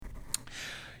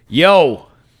Yo,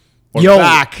 we're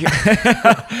back.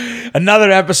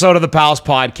 Another episode of the Pals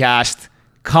Podcast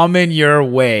coming your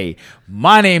way.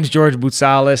 My name's George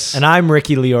Boutsalis. And I'm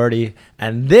Ricky Liordi.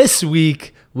 And this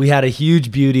week, we had a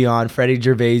huge beauty on, Freddy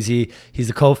Gervasi. He's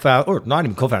the co-founder, or not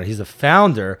even co-founder, he's the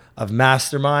founder of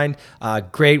Mastermind, a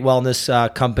great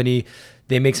wellness company.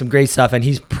 They make some great stuff, and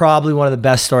he's probably one of the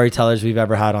best storytellers we've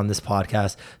ever had on this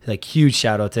podcast. Like, huge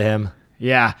shout out to him.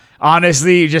 Yeah,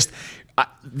 honestly, just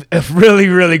a really,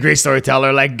 really great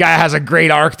storyteller. Like, guy has a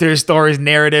great arc to his story. His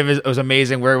narrative was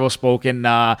amazing, very well spoken.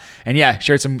 And yeah,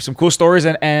 shared some cool stories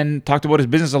and talked about his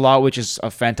business a lot, which is a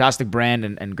fantastic brand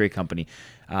and great company.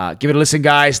 Give it a listen,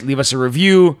 guys. Leave us a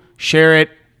review, share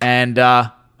it, and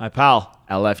my pal,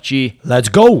 LFG. Let's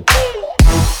go.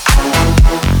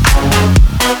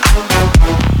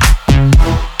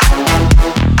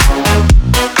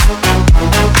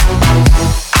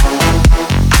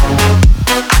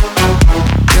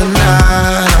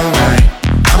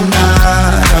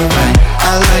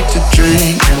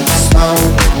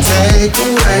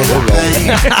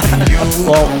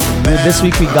 Well, this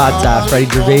week we got Freddy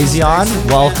Gervasi on.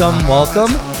 Welcome.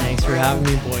 Thanks for having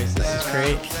me, boys. This is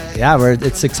great. Yeah,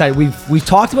 it's exciting. We've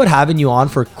talked about having you on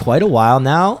for quite a while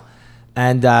now,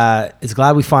 and it's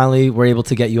glad we finally were able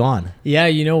to get you on. Yeah,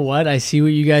 you know what? I see what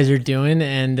you guys are doing,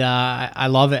 and I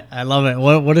love it.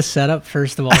 What a setup!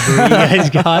 First of all, here you guys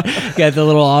got the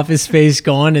little office space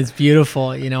going. It's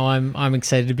beautiful. You know, I'm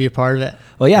excited to be a part of it.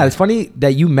 Well, yeah, it's funny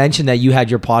that you mentioned that you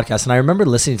had your podcast, and I remember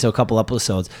listening to a couple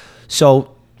episodes.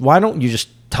 So why don't you just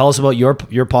tell us about your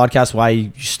podcast, why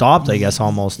you stopped, I guess,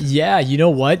 almost? Yeah, you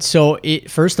know what? So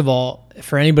first of all,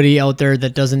 for anybody out there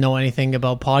that doesn't know anything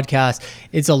about podcasts,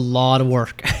 it's a lot of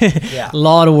work. Yeah. A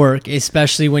lot of work,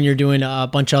 especially when you're doing a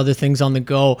bunch of other things on the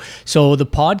go. So the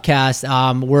podcast,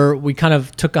 we kind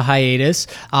of took a hiatus.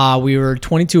 We were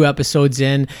 22 episodes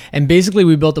in, and basically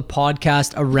we built a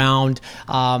podcast around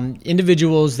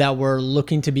individuals that were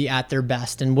looking to be at their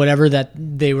best and whatever that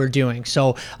they were doing.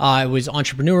 So it was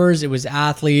entrepreneurs, it was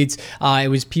athletes, it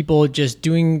was people just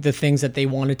doing the things that they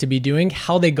wanted to be doing,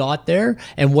 how they got there,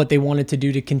 and what they wanted to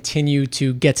do to continue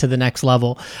to get to the next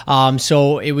level.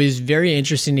 So it was very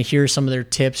interesting to hear some of their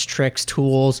tips, tricks,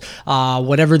 tools,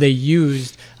 whatever they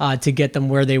used to get them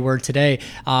where they were today.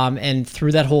 And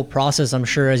through that whole process, I'm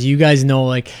sure, as you guys know,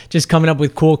 like just coming up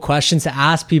with cool questions to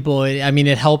ask people.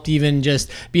 It helped even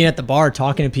just being at the bar,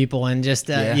 talking to people, and just,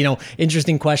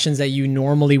 interesting questions that you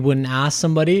normally wouldn't ask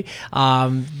somebody.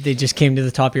 They just came to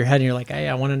the top of your head and you're like, hey,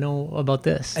 I want to know about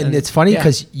this. And it's funny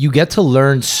because you get to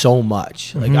learn so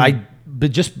much.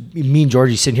 But just me and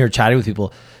Georgie sitting here chatting with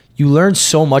people, you learn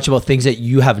so much about things that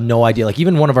you have no idea. Like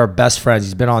even one of our best friends,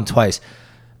 he's been on twice.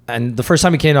 And the first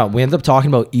time he came out, we ended up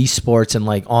talking about esports and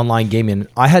like online gaming.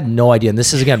 I had no idea. And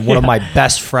this is, again, one of my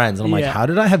best friends. And I'm like, how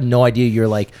did I have no idea you're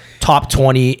like top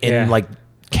 20 in like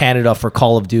Canada for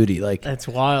Call of Duty? Like, that's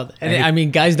wild.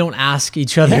 And guys don't ask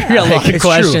each other a lot of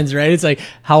questions, true. Right? It's like,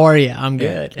 how are you? I'm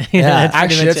good. Yeah,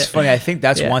 actually, that's funny. I think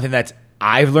that's one thing that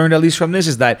I've learned, at least from this,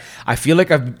 is that I feel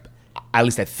like I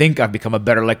think I've become a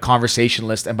better like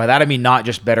conversationalist. And by that, I mean not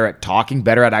just better at talking,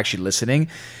 better at actually listening.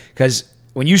 Because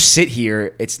when you sit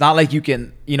here, it's not like you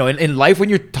can, in life when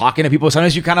you're talking to people,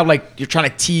 sometimes you kind of like, you're trying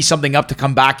to tee something up to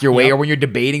come back your way, or when you're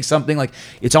debating something, like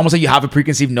it's almost like you have a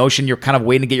preconceived notion, you're kind of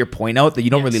waiting to get your point out, that you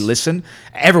don't really listen.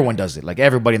 Everyone does it. Like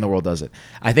everybody in the world does it.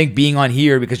 I think being on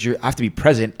here, because you have to be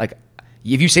present, like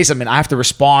if you say something, I have to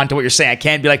respond to what you're saying. I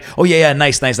can't be like, oh yeah,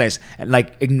 nice, and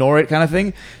like ignore it kind of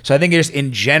thing. So I think just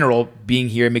in general, being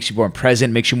here makes you more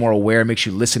present, makes you more aware, makes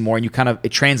you listen more, and it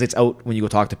translates out when you go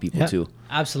talk to people too.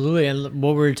 Absolutely. And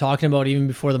what we were talking about even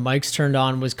before the mics turned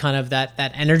on was kind of that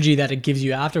energy that it gives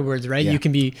you afterwards, right? Yeah. You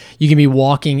can be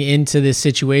walking into this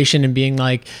situation and being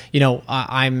like,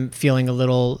 I'm feeling a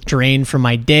little drained from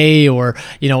my day, or,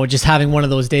 just having one of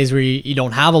those days where you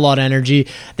don't have a lot of energy.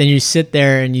 Then you sit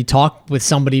there and you talk with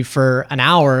somebody for an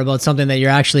hour about something that you're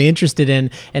actually interested in,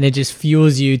 and it just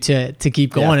fuels you to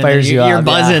keep going. Yeah, fires you're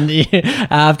buzzing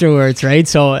afterwards, right?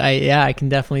 So I can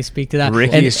definitely speak to that.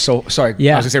 Ricky is so sorry.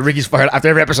 Yeah. I was gonna say Ricky's fired after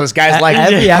every episode. This guy's like,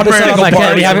 every episode, like,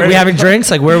 we having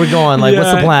drinks. Like, where are we going? Like,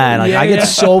 what's the plan? Like, I get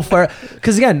so far,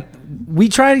 because again, we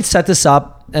try to set this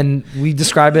up and we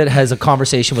describe it as a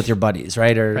conversation with your buddies,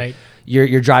 right? Or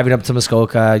you're driving up to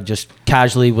Muskoka just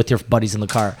casually with your buddies in the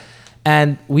car.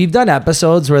 And we've done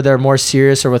episodes where they're more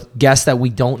serious or with guests that we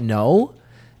don't know.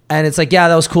 And it's like, yeah,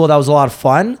 that was cool. That was a lot of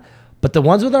fun. But the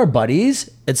ones with our buddies,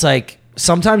 it's like,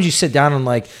 sometimes you sit down and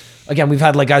like, again, we've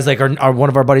had like guys like our one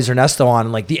of our buddies Ernesto on,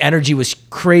 and like the energy was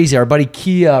crazy. Our buddy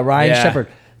Kia, Ryan Shepherd,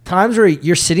 times where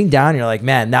you're sitting down and you're like,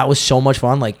 man, that was so much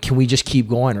fun. Like, can we just keep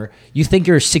going? Or you think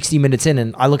you're 60 minutes in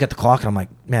and I look at the clock and I'm like,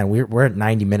 man, we're at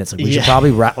 90 minutes. Like we should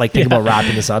probably think about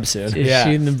wrapping this up soon. Just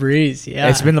shooting the breeze. Yeah.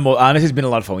 It's been honestly, it's been a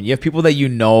lot of fun. You have people that you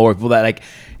know, or people that like,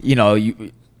 you know,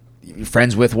 you're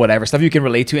friends with, whatever stuff you can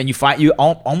relate to, and you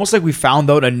almost like we found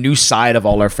out a new side of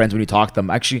all our friends when you talk to them.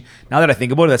 Actually, now that I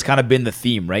think about it, that's kind of been the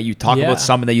theme, right? You talk about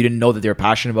something that you didn't know that they were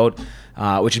passionate about,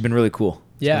 which has been really cool.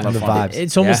 Yeah, the vibes.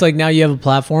 It's almost like now you have a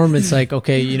platform. It's like,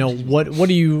 okay, you know,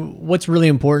 what's really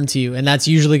important to you, and that's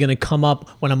usually going to come up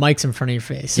when a mic's in front of your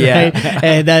face. Right?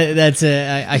 And that's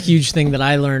a huge thing that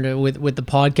I learned with the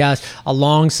podcast,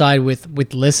 alongside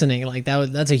with listening. Like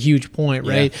that's a huge point,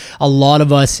 right? A lot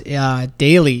of us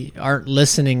daily aren't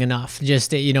listening enough.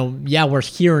 Just we're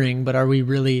hearing, but are we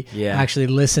really actually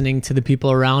listening to the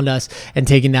people around us and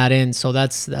taking that in? So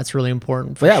that's really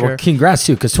important. For sure. Well, congrats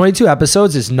too, because 22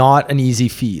 episodes is not an easy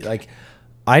feat. Like,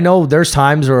 I know there's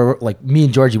times where like me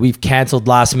and Georgie, we've canceled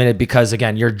last minute because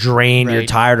again, you're drained, you're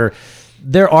tired, or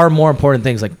there are more important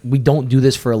things. Like, we don't do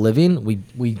this for a living.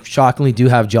 We shockingly do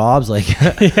have jobs. Like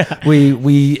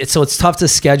so it's tough to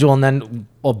schedule. And then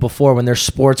before, when there's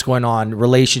sports going on,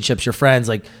 relationships, your friends,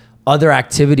 like other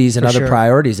activities and other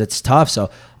priorities, it's tough. So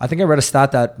I think I read a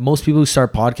stat that most people who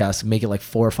start podcasts make it like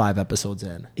 4 or 5 episodes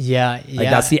in. Like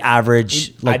that's the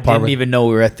average. I didn't even know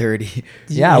we were at 30.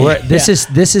 This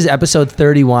is episode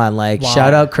 31. Like,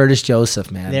 shout out Curtis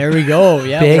Joseph, man. There we go.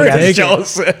 Yeah, Curtis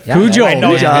Joseph. Cujo.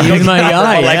 He's my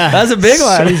guy. That's a big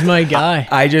one. He's my guy.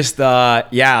 I just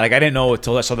like I didn't know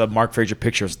until I saw the Mark Fraser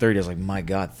picture was 30. I was like, my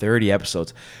God, 30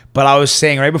 episodes. But I was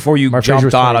saying right before you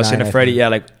jumped on, I was saying to Freddy,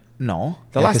 no,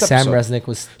 the last episode. Sam Resnick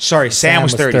was. Sorry, Sam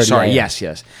was 30. Sorry,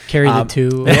 yes. Carry the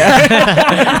 2.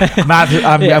 Math.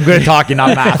 I'm good at talking,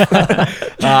 not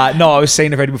math. No, I was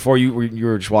saying to Freddy before you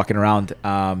were just walking around.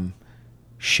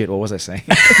 Shit, what was I saying?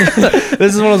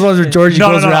 This is one of those ones where Georgie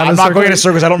goes around. I'm not going in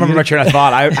circles. I don't remember my train of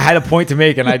thought. I had a point to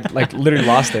make and I like literally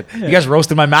lost it. You guys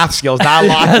roasted my math skills. Now I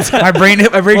lost. My brain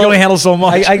can only handle so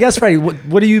much. I guess, Freddy,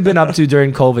 what have you been up to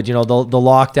during COVID? You know, the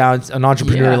lockdowns, an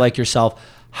entrepreneur like yourself.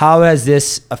 How has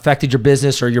this affected your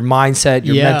business or your mindset,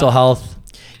 your mental health?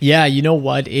 Yeah, you know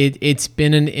what? It's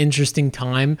been an interesting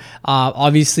time.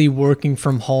 Obviously, working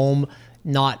from home,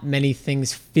 not many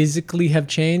things physically have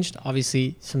changed.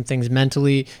 Obviously, some things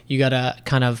mentally. You got to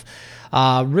kind of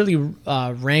really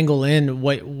wrangle in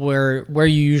where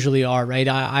you usually are, right?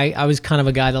 I was kind of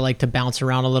a guy that liked to bounce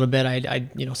around a little bit.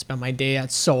 I'd spend my day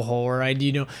at Soho, or I'd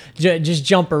just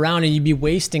jump around, and you'd be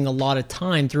wasting a lot of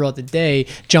time throughout the day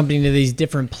jumping to these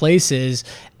different places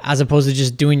as opposed to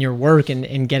just doing your work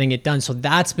and getting it done. So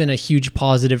that's been a huge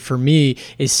positive for me,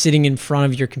 is sitting in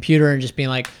front of your computer and just being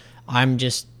like,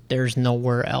 there's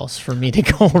nowhere else for me to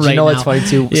go right now. You know what's funny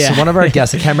too? Yeah. So one of our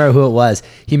guests, I can't remember who it was,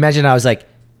 he mentioned, I was like,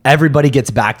 everybody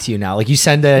gets back to you now. Like, you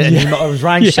send an email. It was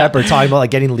Ryan Shepard talking about like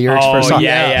getting lyrics for a song.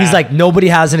 He's like, nobody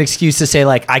has an excuse to say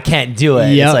like, I can't do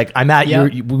it. It's like, I'm at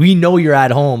we know you're at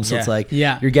home. So it's like,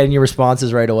 you're getting your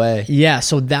responses right away. Yeah.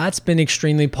 So that's been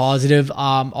extremely positive.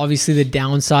 Obviously the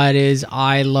downside is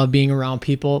I love being around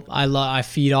people. I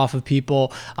feed off of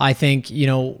people. I think,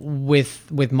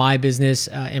 with my business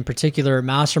in particular,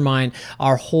 Mastermind,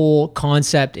 our whole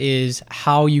concept is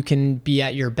how you can be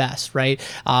at your best, right?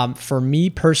 For me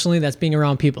personally, that's being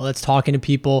around people, that's talking to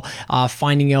people,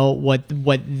 finding out what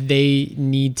they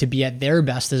need to be at their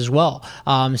best as well.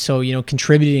 So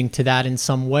contributing to that in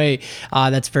some way,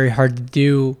 that's very hard to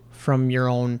do from your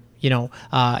own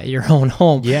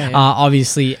home.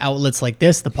 Obviously outlets like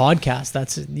this, the podcast,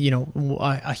 that's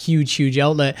a huge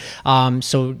outlet.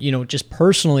 So just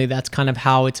personally, that's kind of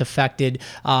how it's affected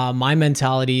my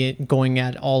mentality going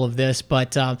at all of this.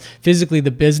 But physically,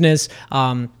 the business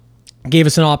gave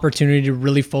us an opportunity to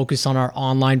really focus on our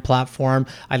online platform.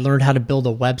 I learned how to build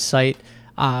a website.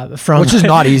 Which is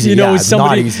not easy. Not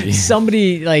easy.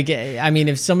 Somebody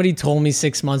if somebody told me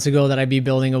 6 months ago that I'd be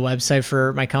building a website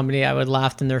for my company, I would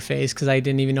laugh in their face, because I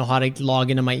didn't even know how to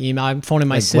log into my email. I'm phoning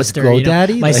my sister. What's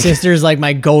GoDaddy? My sister's like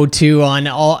my go-to on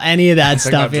any of that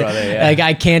stuff. Like,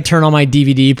 I can't turn on my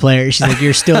DVD player. She's like,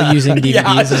 you're still using DVDs.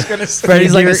 I was just gonna say,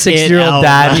 Freddy's like a 6-year-old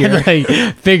dad here.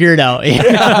 Like, figure it out.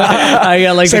 I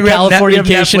got like the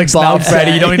Californication bug,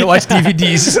 Freddy. You don't need to watch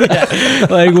DVDs.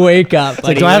 Like, wake up.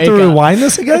 Like, do I have to rewind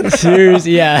this again?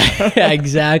 Seriously, yeah,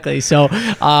 exactly. So,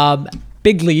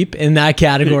 big leap in that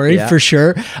category for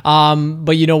sure.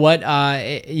 But you know what?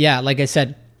 Like I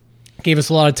said, Gave us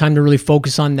a lot of time to really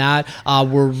focus on that.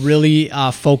 We're really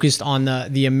focused on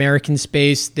the American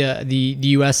space, the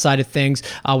US side of things.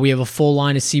 We have a full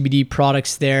line of CBD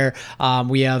products there.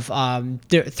 We have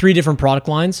 3 different product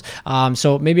lines.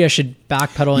 So maybe I should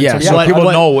backpedal into so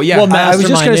people know. I was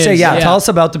just going to say, tell us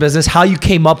about the business, how you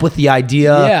came up with the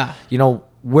idea.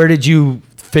 Where did you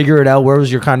figure it out? Where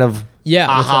was your kind of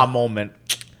aha moment?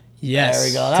 Yes. There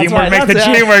we go. Teamwork makes the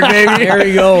dream work, baby. There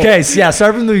we go. Okay, so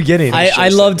start from the beginning. I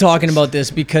love talking about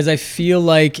this because I feel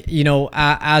like,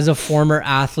 as a former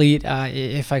athlete,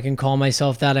 if I can call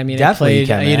myself that, I mean, definitely I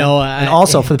played, and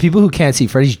also for the people who can't see,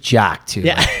 Freddy's jacked too.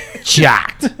 Yeah.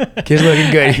 Jacked. He's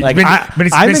looking good.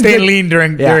 He's been staying lean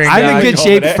during I'm in good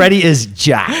shape. Freddy is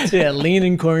jacked. Yeah, lean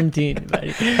in quarantine,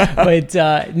 buddy. But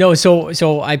no,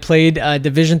 so I played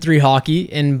Division III hockey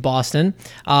in Boston.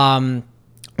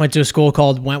 Went to a school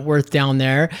called Wentworth down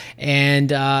there,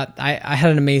 and I had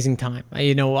an amazing time.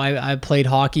 I played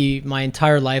hockey my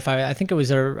entire life. I think it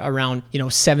was around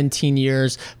 17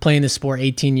 years playing the sport,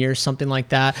 18 years, something like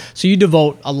that. So you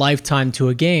devote a lifetime to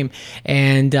a game,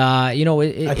 and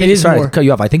it is. Sorry to cut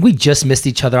you off. I think we just missed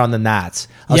each other on the Nats.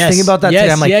 I was thinking about that today.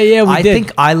 I'm like, I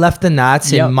think I left the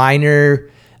Nats in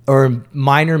minor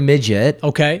midget.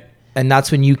 Okay, and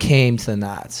that's when you came to the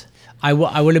Nats. I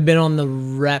would have been on the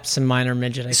reps in minor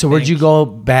midget. So where'd you go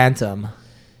bantam?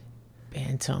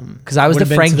 Bantam. Because I was the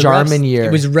Frank Jarman year.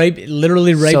 It was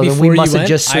literally right so before we you must went. have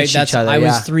just switched each other. I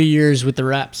was 3 years with the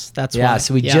reps. That's why.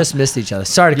 So we just missed each other.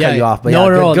 Sorry to cut you off, but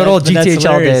no, good old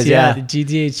GTHL days. Yeah, the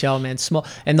GTHL, man. Small,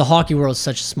 and the hockey world is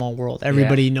such a small world.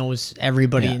 Everybody knows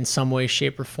everybody in some way,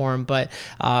 shape, or form. But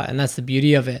and that's the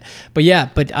beauty of it.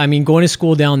 But I mean, going to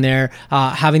school down there,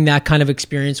 having that kind of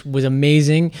experience was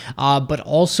amazing, but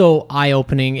also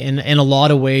eye-opening in a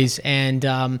lot of ways, and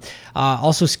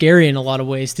also scary in a lot of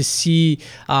ways to see. Bright,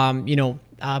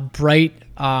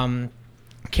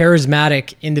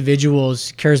 charismatic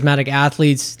individuals, charismatic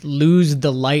athletes lose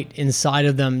the light inside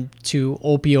of them to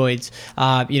opioids,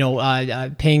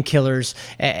 painkillers,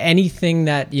 anything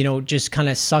that, just kind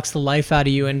of sucks the life out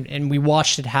of you. And we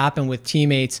watched it happen with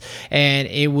teammates, and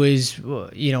it was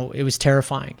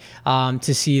terrifying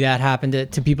to see that happen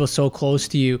to people so close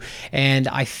to you. And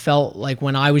I felt like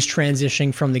when I was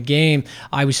transitioning from the game,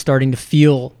 I was starting to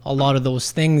feel a lot of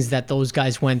those things that those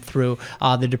guys went through,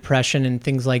 the depression and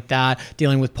things like that,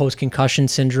 dealing with post-concussion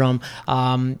syndrome.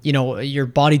 Your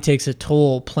body takes a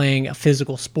toll playing a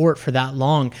physical sport for that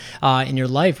long in your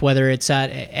life, whether it's at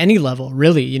any level,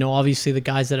 really. Obviously the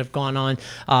guys that have gone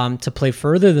on to play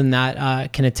further than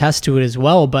that can attest to it as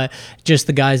well, but just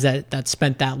the guys that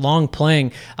spent that long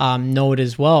playing know it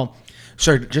as well.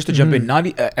 Sorry, just to jump in,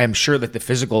 I'm sure that the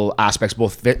physical aspects,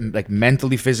 both like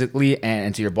mentally, physically,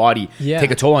 and to your body, take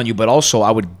a toll on you. But also,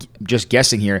 I would just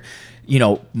guessing here,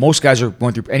 most guys are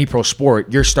going through any pro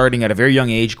sport. You're starting at a very young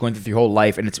age, going through your whole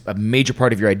life, and it's a major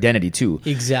part of your identity too.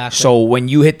 Exactly. So when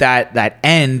you hit that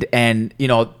end, and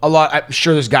I'm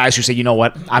sure there's guys who say, you know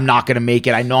what, I'm not going to make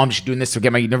it. I know I'm just doing this to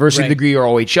get my university degree or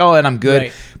OHL, and I'm good.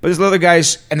 Right. But there's other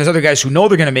guys who know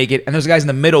they're going to make it, and there's guys in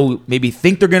the middle who maybe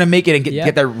think they're going to make it and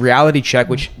get that reality check,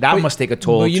 which must take a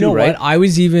toll. Well, you know what? I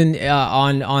was even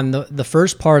on the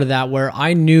first part of that where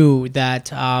I knew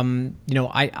that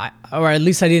or at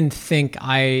least I didn't think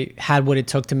I had what it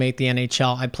took to make the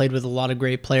NHL. I played with a lot of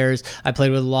great players. I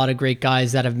played with a lot of great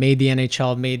guys that have made the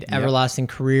NHL, made everlasting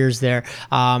careers there.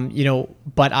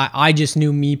 But I just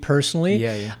knew me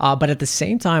personally. But at the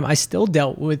same time, I still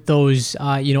dealt with those,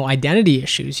 identity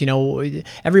issues.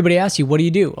 Everybody asks you, what do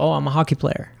you do? Oh, I'm a hockey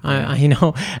player.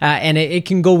 And it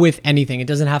can go with anything. It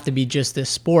doesn't have to be just this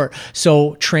sport.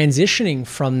 So transitioning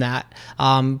from that,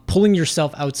 pulling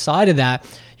yourself outside of that,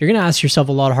 you're going to ask yourself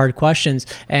a lot of hard questions.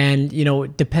 And,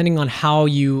 depending on how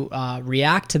you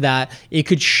react to that, it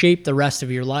could shape the rest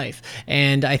of your life.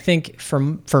 And I think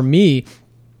for me,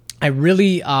 I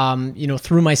really,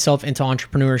 threw myself into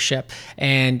entrepreneurship,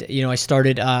 and I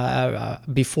started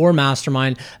before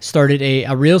Mastermind, started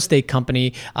a real estate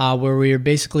company where we were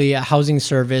basically a housing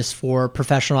service for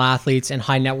professional athletes and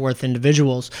high net worth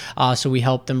individuals. So we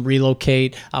help them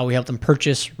relocate, we help them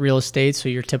purchase real estate. So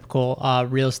your typical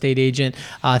real estate agent,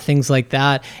 things like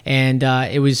that, and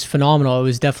it was phenomenal. It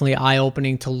was definitely eye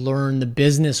opening to learn the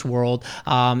business world,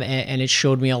 and it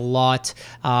showed me a lot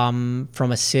from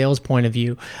a sales point of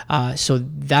view. So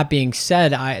that being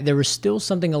said, there was still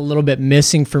something a little bit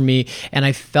missing for me, and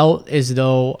I felt as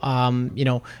though,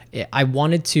 I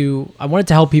wanted to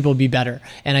help people be better,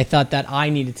 and I thought that I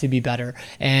needed to be better.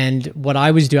 And what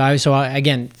I was doing,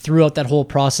 again, throughout that whole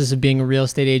process of being a real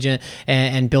estate agent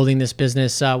and building this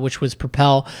business, which was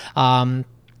Propel,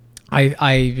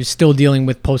 I was still dealing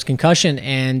with post-concussion,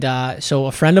 and so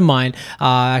a friend of mine,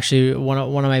 actually one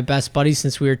of my best buddies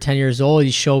since we were 10 years old,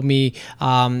 he showed me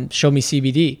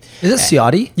CBD. Is it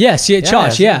Ciotti? Yeah,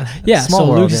 Josh. Yeah. So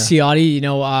world, Lucas Ciotti,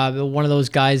 one of those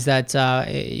guys that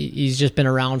he's just been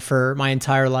around for my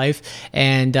entire life,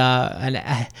 and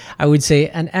I would say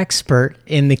an expert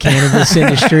in the cannabis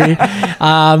industry.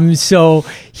 So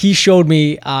he showed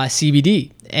me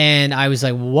CBD, and I was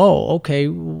like, whoa, okay.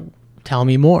 Tell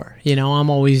me more. I'm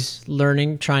always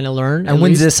learning, trying to learn. And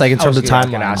when's this, like, in terms of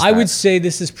timeline? I would say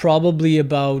this is probably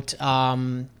about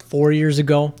 4 years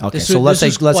ago. Okay, so let's say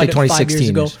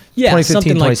 2016. Ago. Yeah, 2015,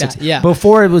 something like 2016. that. Yeah.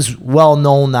 Before it was well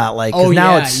known that, like,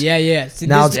 now it's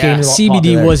now it's gaining CBD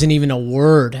popularity. Wasn't even a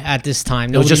word at this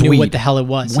time. Nobody just knew weed. what the hell it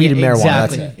was. Weed and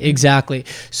marijuana. Exactly.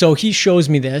 So he shows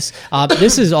me this.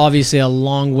 This is obviously a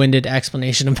long-winded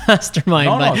explanation of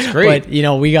Mastermind, No, it's great.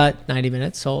 But we got 90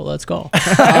 minutes, so let's go.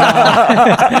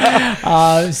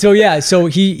 So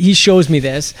he shows me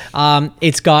this.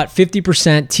 It's got 50%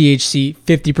 THC,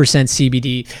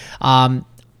 50% CBD.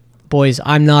 Boys,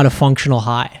 I'm not a functional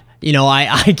high.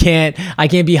 I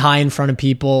can't be high in front of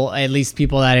people, at least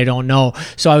people that I don't know.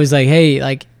 So I was like, hey,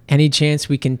 like, any chance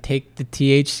we can take the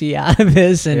THC out of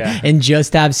this and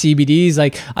just have CBDs?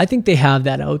 Like, I think they have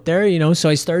that out there, So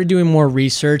I started doing more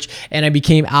research, and I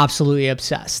became absolutely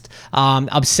obsessed.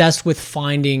 Obsessed with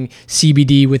finding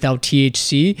CBD without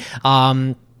THC.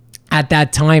 At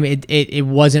that time, it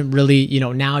wasn't really,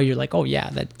 now you're like, oh yeah,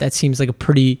 that seems like a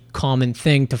pretty common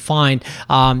thing to find.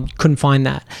 Couldn't find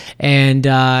that. And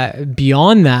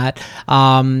beyond that,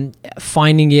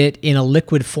 finding it in a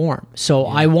liquid form. So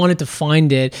I wanted to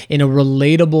find it in a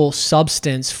relatable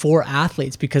substance for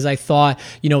athletes, because I thought,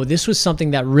 this was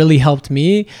something that really helped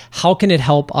me. How can it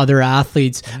help other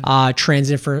athletes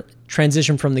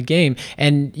transition from the game?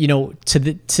 And to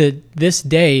this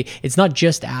day, it's not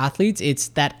just athletes, it's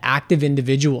that active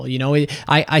individual.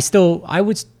 I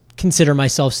would consider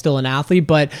myself still an athlete,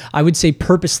 but I would say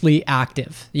purposely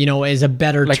active, is a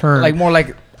better term. Like more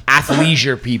like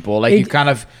athleisure people, like you kind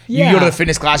of you go to the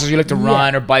fitness classes, you like to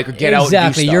run or bike or get out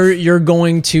and do stuff. You're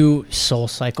going to Soul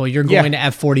Cycle, you're going to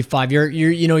F45,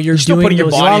 you're still doing putting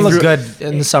your body look good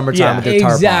in the summertime with the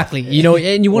tarp off.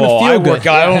 and you want to feel good.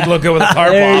 I don't look good with a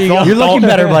tarp off. You're looking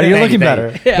better, buddy. You're looking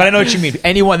better. But I know what you mean.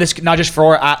 Anyone, this not just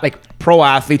for pro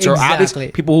athletes or athletes,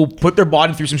 people who put their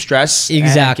body through some stress.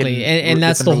 Exactly, and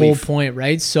that's the whole point,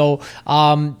 right? So,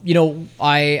 I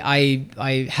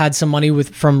had some money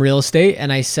from real estate,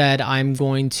 and I said I'm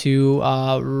going to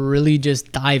really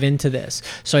just dive into this.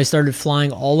 So I started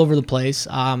flying all over the place.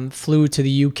 Flew to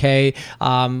the UK,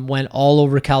 went all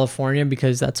over California,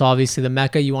 because that's obviously the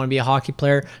mecca. You want to be a hockey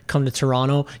player, come to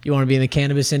Toronto. You want to be in the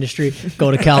cannabis industry, go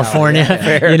to California.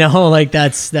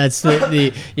 That's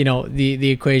the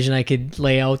equation I could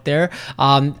lay out there.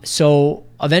 So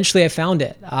eventually I found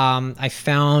it. I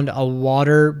found a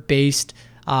water-based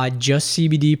just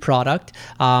CBD product.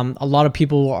 A lot of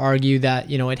people will argue that,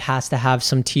 it has to have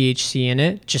some THC in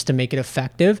it just to make it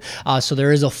effective. So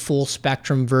there is a full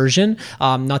spectrum version.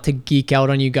 Not to geek out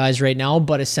on you guys right now,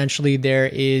 but essentially there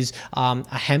is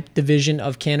a hemp division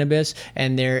of cannabis,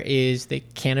 and there is the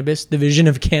cannabis division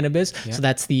of cannabis. Yeah. So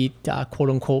that's the quote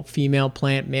unquote female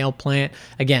plant, male plant.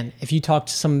 Again, if you talk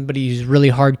to somebody who's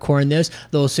really hardcore in this,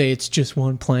 they'll say it's just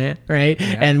one plant, right?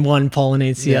 Yeah. And one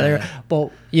pollinates the other.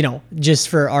 But just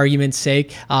for argument's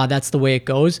sake, that's the way it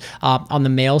goes. On the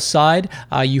male side,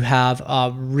 you have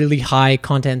really high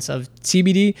contents of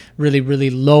CBD, really, really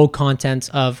low contents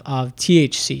of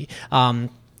THC.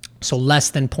 So less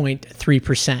than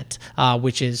 0.3%,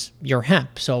 which is your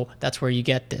hemp. So that's where you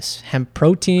get this hemp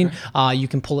protein. You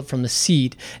can pull it from the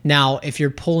seed. Now, if you're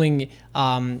pulling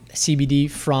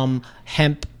CBD from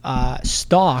hemp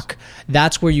stock,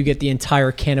 that's where you get the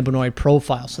entire cannabinoid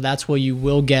profile. So that's where you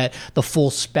will get the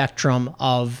full spectrum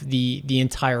of the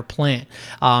entire plant.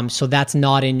 So that's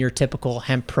not in your typical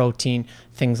hemp protein,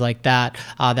 things like that.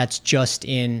 That's just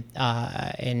in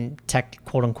tech,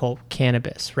 quote unquote,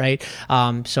 cannabis, right?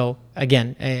 So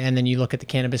again, and then you look at the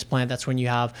cannabis plant, that's when you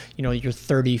have, your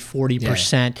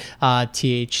 30-40%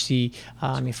 THC.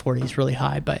 40 is really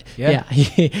high, but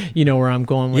you know where I'm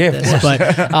going with this.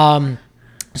 But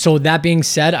so that being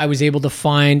said, I was able to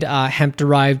find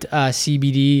hemp-derived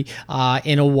CBD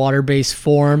in a water-based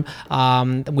form,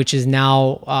 which is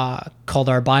now called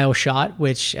our Bio Shot,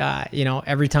 which,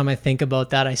 every time I think about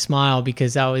that, I smile,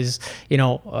 because that was,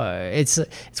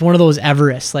 it's one of those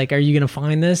Everest, like, are you going to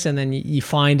find this? And then you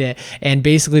find it. And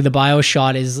basically the Bio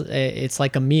Shot it's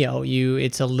like a Mio.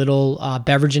 It's a little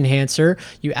beverage enhancer.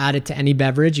 You add it to any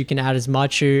beverage. You can add as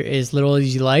much or as little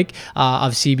as you like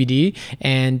of CBD,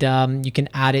 and you can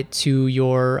add it to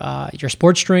your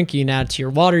sports drink. You can add it to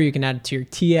your water. You can add it to your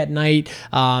tea at night.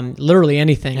 Literally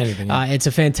anything. Yeah. It's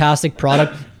a fantastic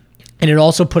product. And it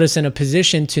also put us in a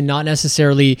position to not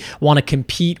necessarily want to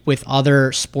compete with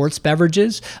other sports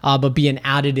beverages, but be an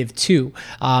additive too.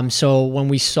 So when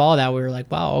we saw that, we were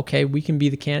like, wow, okay, we can be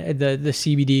the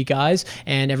CBD guys,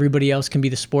 and everybody else can be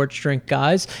the sports drink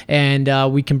guys, and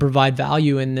we can provide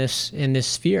value in this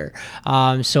sphere.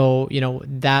 So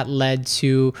that led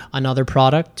to another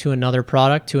product, to another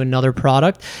product, to another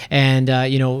product, and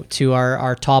to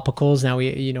our topicals. Now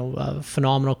we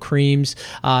phenomenal creams,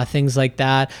 things like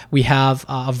that. We have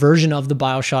a version of the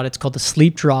Bio Shot. It's called the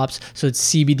Sleep Drops. So it's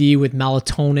CBD with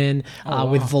melatonin,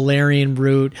 with valerian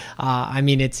root.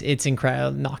 It's incredible.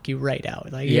 It'll knock you right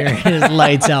out. Like it's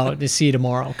lights out. To see you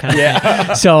tomorrow kind of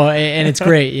thing. So, and it's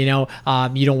great. You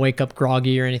don't wake up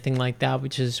groggy or anything like that,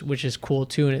 which is cool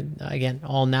too. And again,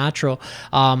 all natural.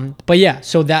 But yeah,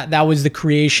 so that was the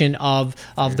creation of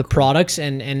the products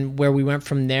and where we went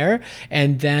from there.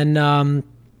 And then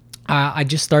I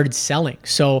just started selling.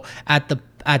 So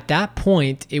at that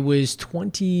point, it was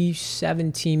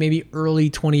 2017, maybe early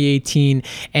 2018,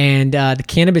 and the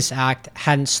Cannabis Act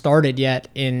hadn't started yet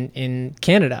in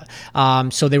Canada.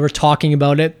 So they were talking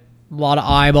about it. A lot of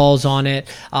eyeballs on it,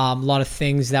 a lot of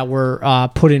things that were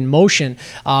put in motion,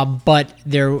 but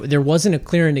there wasn't a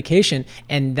clear indication.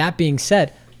 And that being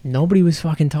said, nobody was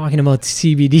fucking talking about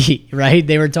CBD, right?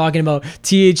 They were talking about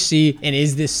THC and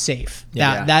is this safe?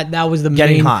 That was the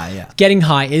getting main, high. Yeah. Getting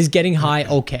high. Is getting high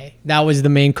okay? That was the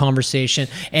main conversation.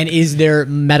 And is there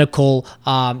medical,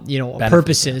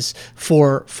 purposes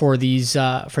for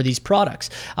these products?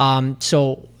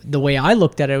 So the way I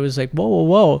looked at it, was like,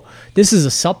 whoa, this is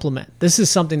a supplement. This is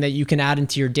something that you can add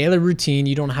into your daily routine.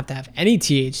 You don't have to have any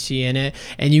THC in it,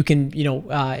 and you can,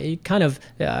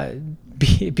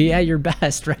 be at your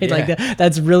best, right? Yeah. Like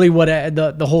that's really what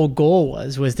the whole goal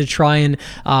was to try and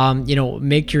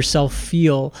make yourself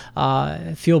feel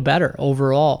better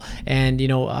overall. And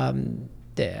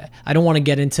I don't want to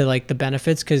get into like the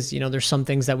benefits, because there's some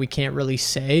things that we can't really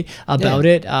say about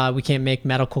it. We can't make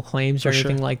medical claims or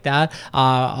anything like that.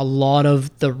 A lot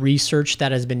of the research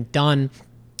that has been done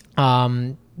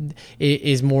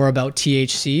is more about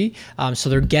THC. So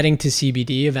they're getting to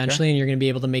CBD eventually, and you're going to be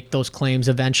able to make those claims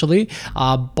eventually.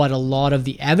 But a lot of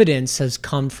the evidence has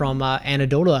come from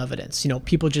anecdotal evidence.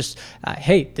 People just,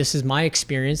 hey, this is my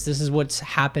experience. This is what's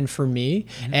happened for me.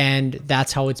 Mm-hmm. And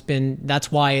that's how it's been.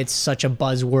 That's why it's such a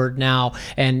buzzword now.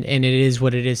 And it is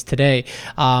what it is today.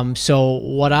 So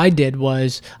what I did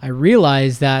was I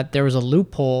realized that there was a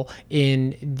loophole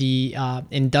in the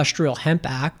Industrial Hemp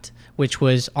Act, which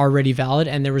was already valid,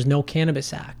 and there was no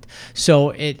Cannabis Act.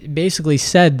 So it basically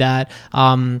said that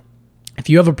if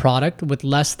you have a product with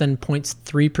less than 0.3%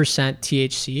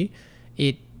 THC,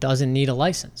 it doesn't need a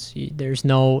license. There was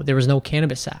no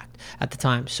Cannabis Act at the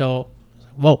time. So,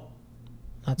 whoa.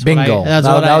 That's bingo.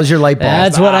 That was your light bulb.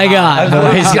 That's what I got.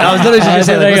 I was literally just going to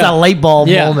say, what's that light bulb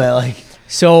moment? Like,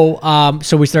 So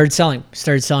we started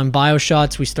selling Bio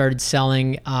Shots. We started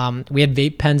selling, we had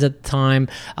vape pens at the time.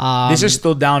 This is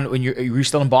still down when were you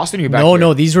still in Boston or you're back here?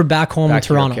 No, these were back home in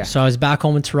Toronto. Okay. So I was back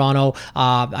home in Toronto.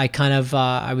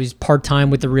 I was part-time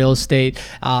with the real estate,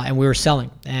 and we were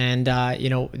selling. And,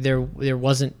 there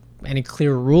wasn't any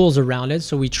clear rules around it,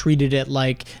 so we treated it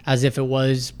like as if it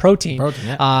was protein.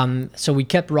 So we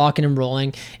kept rocking and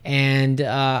rolling, and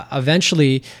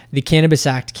eventually the Cannabis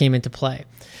Act came into play.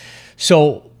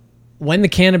 So when the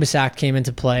Cannabis Act came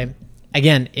into play,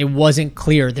 again, it wasn't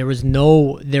clear. There was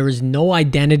no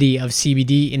identity of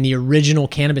CBD in the original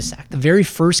Cannabis Act. The very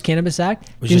first Cannabis Act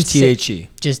was just THC.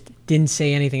 Just didn't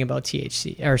say anything about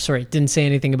didn't say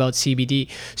anything about CBD.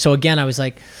 So again, I was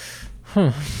like,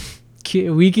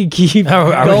 we could keep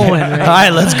going. Right? All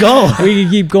right, let's go. We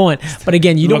could keep going. But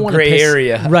again, you don't want to gray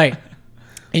area. Right.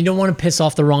 And you don't want to piss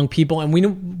off the wrong people. And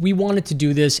we wanted to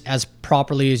do this as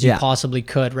properly as you possibly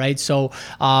could, right? So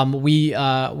we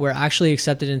were actually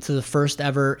accepted into the first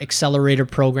ever accelerator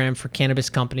program for cannabis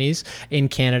companies in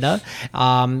Canada.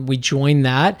 We joined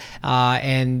that,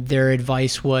 and their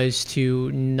advice was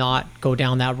to not go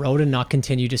down that road and not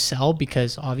continue to sell,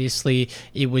 because obviously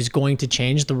it was going to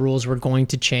change. The rules were going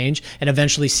to change. And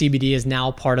eventually CBD is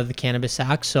now part of the Cannabis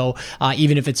Act. So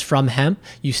even if it's from hemp,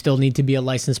 you still need to be a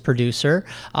licensed producer.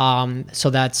 So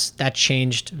that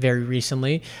changed very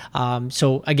recently.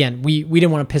 So again, we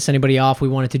didn't want to piss anybody off. We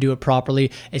wanted to do it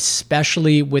properly,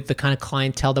 especially with the kind of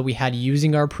clientele that we had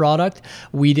using our product.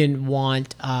 We didn't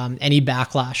want any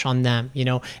backlash on them,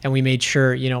 and we made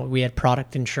sure, we had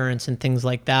product insurance and things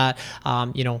like that.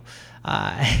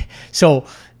 So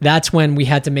that's when we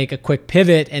had to make a quick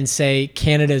pivot and say,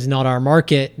 Canada is not our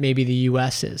market. Maybe the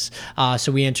US is.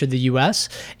 So we entered the US,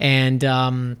 and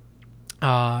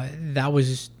that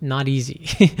was not easy.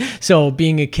 So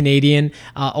being a Canadian,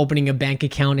 opening a bank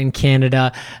account in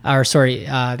Canada,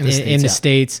 in the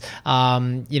States,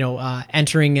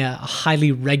 entering a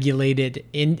highly regulated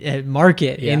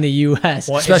market in the US.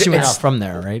 Well, especially when it's from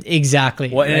there, right? Exactly.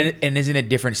 Well, and isn't it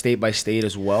different state by state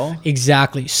as well?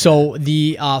 Exactly. So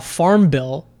the Farm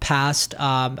Bill passed,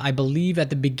 I believe, at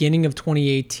the beginning of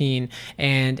 2018.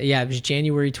 And it was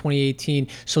January 2018.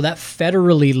 So that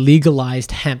federally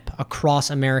legalized hemp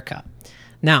across America.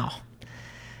 Now,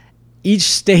 each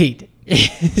state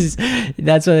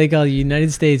that's what they call the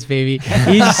United States, baby.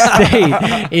 Each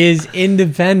state is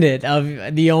independent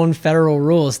of the own federal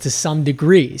rules to some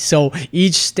degree. So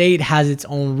each state has its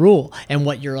own rule and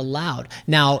what you're allowed.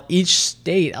 Now, each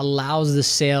state allows the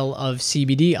sale of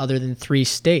CBD other than 3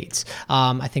 states.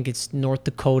 I think it's North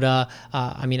Dakota.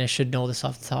 I should know this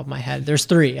off the top of my head. There's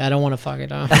 3. I don't want to fuck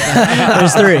it up.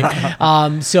 There's 3.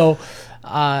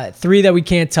 3 that we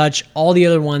can't touch. All the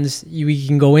other ones we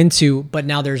can go into, but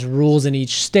now there's rules in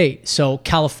each state. So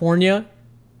California,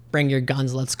 bring your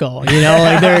guns, let's go.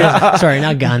 Sorry,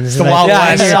 not guns. The Wild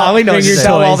West. We know you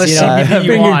sell all the CBD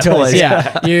you want. Toys.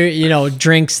 Yeah,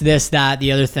 drinks, this, that,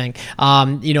 the other thing.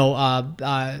 I'm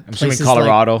assuming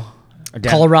Colorado.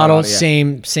 Colorado,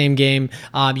 same game.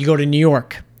 You go to New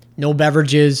York. No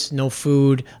beverages, no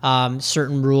food,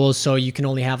 certain rules. So you can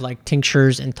only have like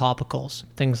tinctures and topicals,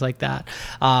 things like that.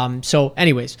 So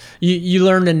anyways, you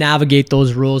learn to navigate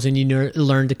those rules, and you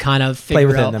learn to kind of figure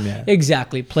play out within them,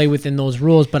 exactly, play within those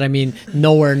rules. But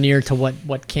nowhere near to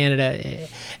what Canada.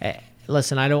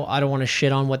 Listen, I don't want to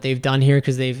shit on what they've done here,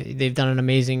 because they've done an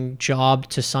amazing job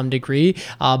to some degree,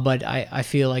 but I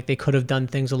feel like they could have done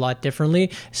things a lot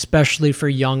differently, especially for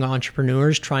young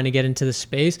entrepreneurs trying to get into the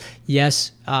space.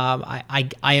 Yes, I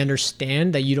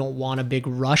understand that you don't want a big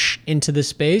rush into the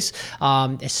space,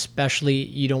 especially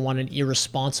you don't want an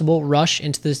irresponsible rush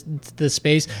into the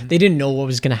space. Mm-hmm. They didn't know what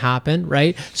was going to happen,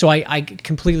 right? So I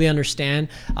completely understand,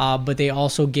 but they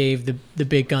also gave the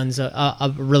big guns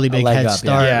a really big head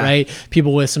start, right?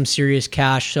 People with some serious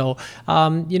cash. So,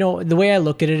 the way I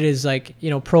look at it is like,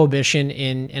 prohibition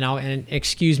and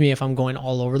excuse me if I'm going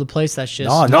all over the place. That's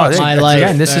just my life.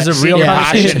 Again, this is a real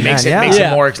passion. Makes it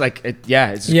more like, it's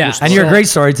and you're a great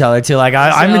storyteller too. Like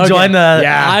I'm enjoying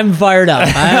I'm fired up.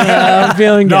 I'm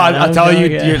feeling good. No, I'll tell you,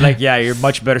 you're like, you're a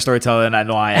much better storyteller than I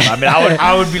know I am.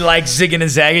 I would be like zigging and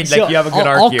zagging. Like, you have a good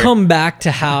arc here. I'll come back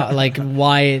to how, like,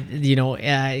 why,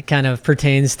 it kind of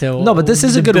pertains to. No, but this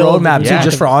is a good roadmap too,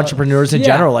 just for entrepreneurs in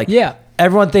general. Like,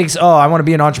 everyone thinks, I want to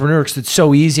be an entrepreneur because it's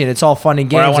so easy and it's all fun and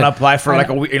games. Or I want to apply for like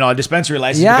a dispensary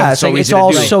license. Yeah, it's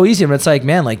all so easy. But it's like,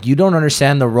 man, like, you don't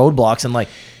understand the roadblocks, and like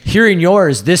hearing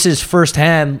yours, this is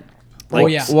firsthand.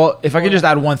 Like, Well, if I could just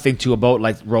add one thing too about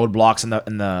like roadblocks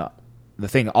and the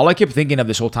thing, all I kept thinking of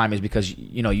this whole time is because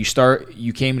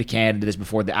you came to Canada this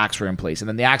before the acts were in place, and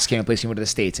then the acts came in place, and you went to the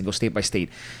States and go state by state.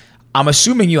 I'm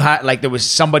assuming you had, like, there was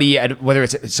somebody, whether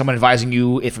it's someone advising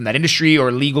you from that industry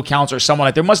or legal counsel or someone,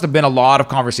 like, there must have been a lot of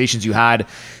conversations you had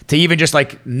to even just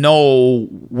like know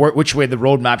which way the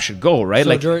roadmap should go, right?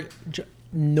 So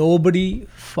nobody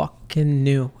fucking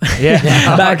knew.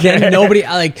 Back then,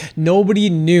 nobody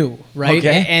knew, right?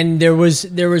 Okay. And there was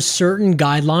certain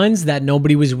guidelines that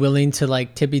nobody was willing to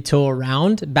like tippy-toe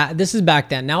around. This is back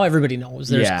then. Now everybody knows.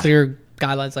 There's clear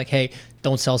guidelines like, hey,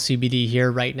 don't sell CBD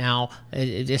here right now,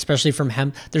 especially from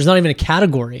hemp. There's not even a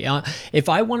category. If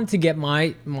I wanted to get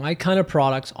my kind of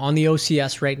products on the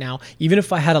OCS right now, even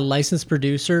if I had a licensed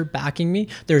producer backing me,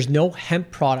 there's no hemp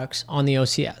products on the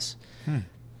OCS.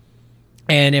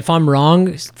 And if I'm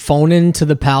wrong, phone into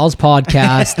the Pals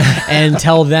podcast and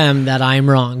tell them that I'm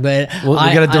wrong. But we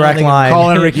got a direct line.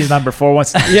 Call in Ricky's number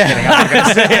 416. I'm not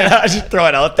gonna say it. I'll just throw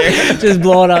it out there. Just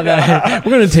blow it up.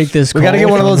 We're gonna take this call. We got to get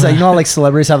one of those. How like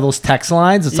celebrities have those text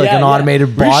lines? It's like an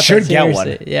automated bot. We should get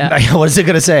one. Yeah. What is it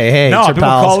gonna say? Hey, people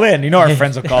call in. Our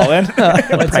friends will call in.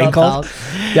 Prank calls.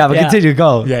 Yeah, but continue.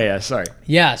 Go. Yeah. Sorry.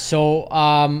 Yeah. So,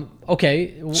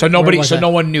 okay. So no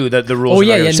one knew that the rules. Oh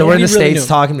yeah. So we're in the States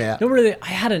talking about. No, really. I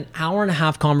had an hour and a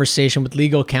half conversation with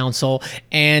legal counsel,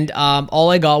 and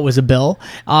all I got was a bill.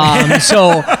 I'm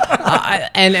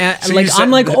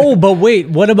like, oh, but wait,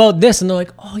 what about this? And they're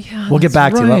like, oh yeah, we'll get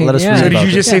back to it. Let us read. So did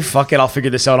you just say, fuck it, I'll figure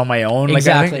this out on my own?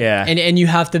 Exactly. Yeah. And you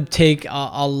have to take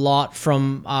a lot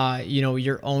from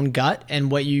your own gut and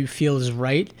what you feel is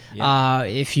right. Yeah.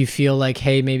 If you feel like,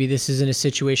 hey, maybe this isn't a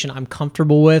situation I'm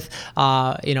comfortable with,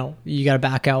 you got to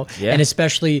back out. Yeah. And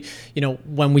especially,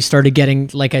 when we started getting,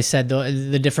 like I said,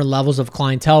 the different levels of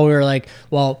clientele, we were like,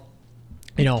 well,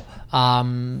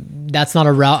 that's not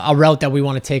a route that we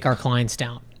want to take our clients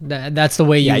down. That's the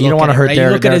way you look you don't want to hurt their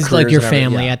you look at it as like your careers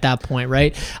family at that point,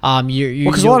 right?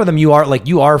 Because a lot of them you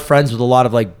are friends with a lot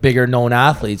of like bigger known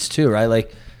athletes too, right?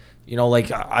 Like,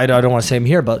 I don't want to say them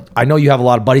here, but I know you have a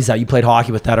lot of buddies that you played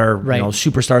hockey with that are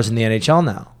superstars in the NHL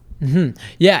now. Mm-hmm.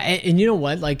 Yeah, and you know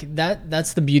what? Like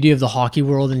that's the beauty of the hockey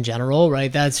world in general,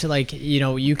 right? That's like,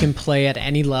 you can play at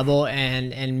any level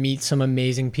and meet some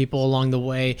amazing people along the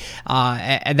way.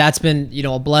 And that's been,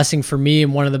 a blessing for me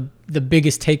and one of the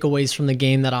biggest takeaways from the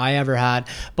game that I ever had.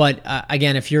 But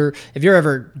again, if you're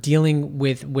ever dealing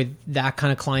with that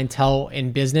kind of clientele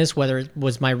in business, whether it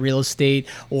was my real estate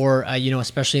or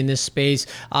especially in this space,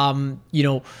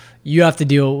 you have to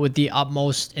deal with the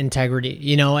utmost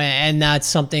integrity, and that's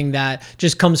something that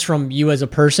just comes from you as a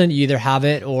person. You either have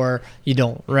it or you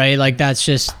don't, right? Like that's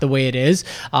just the way it is.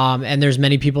 And there's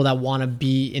many people that want to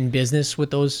be in business with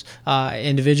those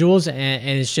individuals,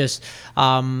 and it's just,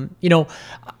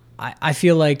 I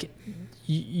feel like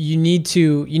you need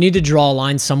to draw a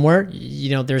line somewhere.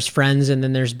 There's friends and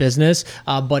then there's business.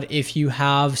 But if you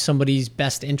have somebody's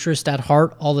best interest at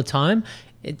heart all the time,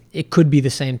 it could be the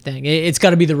same thing. It's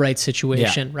got to be the right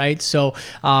situation, right? So,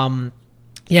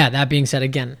 that being said,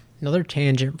 again, another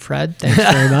tangent, Fred. Thanks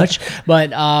very much.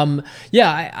 But I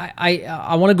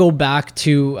want to go back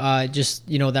to just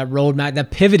that roadmap,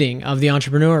 that pivoting of the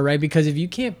entrepreneur, right? Because if you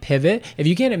can't pivot, if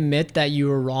you can't admit that you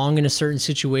were wrong in a certain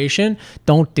situation,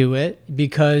 don't do it,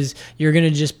 because you're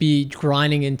gonna just be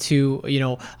grinding into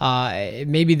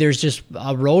maybe there's just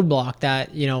a roadblock that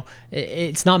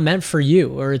it's not meant for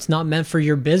you, or it's not meant for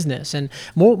your business, and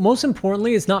most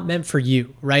importantly, it's not meant for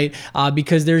you, right?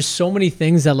 Because there's so many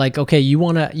things that, like, okay, you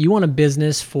want a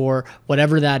business for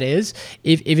whatever that is.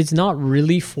 If it's not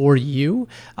really for you,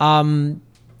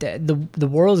 the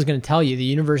world is going to tell you, the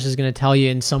universe is going to tell you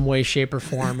in some way, shape, or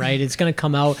form, right? It's going to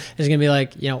come out. It's going to be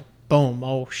like, boom,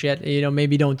 oh shit,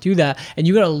 maybe don't do that. And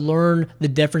you got to learn the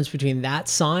difference between that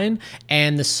sign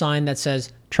and the sign that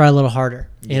says, try a little harder,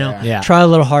 try a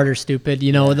little harder, stupid,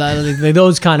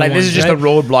 those kind of like ones, this is just right? a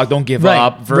roadblock, don't give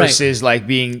up, versus like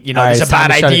being, it's a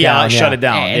bad idea, shut it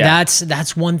down. And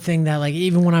that's one thing that, like,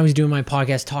 even when I was doing my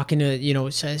podcast, talking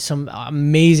to, some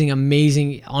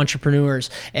amazing entrepreneurs,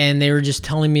 and they were just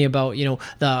telling me about,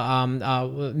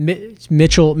 the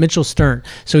Mitchell Stern.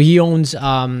 So he owns,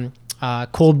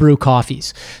 cold brew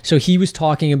coffees. So he was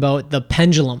talking about the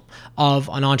pendulum of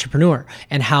an entrepreneur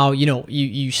and how,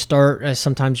 you start,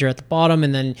 sometimes you're at the bottom,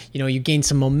 and then, you gain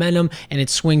some momentum and it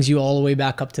swings you all the way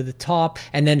back up to the top.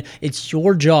 And then it's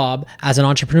your job as an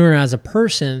entrepreneur, as a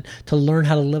person, to learn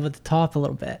how to live at the top a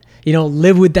little bit,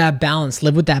 live with that balance,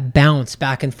 live with that bounce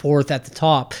back and forth at the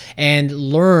top, and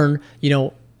learn,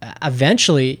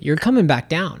 eventually you're coming back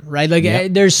down, right?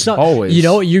 Like there's some, always,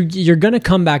 you're going to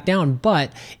come back down,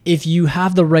 but if you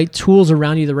have the right tools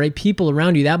around you, the right people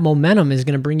around you, that momentum is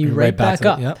going to bring you right back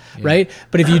up, right?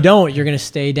 But if you don't, you're going to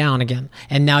stay down again.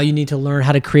 And now you need to learn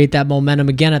how to create that momentum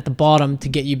again at the bottom to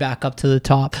get you back up to the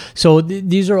top. So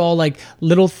these are all like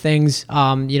little things,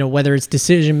 whether it's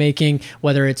decision making,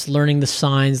 whether it's learning the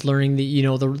signs, learning the,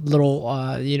 the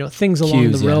little, things along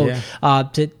cues, the road,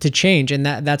 to change. And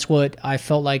that's what I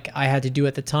felt like I had to do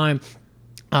at the time.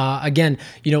 Again,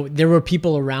 there were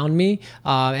people around me,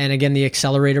 and again, the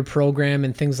accelerator program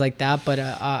and things like that. But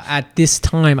at this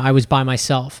time, I was by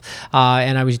myself,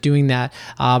 and I was doing that.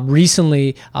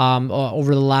 Recently,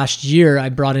 over the last year, I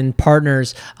brought in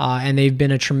partners, and they've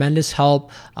been a tremendous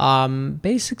help,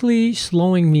 basically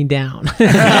slowing me down.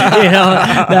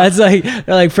 That's like, they're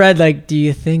like, Fred, like, do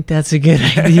you think that's a good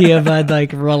idea? But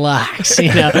like, relax,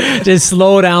 just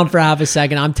slow down for half a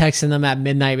second. I'm texting them at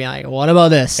midnight, being like, what about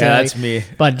this? Yeah, like, that's me.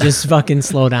 But just fucking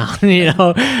slow down,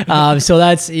 so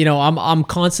that's, I'm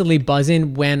constantly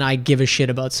buzzing when I give a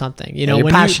shit about something, you're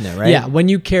when passionate, right? Yeah. When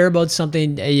you care about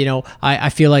something, I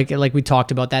feel like we talked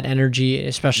about, that energy,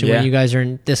 especially when you guys are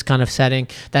in this kind of setting,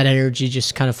 that energy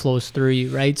just kind of flows through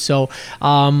you. Right. So,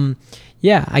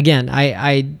 Yeah, again,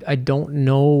 I don't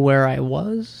know where I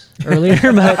was earlier,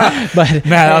 but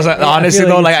man, I was like, honestly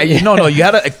though, you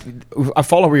had I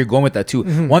follow where you're going with that too.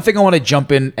 Mm-hmm. One thing I want to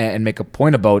jump in and make a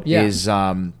point about is,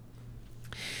 that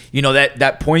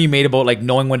point you made about like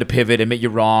knowing when to pivot, admit you're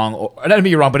wrong, or not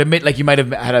admit you're wrong, but admit like you might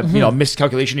have had a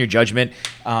miscalculation in your judgment,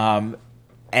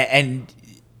 and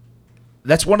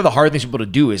that's one of the hard things for people to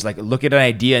do is like look at an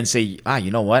idea and say, you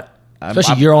know what.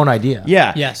 Especially your own idea.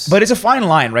 Yeah. Yes. But it's a fine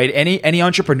line, right? Any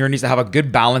entrepreneur needs to have a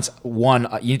good balance. One,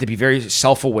 you need to be very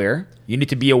self-aware. You need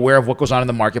to be aware of what goes on in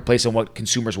the marketplace and what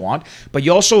consumers want. But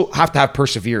you also have to have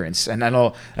perseverance. And I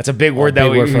know that's a big word that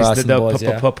we use,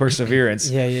 perseverance.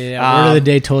 Yeah. Word of the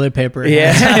day, toilet paper.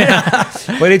 Yeah.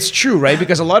 But it's true, right?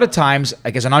 Because a lot of times,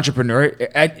 like as an entrepreneur,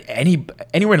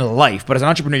 anywhere in life, but as an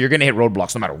entrepreneur, you're going to hit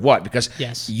roadblocks no matter what. Because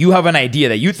you have an idea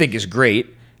that you think is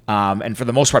great. And for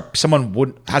the most part,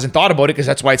 someone hasn't thought about it because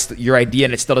that's why it's your idea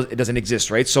and it doesn't exist,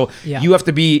 right? So you have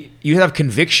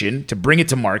conviction to bring it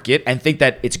to market and think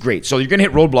that it's great. So you're going to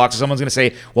hit roadblocks and someone's going to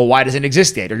say, well, why doesn't it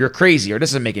exist yet? Or you're crazy or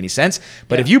this doesn't make any sense.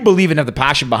 But if you believe and have the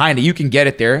passion behind it, you can get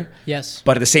it there. Yes.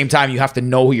 But at the same time, you have to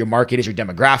know who your market is, your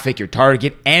demographic, your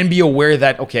target, and be aware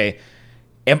that, okay,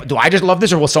 do I just love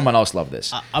this or will someone else love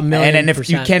this? And if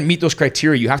you can't meet those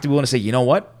criteria, you have to be willing to say, you know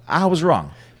what? I was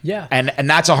wrong. Yeah. And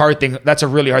that's a hard thing. That's a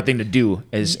really hard thing to do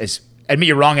is admit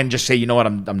you're wrong and just say, you know what,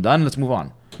 I'm done. Let's move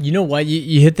on. You know what?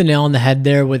 You hit the nail on the head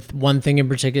there with one thing in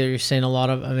particular. You're saying a lot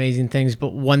of amazing things,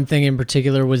 but one thing in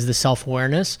particular was the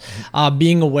self-awareness,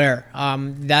 being aware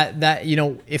that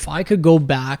if I could go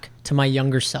back to my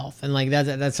younger self, and like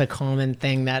that's a common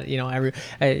thing that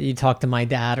you talk to my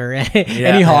dad or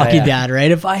any hockey dad, right?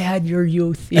 If I had your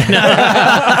youth, well,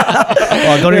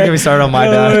 don't even get me started on my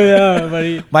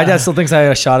dad. My dad still thinks I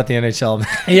had a shot at the NHL.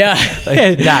 Yeah,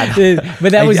 Dad.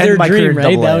 But that was their dream,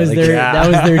 right? That was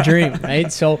their dream,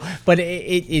 right? So, but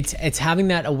it's having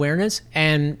that awareness,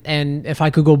 and if I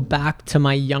could go back to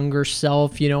my younger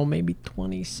self, maybe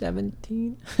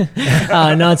 2017,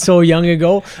 not so young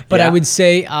ago, but I would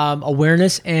say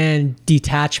awareness and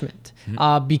detachment,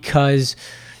 because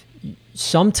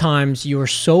sometimes you're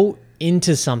so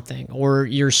into something or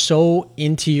you're so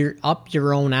into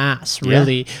your own ass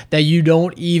really that you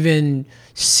don't even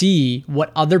see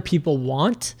what other people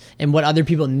want and what other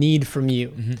people need from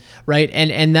you, right?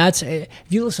 And that's, if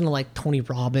you listen to like Tony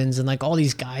Robbins and like all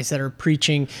these guys that are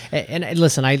preaching, and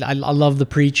listen, I love the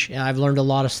preach. I've learned a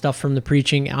lot of stuff from the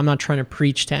preaching. I'm not trying to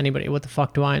preach to anybody. What the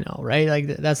fuck do I know, right? Like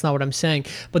that's not what I'm saying.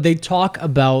 But they talk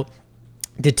about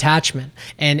detachment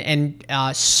and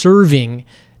serving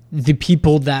the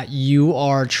people that you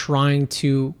are trying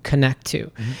to connect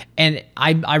to. And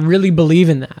I really believe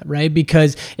in that, right?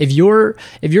 Because if you're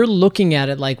looking at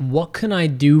it like, what can I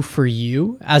do for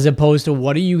you as opposed to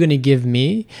what are you going to give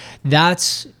me?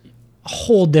 That's a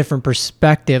whole different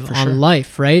perspective on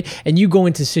life, right? And you go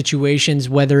into situations,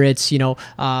 whether it's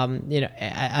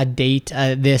a date,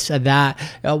 this, that,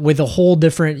 with a whole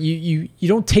different. You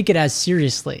don't take it as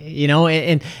seriously,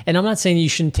 And I'm not saying you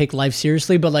shouldn't take life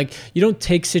seriously, but like you don't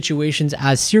take situations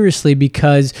as seriously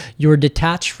because you're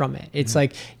detached from it. It's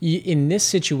like in this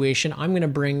situation, I'm going to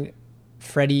bring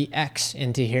Freddy X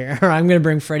into here, or I'm going to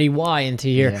bring Freddy Y into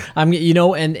here.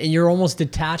 And you're almost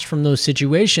detached from those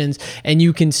situations, and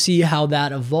you can see how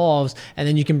that evolves, and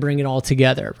then you can bring it all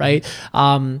together, right?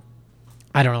 I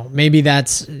don't know. Maybe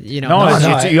that's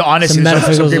honestly,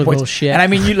 metaphysical shit. And I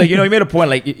mean, you made a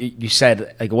point, like you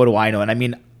said, like what do I know? And I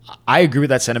mean, I agree with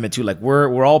that sentiment too. Like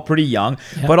we're all pretty young,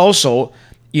 but also,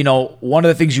 one of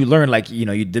the things you learn, like,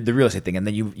 you did the real estate thing and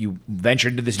then you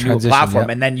ventured into this new platform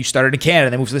and then you started in Canada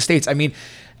and then moved to the States. I mean,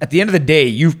 at the end of the day,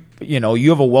 you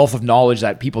have a wealth of knowledge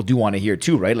that people do want to hear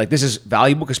too, right? Like this is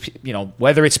valuable because,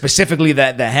 whether it's specifically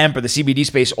the hemp or the CBD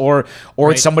space or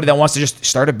it's somebody that wants to just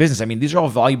start a business. I mean, these are all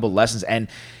valuable lessons.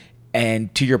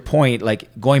 And to your point, like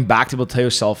going back to be able to tell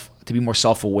yourself to be more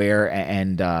self-aware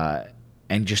and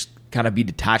just kind of be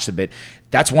detached a bit.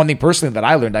 That's one thing personally that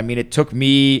I learned. I mean, it took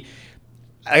me,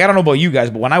 I don't know about you guys,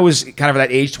 but when I was kind of at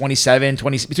that age,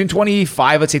 between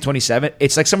 25, let's say 27,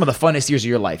 it's like some of the funnest years of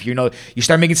your life. You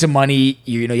start making some money,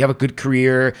 you have a good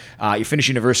career, you finish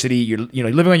university, you're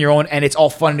living on your own, and it's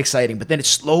all fun and exciting. But then it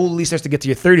slowly starts to get to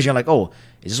your 30s, and you're like, oh,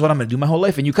 is this what I'm going to do my whole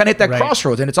life? And you kind of hit that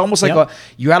crossroads, and it's almost like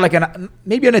you had like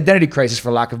maybe an identity crisis,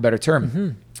 for lack of a better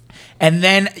term. And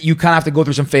then you kind of have to go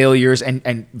through some failures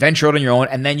and venture out on your own,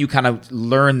 and then you kind of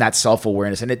learn that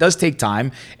self-awareness. And it does take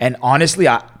time. And honestly,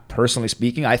 personally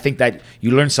speaking, I think that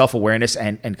you learn self-awareness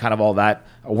and kind of all that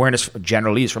awareness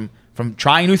generally is from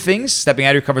trying new things, stepping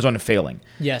out of your comfort zone and failing.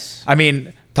 Yes. I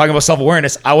mean, talking about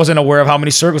self-awareness, I wasn't aware of how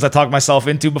many circles I talked myself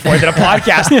into before I did a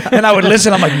podcast. And I would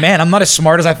listen. I'm like, man, I'm not as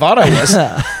smart as I thought I was.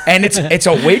 And it's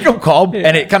a wake-up call,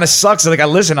 and it kind of sucks. Like I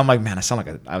listen, I'm like, man, I sound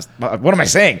like what am I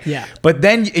saying? Yeah. But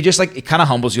then it just like, it kind of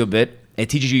humbles you a bit. It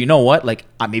teaches you know what? Like,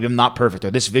 maybe I'm not perfect,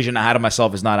 or this vision I had of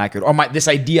myself is not accurate, or this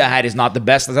idea I had is not the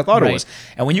best as I thought it was.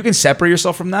 And when you can separate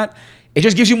yourself from that, it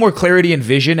just gives you more clarity and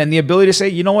vision and the ability to say,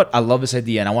 you know what? I love this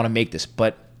idea and I want to make this,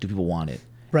 but do people want it?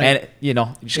 Right. And you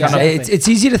know, it's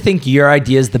easy to think your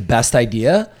idea is the best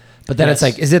idea, but then it's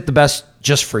like, is it the best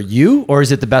just for you, or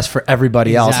is it the best for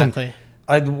everybody else? Exactly.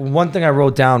 And one thing I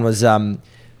wrote down was,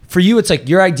 for you, it's like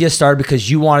your idea started because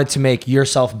you wanted to make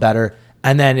yourself better.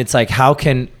 And then it's like, how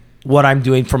can what I'm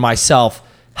doing for myself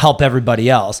help everybody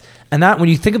else? And that, when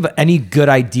you think of any good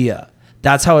idea,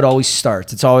 that's how it always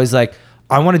starts. It's always like,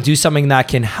 I want to do something that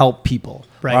can help people,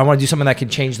 right? Or I want to do something that can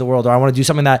change the world, or I want to do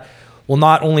something that will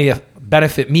not only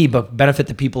benefit me, but benefit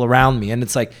the people around me. And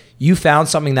it's like, you found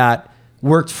something that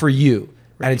worked for you,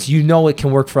 and it's, you know, it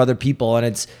can work for other people, and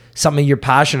it's something you're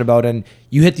passionate about, and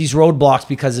you hit these roadblocks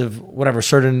because of whatever,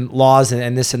 certain laws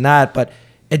and this and that, but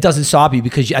it doesn't stop you,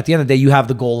 because at the end of the day, you have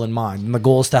the goal in mind, and the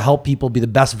goal is to help people be the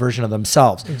best version of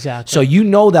themselves. Exactly. So you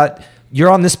know that you're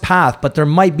on this path, but there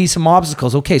might be some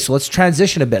obstacles. Okay, so let's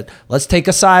transition a bit. Let's take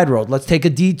a side road. Let's take a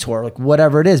detour, like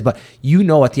whatever it is. But you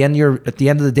know, at the end of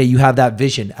the day, you have that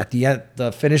vision at the end,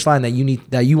 the finish line that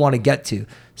you want to get to.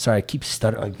 Sorry, I keep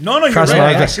stuttering. No, you're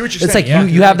right. I see what you're saying. It's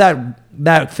like you have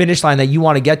that finish line that you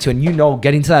want to get to, and you know,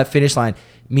 getting to that finish line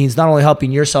means not only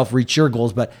helping yourself reach your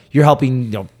goals, but you're helping,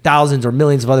 you know, thousands or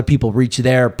millions of other people reach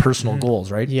their personal goals,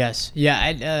 right? Yes.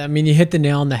 Yeah. I mean, you hit the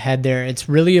nail on the head there. It's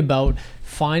really about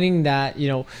finding that, you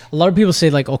know, a lot of people say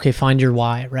like, okay, find your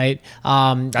why, right?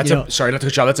 Sorry, not to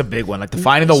cut you off. That's a big one. Like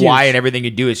defining the why and everything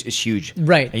you do is huge.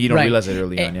 Right. And you don't realize it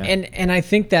early on. Yeah. And I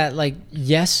think that, like,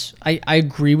 yes, I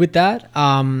agree with that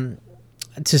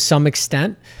to some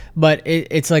extent. But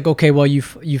it's like, okay, well, you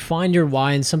find your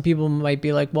why, and some people might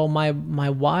be like, well, my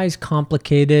why is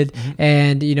complicated,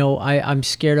 and you know, I'm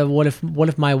scared of what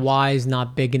if my why is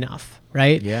not big enough,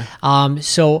 right? Yeah.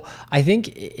 So I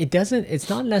think it's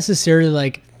not necessarily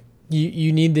like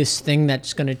you need this thing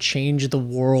that's going to change the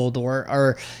world,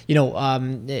 or you know,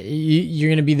 you're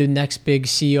going to be the next big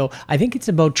CEO. I think it's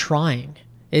about trying.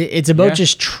 It's about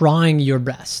just trying your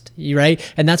best, right?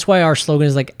 And that's why our slogan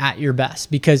is like at your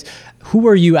best, because who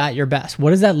are you at your best? What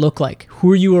does that look like?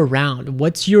 Who are you around?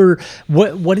 What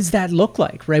does that look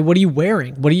like, right? What are you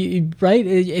wearing? Right?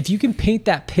 If you can paint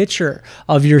that picture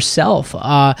of yourself,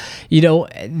 you know,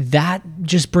 that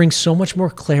just brings so much more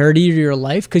clarity to your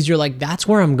life, because you're like, that's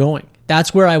where I'm going.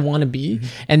 That's where I want to be.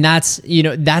 And that's, you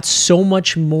know, that's so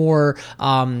much more,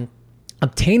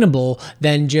 obtainable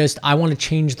than just, I want to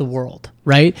change the world,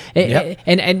 right? Yep.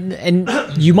 And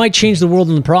you might change the world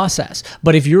in the process,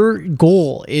 but if your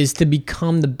goal is to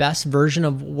become the best version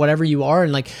of whatever you are,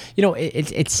 and like, you know,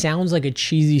 it sounds like a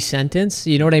cheesy sentence,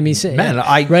 you know what I mean? Man,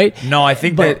 right? No, I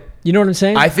think that, you know what I'm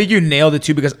saying? I think you nailed it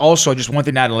too, because also, just one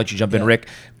thing now to let you jump in, Rick,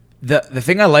 the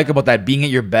thing I like about that being at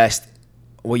your best,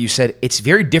 what you said, it's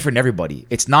very different in everybody.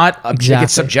 It's not like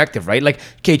it's subjective, right? Like,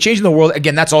 okay, changing the world,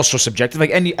 again, that's also subjective.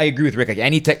 Like, I agree with Rick.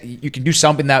 Like, you can do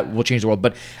something that will change the world,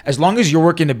 but as long as you're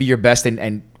working to be your best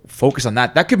and focus on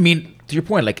that could mean, to your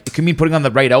point, like, it could mean putting on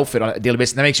the right outfit on a daily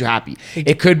basis that makes you happy.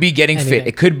 It could be getting fit.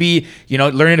 It could be, you know,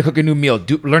 learning to cook a new meal,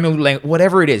 learning a new language,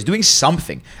 whatever it is, doing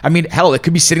something. I mean, hell, it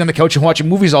could be sitting on the couch and watching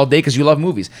movies all day because you love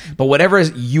movies. But whatever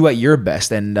is you at your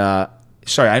best, and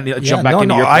sorry, I need to jump back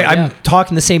into your point. I'm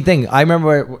talking the same thing. I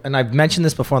remember, and I've mentioned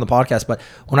this before on the podcast, but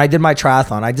when I did my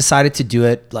triathlon, I decided to do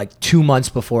it like 2 months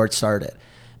before it started.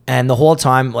 And the whole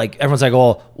time, like, everyone's like,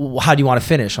 oh, how do you want to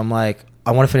finish? I'm like,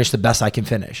 I want to finish the best I can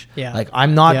finish. Yeah. Like,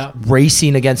 I'm not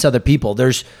racing against other people.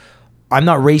 I'm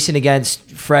not racing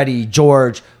against Freddy,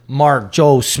 George, Mark,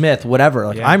 Joe, Smith, whatever.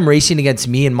 Like, I'm racing against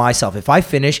me and myself. If I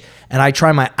finish and I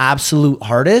try my absolute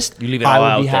hardest,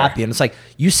 I would be happy. And it's like,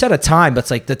 you set a time, but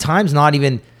it's like, the time's not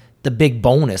even the big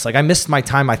bonus. Like, I missed my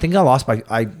time. I think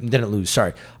I didn't lose.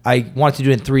 Sorry. I wanted to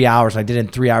do it in 3 hours. And I did it in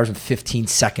 3 hours and 15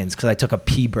 seconds because I took a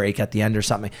pee break at the end or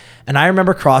something. And I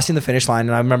remember crossing the finish line,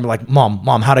 and I remember like, mom,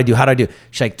 how'd I do?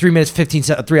 She's like, 3 hours,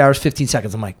 15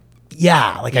 seconds. I'm like,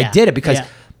 I did it because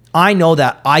I know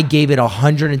that I gave it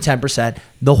 110%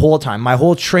 the whole time. My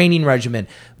whole training regimen,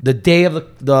 the day of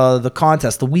the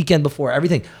contest, the weekend before,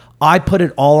 everything. I put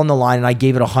it all on the line, and I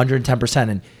gave it 110%.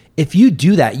 And if you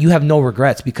do that, you have no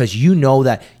regrets, because you know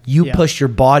that you push your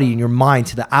body and your mind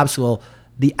to the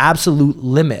absolute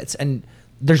limits. And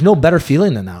there's no better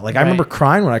feeling than that. Like, I remember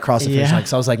crying when I crossed the finish line,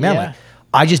 because I was like, man, like,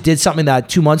 I just did something that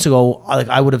 2 months ago, like,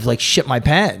 I would have like shit my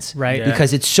pants, right?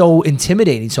 Because it's so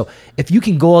intimidating. So if you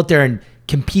can go out there and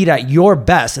compete at your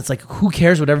best, it's like, who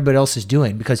cares what everybody else is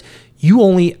doing? Because you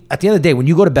only, at the end of the day, when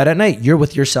you go to bed at night, you're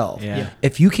with yourself. Yeah.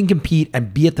 If you can compete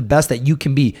and be at the best that you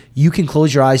can be, you can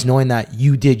close your eyes knowing that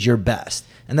you did your best.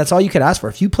 And that's all you could ask for.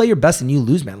 If you play your best and you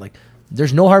lose, man, like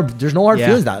there's no hard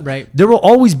feelings that. Right. There will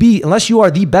always be, unless you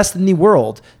are the best in the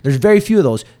world, there's very few of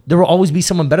those. There will always be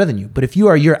someone better than you. But if you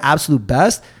are your absolute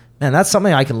best, man, that's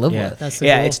something I can live with. That's the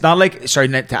goal. It's not like, sorry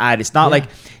to add, it's not like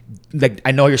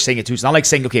I know you're saying it too. It's not like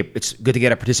saying, okay, it's good to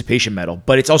get a participation medal,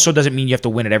 but it also doesn't mean you have to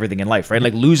win at everything in life, right?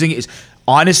 Like losing is,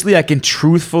 honestly, I can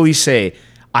truthfully say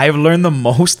I've learned the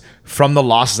most from the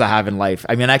losses I have in life.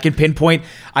 I mean, I can pinpoint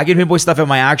stuff at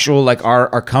my actual, like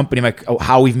our company, like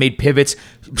how we've made pivots.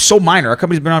 So minor. Our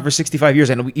company's been on for 65 years,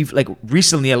 and we've like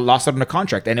recently I lost out on a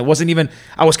contract, and it wasn't even,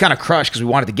 I was kind of crushed because we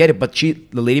wanted to get it, but the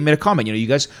lady made a comment, you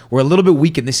guys were a little bit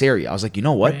weak in this area. I was like, you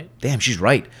know what? Right. Damn, she's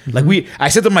right. Mm-hmm. Like I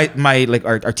said to my like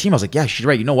our team, I was like, yeah, she's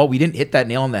right. You know what? We didn't hit that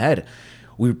nail on the head.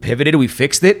 We pivoted, we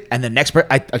fixed it, and the next,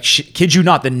 I kid you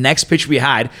not, the next pitch we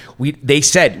had, they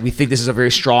said, we think this is a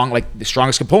very strong, like the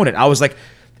strongest component. I was like,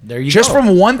 there you just go.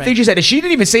 From one thing she said, and she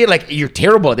didn't even say it like you're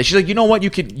terrible at this. She's like, you know what,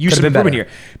 you could use some improvement here,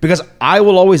 because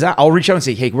I'll reach out and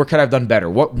say, hey, where could I have done better?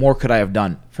 What more could I have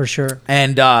done? For sure.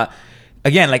 And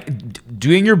again, like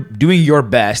doing your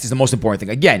best is the most important thing.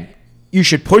 Again, you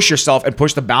should push yourself and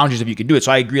push the boundaries if you can do it.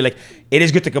 So I agree, like it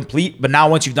is good to complete, but now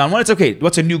once you've done one, it's okay.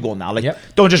 What's a new goal now? Like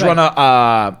don't just run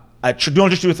don't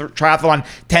just do a triathlon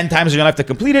 10 times in your life to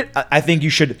complete it. I think you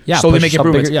should slowly make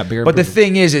improvements. Bigger but the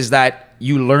thing is that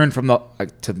you learn from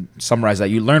to summarize that,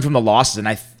 you learn from the losses.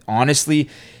 And honestly,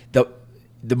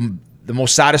 the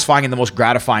most satisfying and the most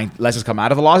gratifying lessons come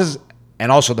out of the losses.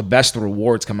 And also the best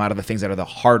rewards come out of the things that are the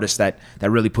hardest that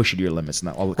really push you to your limits.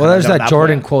 And there's that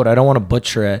Jordan quote. I don't want to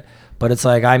butcher it, but it's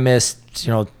like, I missed,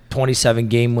 27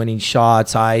 game-winning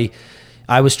shots. I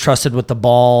was trusted with the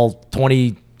ball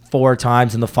 24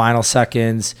 times in the final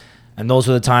seconds, and those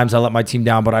were the times I let my team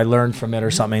down, but I learned from it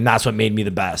or something. And that's what made me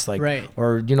the best. Like, right.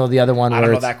 Or the other one. I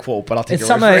don't know that quote, but I'll take it's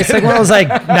your word for it. It's like one of those like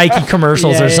Nike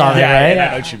commercials or something, right? Yeah,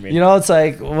 I know what you mean. It's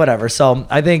like whatever. So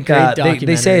I think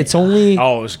they say it's only.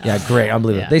 Oh, it was great,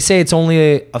 unbelievable. Yeah. They say it's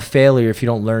only a failure if you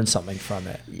don't learn something from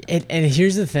it. And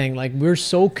here's the thing: like we're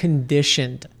so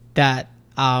conditioned that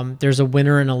there's a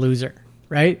winner and a loser,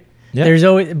 right? Yeah. There's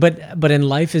always, but in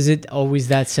life, is it always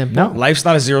that simple? No, life's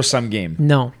not a zero-sum game.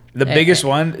 No, the biggest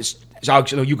one is.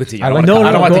 You continue.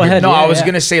 I was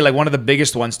gonna say like one of the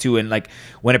biggest ones too, and like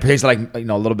when it pertains to like a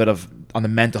little bit of on the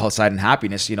mental health side and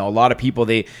happiness. A lot of people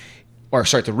to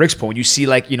Rick's point, you see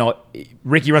like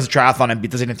Ricky runs a triathlon and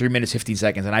does it in 3 minutes 15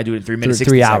 seconds, and I do it in 3 minutes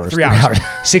 16 seconds. 3 hours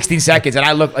 16 seconds, and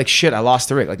I look like shit. I lost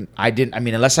to Rick. Like I didn't. I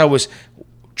mean, unless I was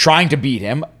trying to beat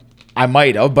him, I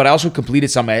might have, but I also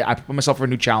completed some. I put myself for a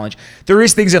new challenge. There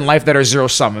is things in life that are zero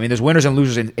sum. I mean, there's winners and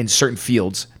losers in certain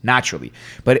fields naturally,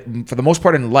 but for the most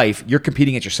part in life, you're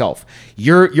competing against yourself.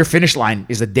 Your finish line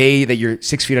is the day that you're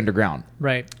 6 feet underground.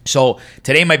 Right. So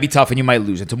today might be tough and you might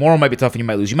lose, and tomorrow might be tough and you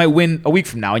might lose. You might win a week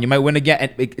from now and you might win again.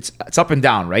 And it's up and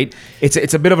down, right?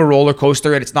 It's a bit of a roller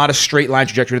coaster, and it's not a straight line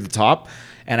trajectory to the top.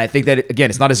 And I think that again,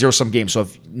 it's not a zero sum game. So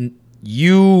if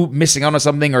you missing out on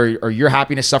something or your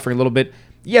happiness suffering a little bit,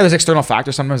 there's external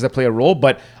factors sometimes that play a role,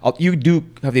 but you do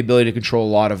have the ability to control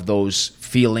a lot of those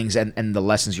feelings and the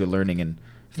lessons you're learning, and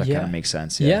if that kind of makes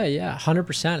sense. Yeah,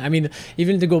 100%. I mean,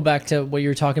 even to go back to what you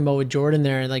were talking about with Jordan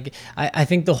there, like I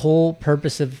think the whole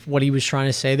purpose of what he was trying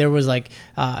to say there was like,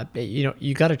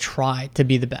 you got to try to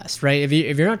be the best, right?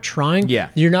 If you're not trying,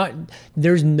 you're not.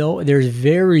 There's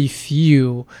very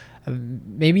few.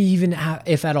 Maybe even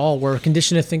if at all, we're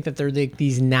conditioned to think that they're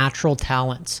these natural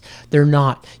talents. They're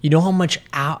not. You know how much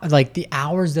the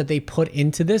hours that they put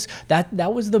into this.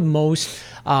 That was the most,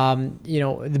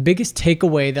 the biggest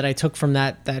takeaway that I took from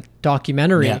that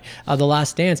documentary, The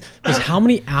Last Dance, was how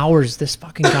many hours this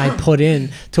fucking guy put in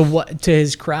to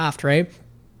his craft, right?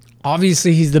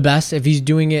 Obviously, he's the best if he's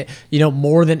doing it,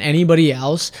 more than anybody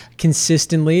else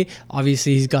consistently.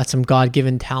 Obviously, he's got some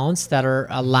God-given talents that are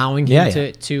allowing him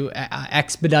to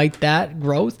expedite that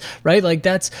growth, right? Like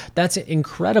that's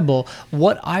incredible.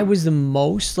 What I was the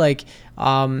most I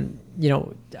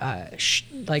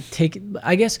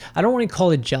guess I don't want to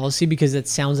call it jealousy because it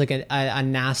sounds like a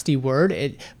nasty word.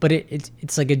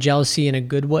 It's like a jealousy in a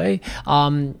good way.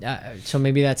 So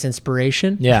maybe that's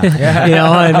inspiration. Yeah.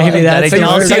 And maybe that's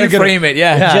jealousy. You frame it.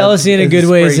 Yeah. Jealousy in a good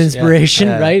way is inspiration,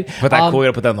 right? Put that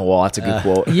quote. Put that on the wall. That's a good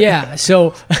quote. Yeah.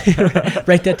 So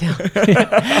write that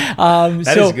down.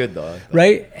 That is good though.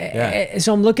 Right. Yeah.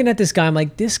 So I'm looking at this guy. I'm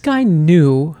like, this guy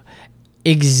knew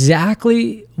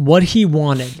exactly what he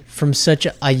wanted from such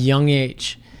a young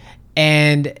age,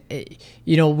 And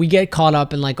we get caught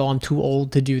up in like, oh, I'm too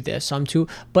old to do this.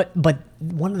 But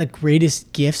one of the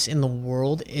greatest gifts in the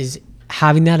world is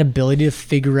having that ability to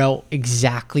figure out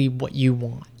exactly what you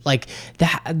want. Like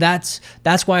that's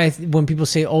why when people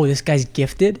say, oh, this guy's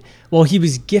gifted, well, he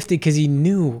was gifted because he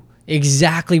knew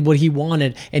exactly what he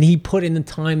wanted, and he put in the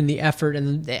time and the effort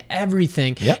and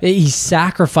everything. Yep. He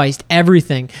sacrificed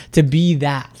everything to be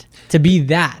that.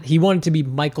 He wanted to be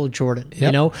Michael Jordan,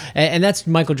 yep. And that's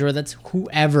Michael Jordan. That's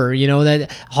whoever,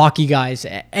 that hockey guys,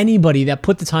 anybody that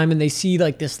put the time in, they see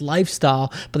like this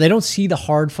lifestyle, but they don't see the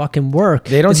hard fucking work.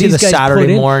 They don't see the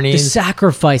Saturday mornings, the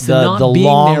sacrifice, the not being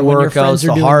long there when your friends workouts, are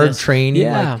the doing hard this. training.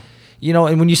 Yeah. Like,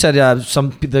 and when you said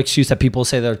the excuse that people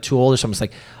say they're too old or something, it's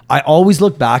like, I always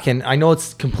look back, and I know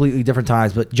it's completely different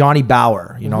times, but Johnny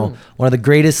Bauer, one of the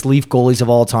greatest Leaf goalies of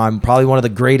all time, probably one of the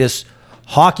greatest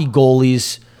hockey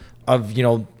goalies of,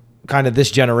 kind of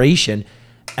this generation.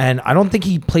 And I don't think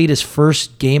he played his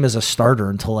first game as a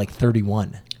starter until like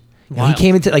 31. Wow. He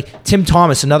came into like Tim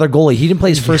Thomas, another goalie. He didn't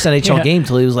play his first NHL game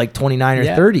until he was like 29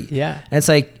 or 30. Yeah. And it's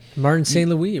like, Martin St.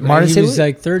 Louis. Right? He was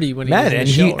like 30 when he was in the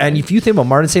show, right? And if you think about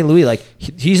Martin St. Louis, like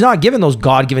he's not given those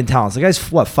God-given talents. The guy's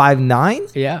what,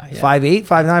 5'9"? Yeah. 5'8",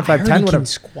 5'9", 5'10", whatever.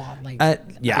 Squat like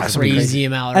crazy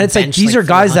amount. And it's like these are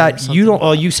guys that you don't.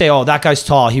 Oh, you say, oh, that guy's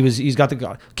tall. He's got the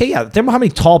God. Okay, yeah. Think about how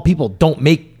many tall people don't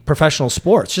make professional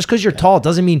sports. Just because you're tall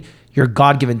doesn't mean you're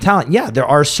God-given talent. Yeah, there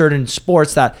are certain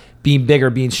sports that being bigger,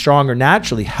 being stronger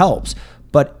naturally helps,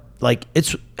 but like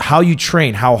it's how you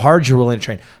train, how hard you're willing to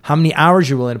train, how many hours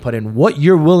you're willing to put in, what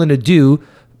you're willing to do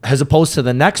as opposed to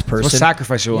the next person. What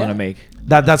sacrifice you're willing to make.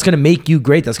 That's going to make you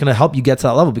great. That's going to help you get to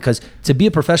that level, because to be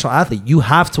a professional athlete, you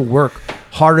have to work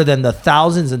harder than the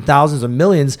thousands and thousands of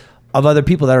millions of other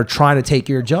people that are trying to take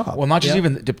your job. Well, not just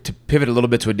even to pivot a little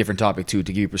bit to a different topic too,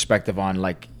 to give you perspective on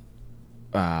like,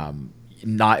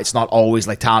 it's not always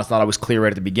like talent's not always clear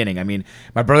right at the beginning. I mean,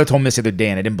 my brother told me this the other day,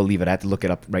 and I didn't believe it. I had to look it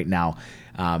up right now.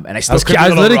 And I was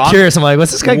literally curious. I'm like,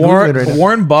 what's this guy Googling right now?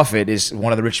 Warren Buffett is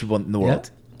one of the richest people in the world.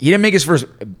 Yeah. He didn't make his first.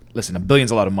 Listen, $1 billion's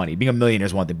a lot of money. Being a millionaire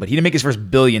is one thing, but he didn't make his first $1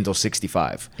 billion until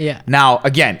 65. Yeah. Now,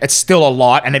 again, it's still a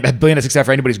lot, and $1 billion at 65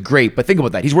 for anybody's great. But think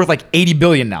about that. He's worth like $80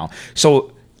 billion now.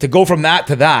 So to go from that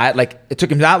to that, like it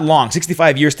took him that long,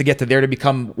 65 years to get to there to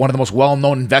become one of the most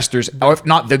well-known investors, or if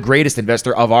not the greatest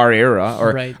investor of our era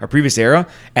or our previous era.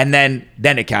 And then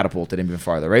it catapulted him even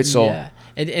farther, right? So. Yeah.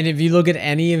 And if you look at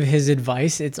any of his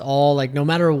advice, it's all like, no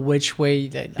matter which way,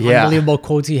 that unbelievable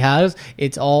quotes he has,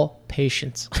 it's all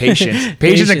patience.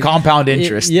 Patience and compound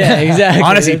interest. Yeah, exactly.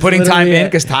 Honestly, putting time in,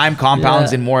 because time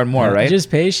compounds in more and more, right? Just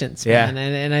patience, man.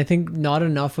 And I think not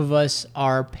enough of us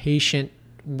are patient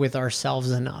with ourselves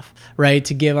enough, right?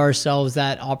 To give ourselves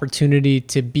that opportunity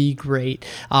to be great,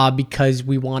 because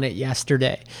we want it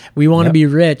yesterday. We want to be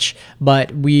rich,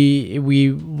 but we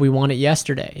want it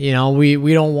yesterday.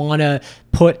 We don't want to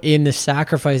put in the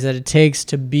sacrifice that it takes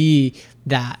to be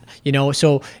that,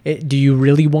 so do you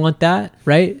really want that?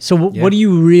 Right? So what do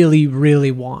you really,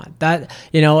 really want? That,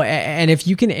 and if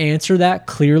you can answer that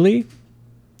clearly,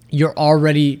 you're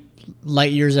already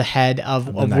light years ahead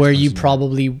of where you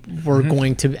probably were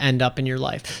going to end up in your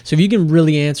life. So if you can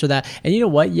really answer that, and you know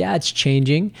what? Yeah, it's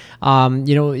changing.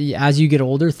 As you get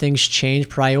older, things change,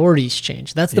 priorities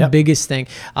change. That's the biggest thing.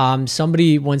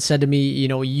 Somebody once said to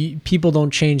me, people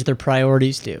don't change, their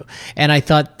priorities do. And I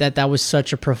thought that was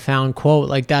such a profound quote.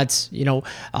 Like that's,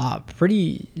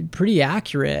 pretty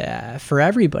accurate for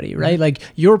everybody, right? Like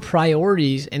your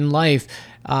priorities in life,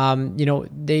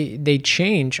 they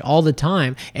change all the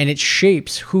time, and it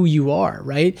shapes who you are,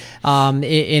 right?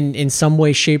 In some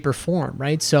way, shape, or form,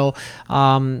 right? So,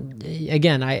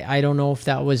 again, I don't know if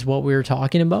that was what we were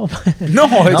talking about. No,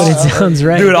 but it sounds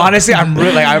right, dude. Honestly, I'm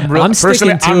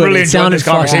really enjoying this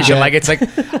conversation. Like it's like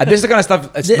this is the kind of stuff.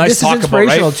 It's nice to talk about, right?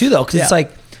 This is inspirational too, though, because it's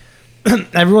like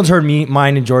everyone's heard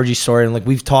mine, and Georgie's story, and like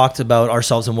we've talked about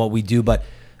ourselves and what we do, but.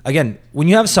 Again, when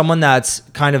you have someone that's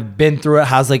kind of been through it,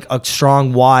 has like a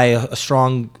strong why, a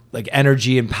strong like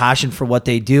energy and passion for what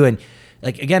they do. And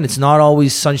like, again, it's not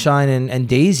always sunshine and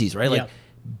daisies, right? Like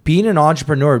being an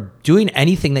entrepreneur, doing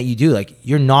anything that you do, like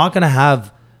you're not going to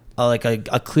have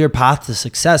a clear path to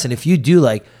success. And if you do,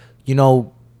 like,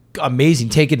 amazing,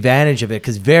 take advantage of it,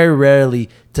 because very rarely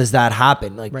does that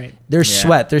happen. Like there's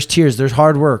sweat, there's tears, there's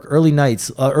hard work, early nights,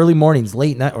 early mornings,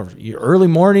 late night, or early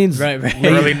mornings,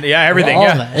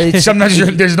 everything.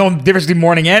 Sometimes there's no difference between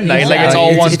morning and night. Like it's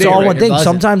all one. It's all one thing.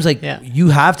 Sometimes you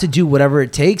have to do whatever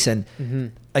it takes. And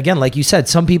again, like you said,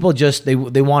 some people just they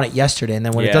want it yesterday, and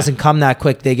then when it doesn't come that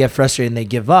quick, they get frustrated and they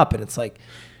give up. And it's like,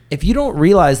 if you don't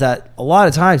realize that a lot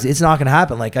of times it's not going to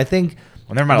happen. Like I think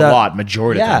Well, never mind a lot.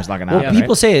 Majority of the time, it's not going to happen.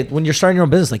 People say it when you're starting your own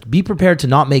business, like be prepared to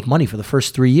not make money for the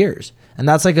first 3 years, and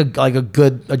that's like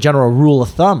a general rule of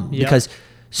thumb because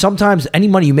sometimes any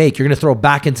money you make, you're going to throw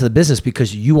back into the business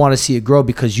because you want to see it grow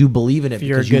because you believe in it. If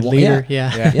you're a good leader,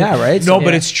 right. No,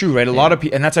 but it's true, right? A lot of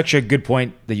people, and that's actually a good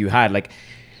point that you had. Like,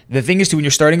 the thing is too, when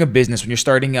you're starting a business, when you're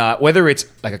starting, whether it's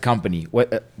like a company,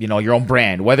 your own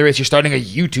brand, whether it's you're starting a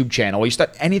YouTube channel, or you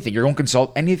start anything, your own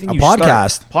anything, a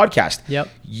podcast. Yep.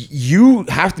 You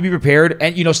have to be prepared.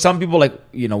 And, some people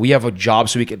we have a job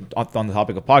so we can, on the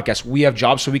topic of podcasts, we have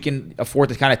jobs so we can afford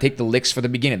to kind of take the licks for the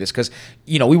beginning of this because,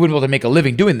 we wouldn't be able to make a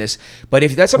living doing this. But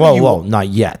if that's something not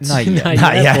yet. Not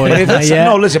yet.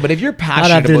 No, listen, but if you're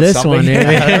passionate about this something. One, Here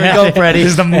we go, Freddy.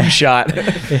 This is the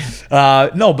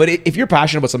moonshot. No, but if you're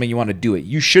passionate about something, you want to do it,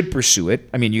 you should pursue it.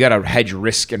 I mean, you got to hedge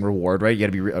risk and reward, right? You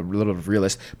got to be a little bit of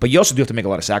realist, but you also do have to make a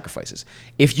lot of sacrifices.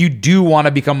 If you do want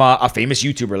to become a famous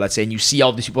YouTuber, let's say, and you see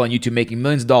all these people on YouTube making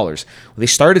millions of dollars, they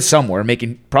started somewhere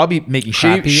probably making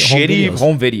shitty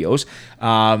home videos.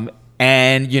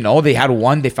 And they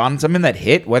had they found something that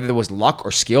hit, whether it was luck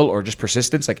or skill or just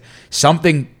persistence, like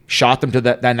something shot them to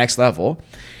that next level.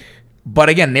 But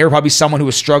again, they were probably someone who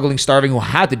was struggling, starving, who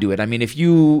had to do it. I mean, if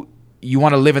you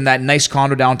want to live in that nice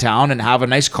condo downtown and have a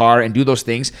nice car and do those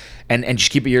things and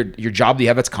just keep it your job that you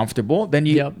have that's comfortable, then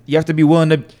you have to be willing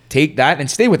to take that and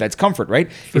stay with that. It's comfort, right?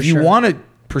 If you want to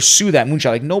pursue that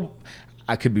moonshot,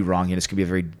 I could be wrong, and this could be a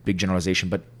very big generalization,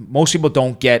 but most people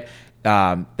don't get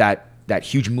that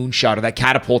huge moonshot or that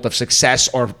catapult of success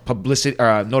or publicity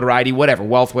or notoriety, whatever,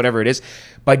 wealth, whatever it is,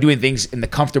 by doing things in the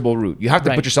comfortable route. You have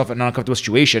to put yourself in an uncomfortable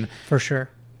situation. For sure.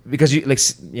 Because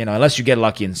unless you get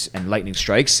lucky and lightning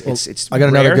strikes, it's. I got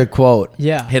another good quote.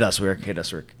 Yeah, hit us, Rick.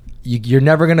 You're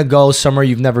never gonna go somewhere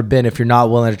you've never been if you're not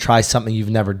willing to try something you've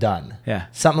never done. Yeah,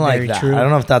 something like that. True. I don't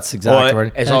know if that's exactly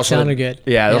word. It's that also sounded good.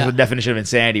 Yeah, that's the definition of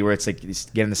insanity, where it's like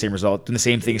getting the same result, doing the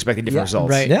same thing, expecting different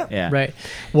results. Right. Yeah. Right.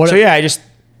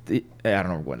 I don't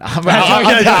know what.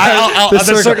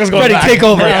 The circle's going back. Take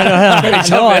over.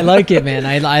 No, I like it, man.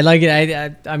 I like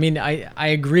it. I mean, I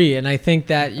agree, and I think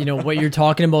that what you're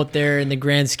talking about there in the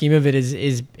grand scheme of it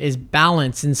is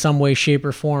balance in some way, shape,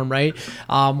 or form, right?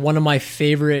 One of my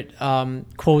favorite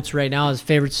quotes right now, his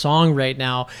favorite song right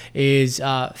now is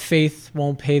 "Faith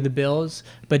won't pay the bills,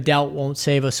 but doubt won't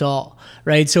save us all."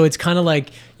 Right? So it's kind of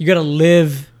like you got to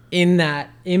live in that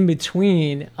in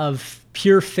between of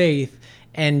pure faith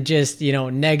and just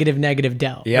negative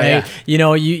doubt, right?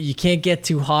 You can't get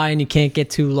too high and you can't get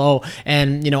too low,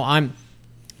 and I'm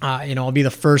I'll be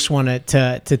the first one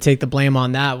to take the blame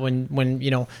on that when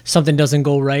something doesn't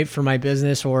go right for my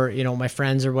business or my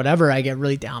friends or whatever. I get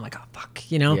really down, like, oh fuck,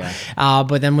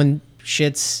 but then when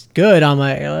shit's good, I'm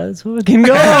like, let's fucking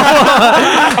go.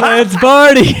 Let's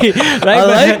party. Right? I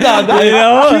like that.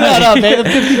 Cue that up, man. The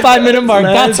 55-minute mark.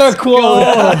 That's our quote.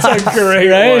 That's a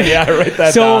great one. Yeah, write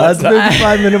that down. That's the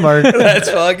 55-minute mark. That's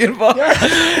fucking fun.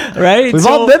 Right? We've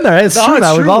all been there. It's true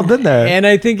now. We've all been there. And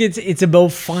I think it's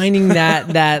about finding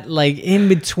that like in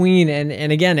between.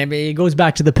 And again, I mean, it goes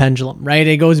back to the pendulum, right?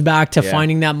 It goes back to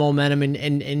finding that momentum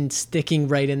and sticking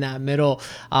right in that middle.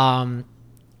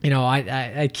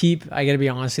 I gotta be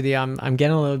honest with you, I'm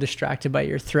getting a little distracted by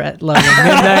your threat level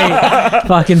midnight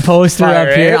fucking poster up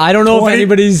here. I don't know if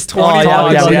anybody's talked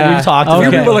about it. We've talked about it. A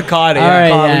few people have caught it. All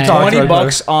right,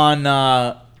 $20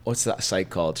 on what's that site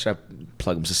called? Should I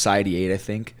plug them? Society 8, I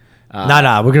think.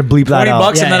 Nah, we're gonna bleep that out.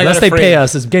 $20 and then unless they pay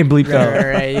us, it's getting bleeped out. All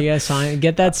right, you guys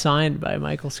get that signed by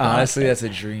Michael Scott. Honestly, that's a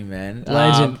dream, man.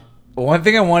 Legend. One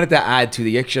thing I wanted to add to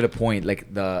the extra point,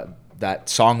 like that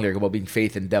song lyric about being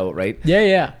faith and doubt, right?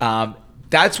 Yeah.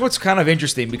 That's what's kind of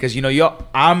interesting because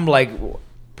I'm like,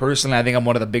 personally, I think I'm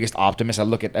one of the biggest optimists. I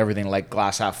look at everything like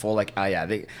glass half full. Like,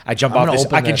 I jump off this.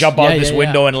 I can jump off this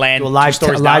window and land. Do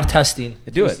live testing.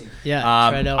 Do it. Yeah.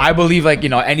 Try it out. I believe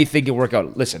anything can work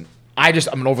out. Listen,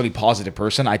 I'm an overly positive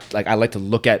person. I like to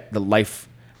look at the life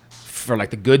for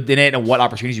like the good in it and what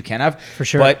opportunities you can have. For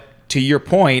sure. But to your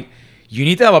point, you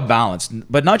need to have a balance,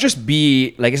 but not just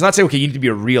be like, it's not saying, okay, you need to be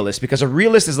a realist, because a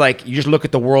realist is like, you just look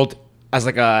at the world as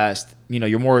like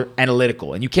you're more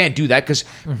analytical, and you can't do that because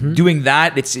doing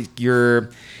that, you're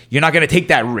not going to take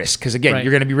that risk. Because again,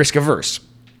 you're going to be risk averse.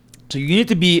 So you need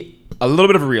to be a little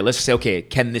bit of a realist, say, okay,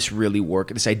 can this really work?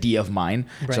 This idea of mine,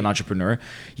 as an entrepreneur.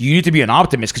 You need to be an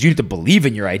optimist because you need to believe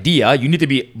in your idea. You need to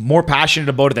be more passionate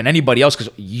about it than anybody else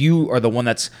because you are the one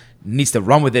that needs to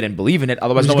run with it and believe in it.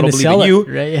 Otherwise, no one will believe in you.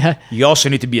 Right? Yeah. You also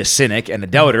need to be a cynic and a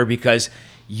doubter because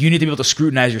you need to be able to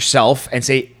scrutinize yourself and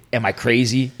say, am I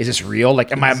crazy? Is this real?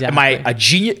 Like, am I a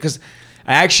genius? Because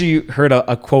I actually heard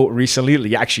a quote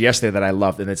recently, actually yesterday, that I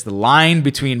loved, and it's the line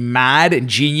between mad and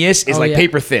genius is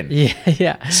paper thin.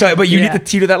 Yeah. So, but you need to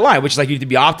teeter that line, which is like you need to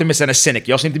be optimist and a cynic.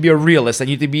 You also need to be a realist, and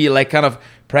you need to be like kind of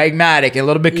pragmatic and a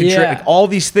little bit like all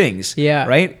these things. Yeah.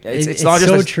 Right. It's not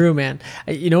just so true, man.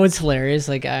 You know, it's hilarious.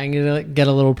 Like, I'm gonna get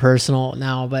a little personal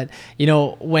now, but you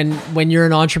know, when you're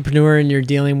an entrepreneur and you're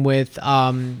dealing with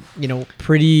you know,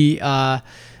 pretty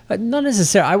not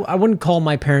necessarily, I wouldn't call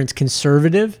my parents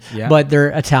conservative, but they're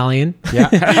Italian.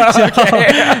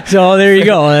 Yeah. So there you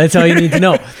go. That's all you need to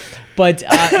know. But,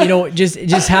 you know,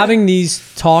 just having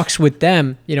these talks with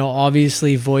them, you know,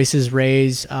 obviously voices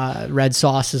raised, red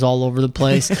sauce is all over the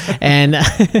place. And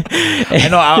I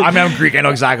know, I mean, I'm Greek. I know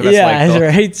exactly what that's like. Yeah,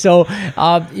 right. So,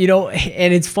 you know,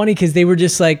 and it's funny because they were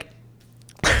just like,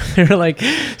 they're like,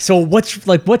 so what's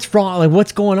wrong? Like,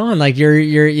 what's going on? Like, you're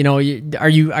you know, are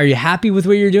you happy with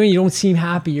what you're doing? You don't seem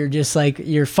happy. You're just like,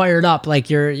 you're fired up. Like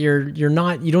you're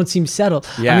not, you don't seem settled.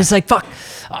 Yeah. I'm just like, fuck,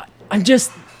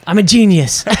 I'm a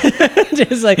genius.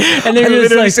 Just like, and they're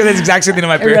just like, say the exact same thing to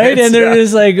my parents. Right. And they're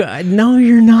just like, no,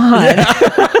 you're not.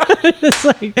 Yeah. It's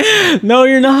like, no,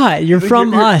 you're not. You're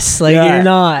from us. Like, you're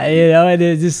not, you know, and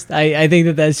it's just, I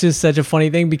think that's just such a funny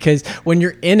thing, because when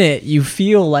you're in it, you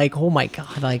feel like, oh my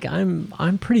God, like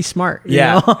I'm pretty smart. You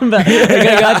know? Like,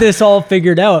 I got this all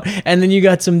figured out. And then you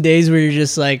got some days where you're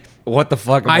just like, what the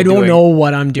fuck am I don't doing? know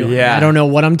what I'm doing. Yeah. I don't know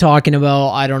what I'm talking about.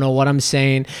 I don't know what I'm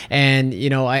saying. And,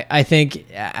 you know, I think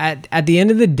at the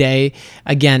end of the day,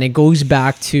 again, it goes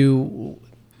back to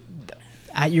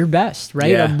at your best,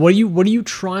 right? Yeah. What are you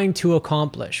trying to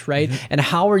accomplish, right? Mm-hmm. And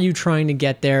how are you trying to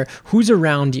get there? Who's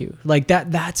around you? Like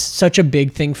that's such a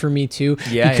big thing for me too.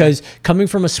 Yeah, because coming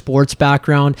from a sports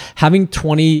background, having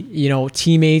 20, you know,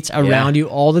 teammates around you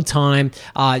all the time,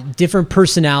 different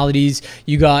personalities,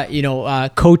 you got, you know,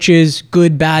 coaches,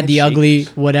 good, bad, the ugly,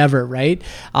 whatever, right?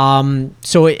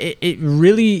 So it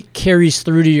really carries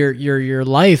through to your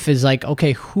life, is like,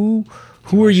 okay, who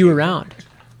are you around?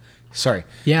 Sorry.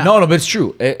 Yeah. No, but it's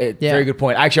true. Very good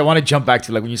point. Actually, I want to jump back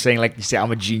to like when you're saying, like you say,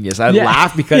 I'm a genius. I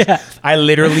laugh because I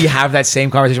literally have that same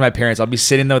conversation with my parents. I'll be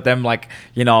sitting there with them, like,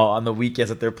 you know, on the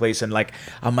weekends at their place, and like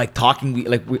I'm like talking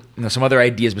like you know, some other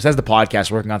ideas besides the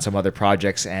podcast, working on some other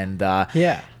projects, and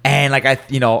and like I,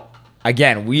 you know,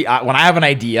 again, when I have an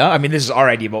idea, I mean, this is our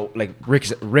idea, but like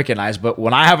Rick and I's, but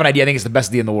when I have an idea, I think it's the best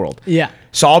idea in the world. Yeah.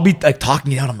 So I'll be like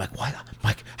talking it out. I'm like, what? I'm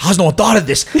like, how's no one thought of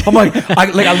this? I'm like,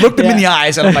 I looked him in the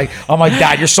eyes, and I'm like,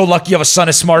 Dad, you're so lucky you have a son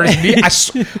as smart as me.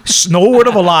 No word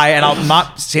of a lie, and I'm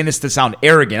not saying this to sound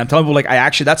arrogant. I'm telling people, like,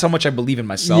 that's how much I believe in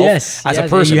myself as a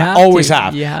person. I always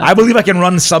have. I believe I can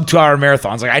run sub 2 hour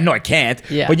marathons. Like, I know I can't,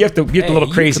 but you have to get a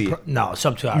little crazy. No,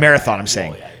 sub 2 hour marathon. I'm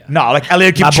saying. No, like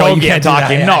Elliot Kipchoge, I'm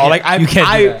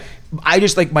talking. I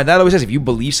just, like, my dad always says, if you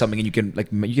believe something and you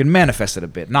can manifest it a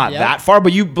bit, not that far,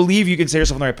 but you believe you can set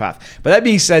yourself on the right path. But that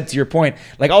being said, to your point,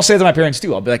 like, I'll say it to my parents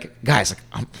too. I'll be like, guys, like,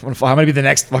 I'm gonna be the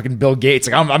next fucking Bill Gates.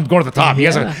 Like, I'm going to the top. You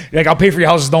guys are, like, I'll pay for your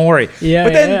houses, don't worry. But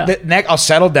then the next, I'll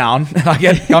settle down and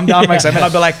I'll come down to my excitement. I'll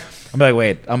be like,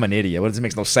 wait, I'm an idiot. What does it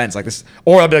make no sense? Like this,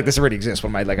 or I'll be like, this already exists.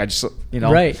 What am I like? I just, you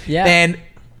know, right? Yeah. And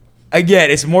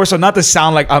again, it's more so not to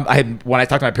sound like when I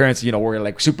talk to my parents, you know, we're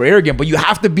like super arrogant, but you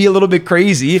have to be a little bit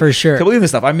crazy for sure to believe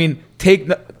this stuff. I mean,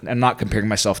 I'm not comparing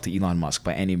myself to Elon Musk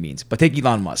by any means, but take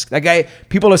Elon Musk. That guy,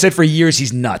 people have said for years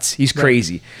he's nuts, he's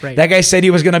crazy. Right. That guy said he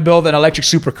was going to build an electric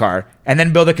supercar and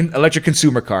then build an electric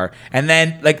consumer car and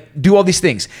then like do all these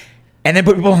things. And then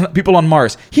put people on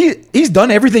Mars. He's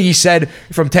done everything he said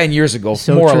from 10 years ago,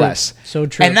 more or less. So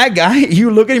true. And that guy,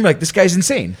 you look at him like, this guy's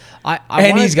insane.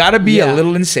 He's got to be a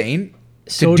little insane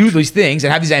to do these things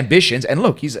and have these ambitions. And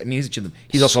look, he's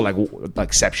also like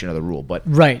exception of the rule. But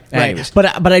anyways.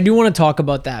 But I do want to talk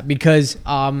about that because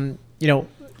you know,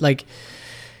 like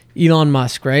Elon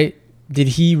Musk, right? Did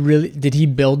he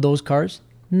build those cars?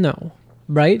 No,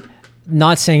 right?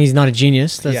 Not saying he's not a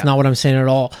genius. That's not what I'm saying at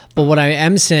all. But what I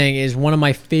am saying is one of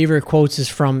my favorite quotes is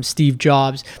from Steve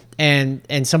Jobs. And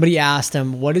somebody asked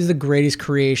him, what is the greatest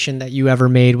creation that you ever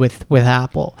made with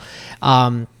Apple?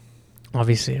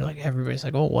 Obviously, like everybody's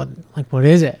like, oh, what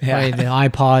is it? Yeah. Right? The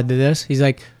iPod, this. He's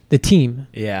like, the team.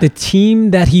 Yeah. The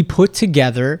team that he put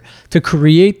together to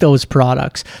create those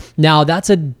products. Now, that's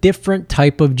a different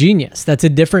type of genius. That's a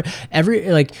different,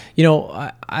 you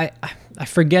know, I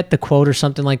forget the quote or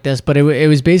something like this, but it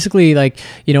was basically like,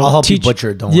 I'll help you butcher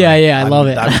it, don't worry. I love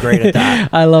it. I'm great at that.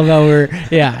 I love how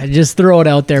just throw it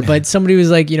out there. But somebody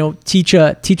was like, teach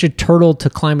a turtle to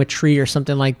climb a tree or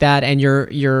something like that, and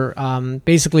you're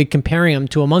basically comparing him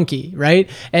to a monkey, right?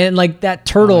 And like that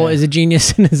turtle is a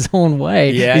genius in his own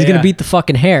way. He's gonna beat the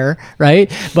fucking hare,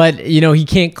 right? But he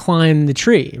can't climb the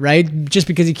tree, right? Just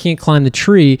because he can't climb the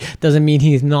tree doesn't mean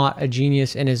he's not a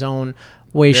genius in his own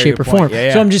way, shape, or form.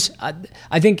 So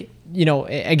I think,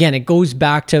 again, it goes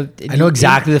back to. I know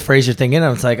exactly the phrase you're thinking.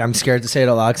 And it's like, I'm scared to say it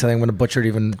out loud because I think I'm going to butcher it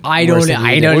even. I don't.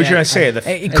 What should I say?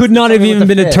 It could not have even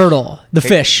been a turtle. The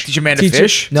fish. Teach a man to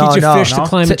fish. Teach a fish to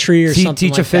climb a tree or something.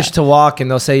 Teach a fish to walk, and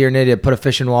they'll say you're an idiot. Put a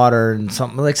fish in water and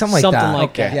something like that.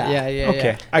 Okay. Yeah.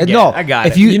 Okay. I got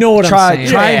it. If you know what I'm saying.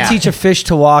 Try and teach a fish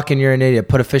to walk, and you're an idiot.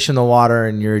 Put a fish in the water,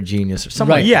 and you're a genius or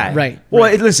something. Right. Like that. Right.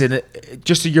 Well, listen.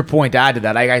 Just to your point, to add to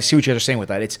that, I see what you guys are saying with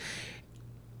that. It's.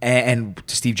 And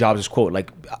to Steve Jobs' quote, like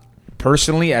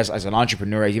personally, as an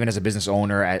entrepreneur, even as a business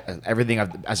owner, everything, I'm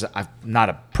not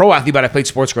a pro athlete, but I played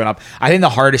sports growing up. I think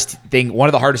one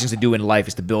of the hardest things to do in life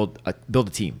is to build a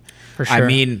team. For sure. I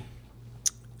mean,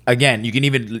 again, you can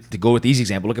even, to go with the easy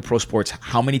example, look at pro sports.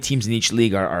 How many teams in each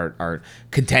league are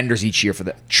contenders each year, for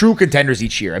the true contenders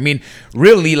each year? I mean,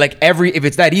 really, like if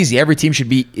it's that easy, every team should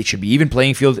be even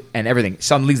playing field and everything.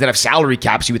 Some leagues that have salary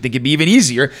caps, you would think it'd be even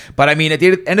easier. But I mean, at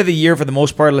the end of the year, for the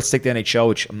most part, let's take the NHL,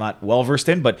 which I'm not well versed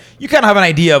in, but you kind of have an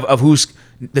idea of who's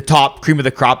the top cream of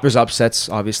the crop. There's upsets,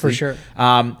 obviously. For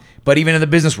sure. But even in the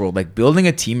business world, like building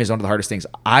a team is one of the hardest things.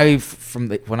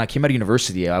 When I came out of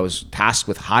university, I was tasked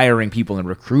with hiring people and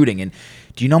recruiting. And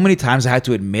do you know how many times I had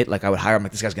to admit, like I would hire, I'm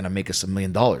like, this guy's going to make us $1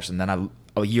 million. And then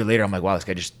a year later, I'm like, wow, this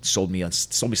guy just sold me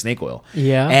snake oil.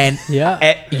 Yeah. And for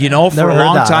Never a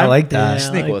long heard that. time, I like that.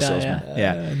 Snake oil salesman.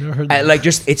 Yeah. Never heard that. Like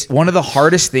it's one of the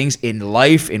hardest things in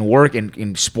life, in work,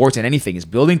 in sports, and anything is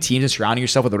building teams and surrounding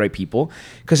yourself with the right people.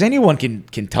 Because anyone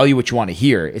can tell you what you want to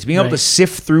hear. It's being able to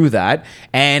sift through that.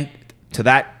 And to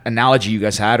that analogy you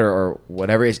guys had or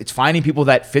whatever, it's finding people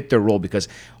that fit their role, because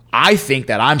I think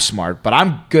that I'm smart, but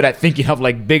I'm good at thinking of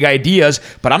like big ideas,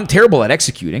 but I'm terrible at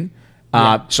executing.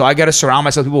 So I got to surround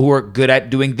myself with people who are good at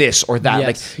doing this or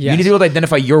that. You need to be able to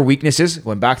identify your weaknesses,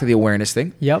 going back to the awareness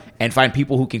thing, and find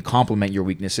people who can complement your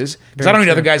weaknesses. Because I don't need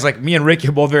other guys like me and Rick,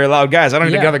 you're both very loud guys. I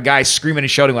don't need other guys screaming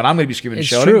and shouting when I'm going to be screaming and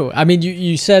shouting. It's true. I mean,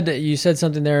 you said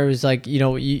something there. It was like, you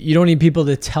don't need people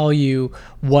to tell you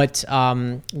what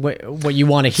you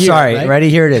want to hear. Sorry, right? ready?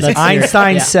 Here it is.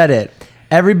 Einstein said it.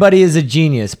 Everybody is a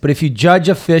genius, but if you judge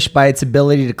a fish by its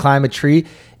ability to climb a tree,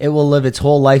 it will live its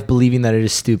whole life believing that it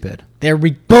is stupid. There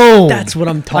we Boom. That's what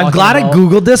I'm talking about. I'm glad I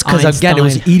Googled this because, again, it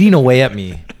was eating away at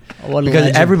me. What because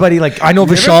legend. Everybody, like, I know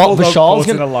Vishal,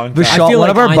 one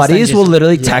of our buddies will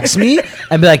literally text me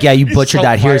and be like, yeah, you butchered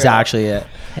that. Here's actually it.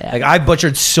 Yeah. Like I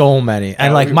butchered so many,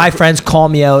 and like my friends call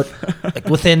me out like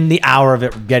within the hour of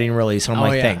it getting released. And I'm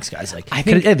like, thanks guys. Like I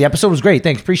think the episode was great.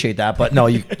 Thanks, appreciate that. But no,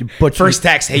 you butchered. First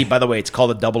text, hey, by the way, it's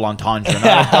called a double entendre.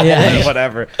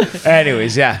 Whatever.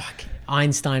 Anyways,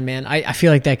 Einstein, man, I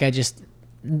feel like that guy just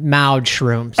mouthed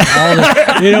shrooms.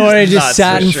 You know what? He just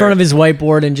sat in front of his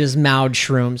whiteboard and just mouthed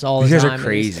shrooms all the time. You guys are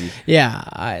crazy.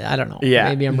 I don't know. Yeah.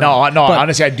 Maybe I'm wrong. No.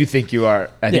 Honestly, I do think you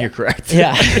are. I think you're correct.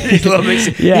 Yeah. At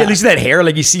least that hair,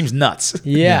 like he seems nuts.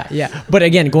 Yeah. But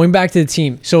again, going back to the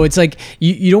team. So it's like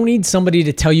you don't need somebody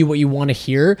to tell you what you want to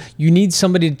hear. You need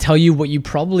somebody to tell you what you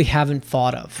probably haven't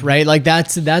thought of, right? Like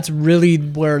that's really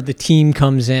where the team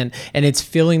comes in, and it's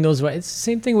filling those. It's the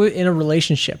same thing in a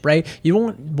relationship, right? You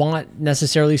don't want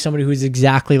necessarily somebody who's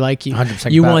exactly like you.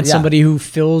 100% you want somebody who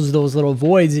fills those little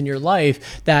voids in your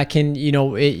life that can,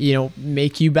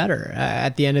 make you better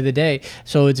at the end of the day.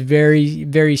 So it's very,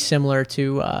 very similar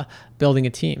to building a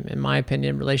team, in my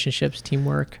opinion. Relationships,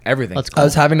 teamwork, everything. I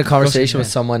was having a conversation with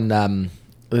someone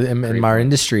in our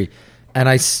industry, and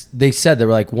they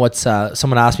were like,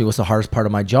 someone asked me what's the hardest part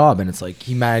of my job, and it's like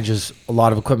he manages a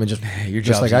lot of equipment. Just your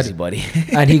job's like easy, buddy.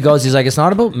 And he's like, it's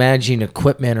not about managing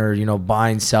equipment or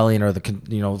buying, selling, or the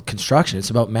construction. It's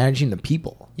about managing the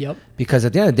people. Yep. Because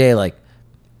at the end of the day, like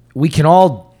we can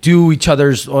all do each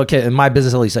other's. Okay, in my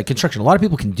business at least, like construction, a lot of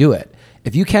people can do it.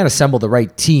 If you can't assemble the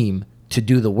right team to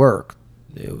do the work,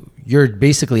 you're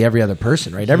basically every other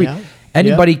person, right?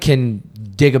 Anybody can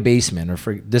dig a basement,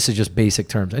 this is just basic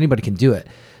terms. Anybody can do it,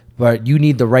 but you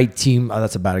need the right team.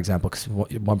 That's a bad example because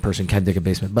one person can dig a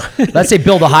basement. But let's say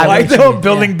build a highway.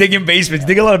 Digging basements.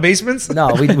 Dig a lot of basements?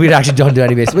 No, we actually don't do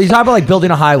any basements. But you talk about like building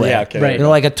a highway. Yeah, okay. Right.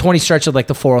 Like a 20 stretch of like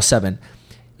the 407.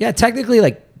 Yeah, technically,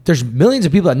 like there's millions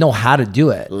of people that know how to do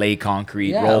it. Lay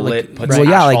concrete, roll it, put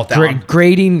asphalt down.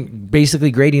 Grading,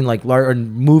 like or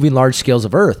moving large scales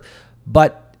of earth.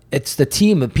 But it's the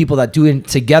team of people that do it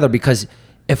together, because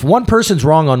if one person's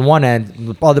wrong on one end,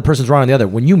 the other person's wrong on the other,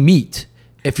 when you meet,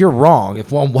 if you're wrong,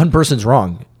 if one person's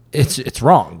wrong, it's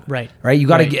wrong. Right. You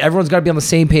got to everyone's got to be on the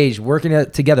same page, working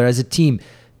together as a team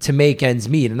to make ends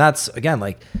meet. And that's, again,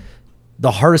 like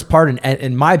the hardest part,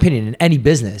 in my opinion, in any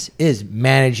business is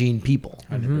managing people.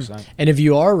 100%. And if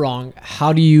you are wrong,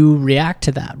 how do you react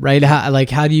to that, right?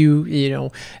 How do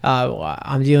you,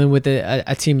 I'm dealing with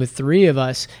a team of 3 of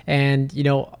us, and,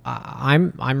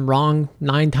 I'm wrong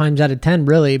 9 times out of 10,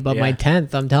 really, but my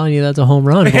 10th, I'm telling you, that's a home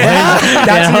run.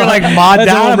 That's when you're like,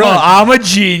 I'm a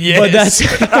genius. But that's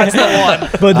the one.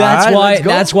 But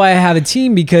that's why I have a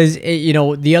team, because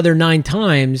the other 9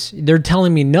 times they're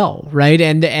telling me no, right?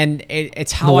 And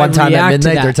it's how I react to that. The one time at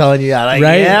midnight they're telling you, like,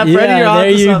 right? Yeah, Freddy, you're on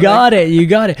to something. You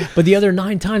got it. But the other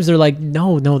 9 times they're like,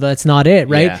 no, that's not it,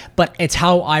 right? Yeah. But it's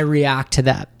how I react to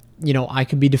that. I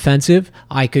could be defensive.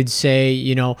 I could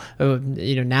say,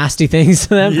 nasty things to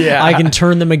them. Yeah. I can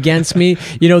turn them against me.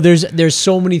 There's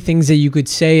so many things that you could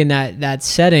say in that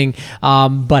setting.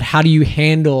 But how do you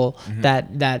handle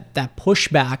that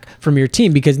pushback from your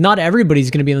team? Because not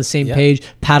everybody's going to be on the same page,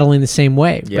 paddling the same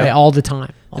way, right? All the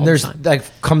time. And there's like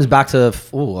comes back to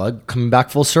coming back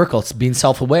full circle. It's being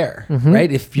self-aware,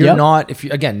 right? If you're not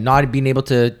being able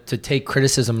to take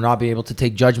criticism, not being able to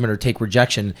take judgment or take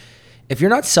rejection. If you're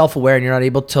not self-aware and you're not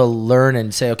able to learn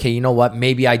and say, okay, you know what?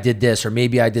 Maybe I did this, or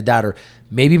maybe I did that, or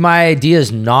maybe my idea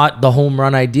is not the home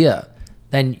run idea.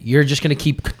 Then you're just gonna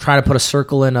keep trying to put a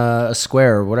circle in a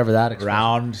square or whatever that is.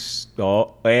 Round.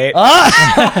 Oh, wait.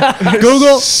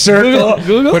 Google circle.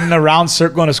 Google. Putting a round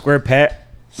circle in a square peg.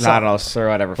 I don't know, sir.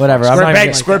 Whatever.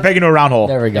 Square peg into a round hole.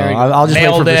 There we go. I'll just wait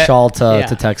for Vishal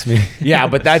to text me. Yeah,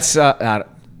 but that's.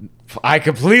 I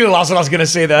completely lost what I was gonna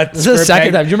say. That this is the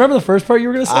second time. Do you remember the first part you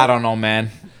were gonna say? I don't know,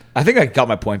 man. I think I got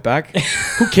my point back.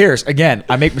 Who cares? Again,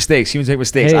 I make mistakes. Humans make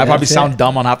mistakes. I probably sound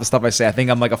dumb on half the stuff I say. I think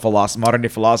I'm like a modern day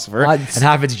philosopher, and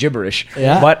half it's gibberish.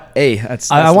 Yeah. But hey,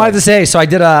 that's I wanted to say. So I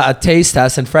did a taste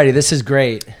test, and Freddy, this is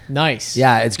great. Nice.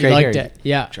 Yeah, it's great. You liked it.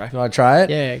 Yeah. You want to try it?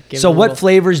 Yeah. So what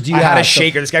flavors do you have? I had a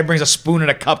shaker. This guy brings a spoon and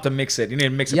a cup to mix it. You need to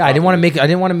mix it. Yeah, properly. I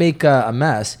didn't want to make a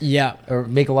mess. Yeah. Or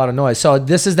make a lot of noise. So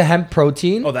this is the hemp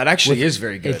protein. Oh, that actually is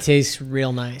very good. It tastes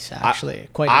real nice, actually.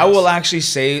 Quite nice. I will actually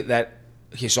say that.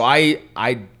 Okay, so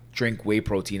I drink whey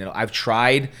protein, and I've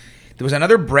tried. There was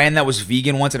another brand that was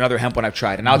vegan once, another hemp one I've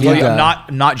tried, and I'll tell you,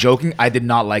 I'm not joking. I did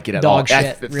not like it at all. Dog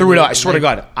shit. Threw it out. I swear to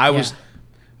God, I was.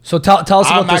 So tell us about this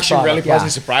I'm actually product. really pleasantly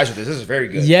surprised with this. This is very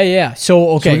good. Yeah.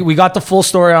 So okay, so we got the full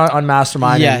story on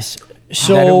Mastermind. Yes.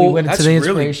 So then we went into the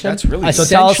inspiration. That's really good. So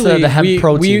tell us the hemp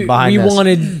protein behind this. We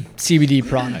wanted CBD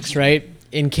products, right?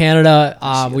 In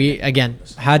Canada, we again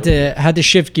had to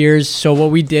shift gears. So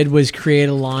what we did was create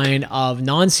a line of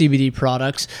non-CBD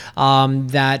products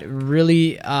that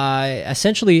really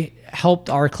essentially helped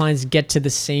our clients get to the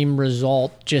same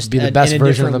result, just be the best in a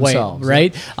version different of themselves,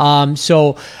 way, right?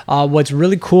 So what's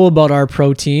really cool about our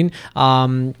protein,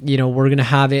 we're gonna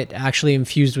have it actually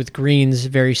infused with greens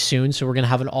very soon. So we're gonna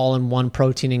have an all-in-one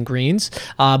protein and greens.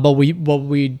 But what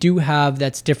we do have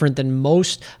that's different than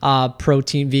most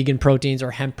vegan proteins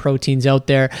or hemp proteins out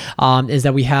there is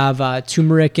that we have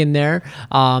turmeric in there.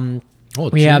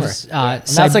 We have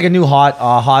that's like a new hot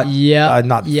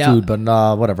not food,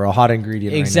 but whatever, a hot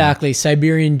ingredient. Exactly. Right now.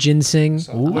 Siberian ginseng.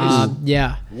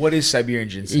 What is Siberian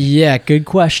ginseng? Yeah, good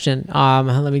question.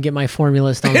 Let me get my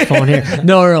formulist on the phone here.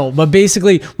 No. But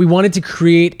basically, we wanted to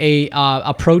create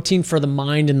a protein for the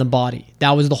mind and the body.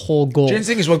 That was the whole goal.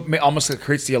 Ginseng is what almost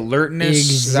creates the alertness.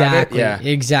 Exactly. Yeah.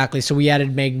 Exactly. So we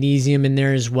added magnesium in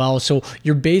there as well. So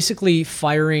you're basically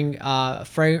firing up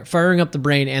the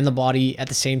brain and the body at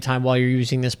the same time while you're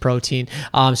using this protein.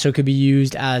 So it could be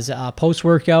used as a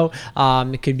post-workout.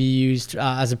 It could be used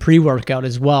as a pre-workout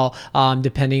as well,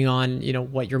 depending on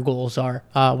what your goals are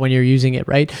when you're using it,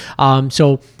 right?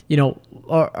 So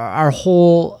our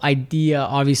whole idea,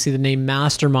 obviously, the name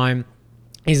Mastermind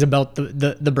is about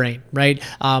the brain, right?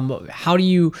 How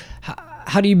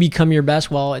do you become your best?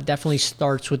 Well, it definitely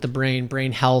starts with the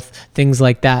brain health, things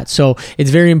like that. So it's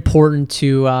very important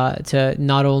to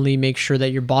not only make sure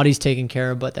that your body's taken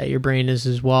care of, but that your brain is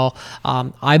as well.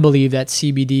 I believe that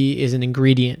CBD is an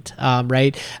ingredient,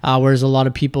 right? Whereas a lot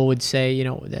of people would say,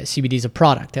 that CBD is a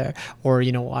product, or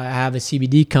I have a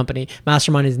CBD company.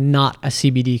 Mastermind is not a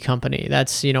CBD company.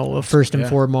 That's first and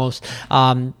foremost.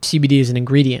 CBD is an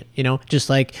ingredient. Just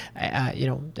like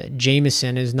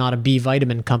Jameson is not a B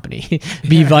vitamin company.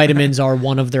 B vitamins are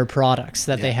one of their products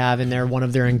that they have in there, one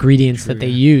of their ingredients that they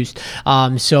used.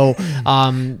 That's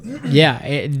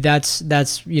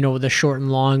the short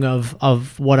and long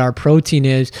of what our protein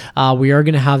is. We are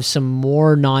going to have some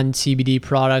more non-CBD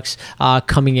products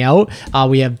coming out.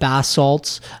 We have bath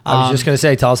salts. I was just going to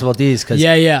say, tell us about these. Cause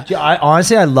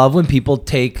honestly, I love when people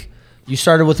you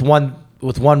started with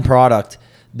one product,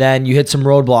 then you hit some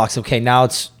roadblocks. Okay, now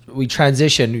we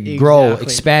transition, grow,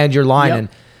 expand your line. And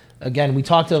again, we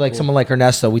talked to someone like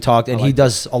Ernesto. He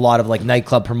does a lot of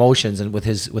nightclub promotions and with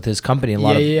his company, and a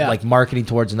lot of marketing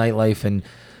towards nightlife and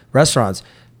restaurants.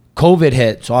 COVID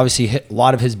hit, so obviously a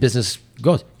lot of his business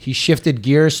goes. He shifted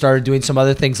gears, started doing some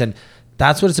other things, and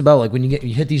that's what it's about. Like when you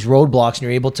hit these roadblocks and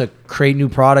you're able to create new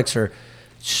products or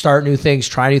start new things,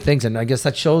 try new things, and I guess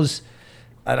that shows.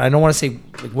 I don't want to say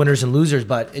winners and losers,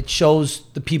 but it shows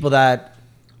the people that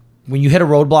when you hit a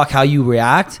roadblock, how you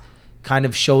react kind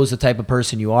of shows the type of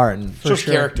person you are. And shows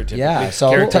character, typically. Yeah.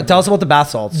 So tell us about the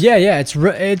bath salts. Yeah.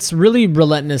 It's really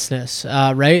relentlessness,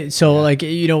 right? So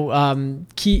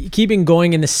keeping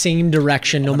going in the same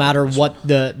direction, no matter what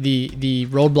the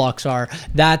roadblocks are.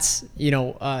 That's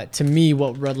to me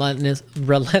what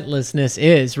relentlessness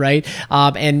is, right?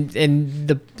 And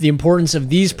the importance of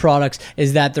these products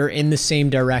is that they're in the same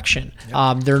direction.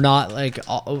 They're not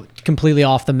completely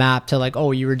off the map to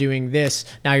you were doing this,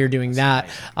 now you're doing that.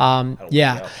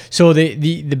 So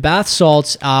the bath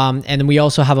salts, and then we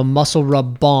also have a muscle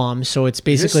rub balm. So it's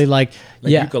basically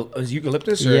is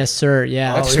eucalyptus? Or? Yes, sir.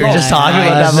 Yeah. We were just talking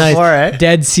about that before, eh?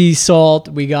 Dead sea salt.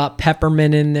 We got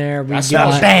peppermint in there. We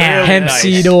got hemp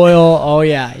seed oil. Oh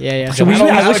yeah. So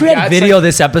I wish we had video of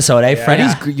this episode, eh?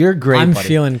 Freddy's, you're great. I'm buddy.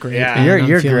 feeling great. Yeah.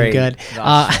 You're great. Good.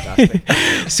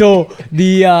 So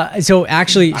we are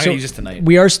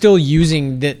still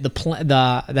using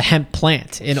the hemp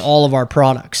plant in all of our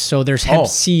products. So there's hemp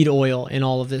seed oil in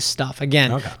all of this stuff.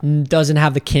 Again, doesn't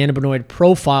have the cannabinoid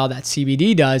profile that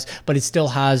CBD does, but it still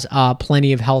has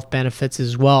plenty of health benefits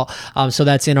as well. So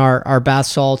that's in our bath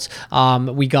salts.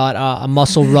 We got a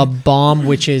muscle rub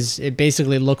balm, it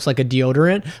basically looks like a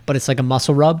deodorant, but it's like a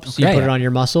muscle rub. So you put it on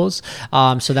your muscles.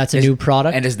 So that's a new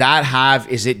product. And does that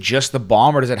is it just the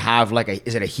balm, or does it have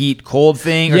is it a heat cold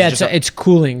thing? Or it's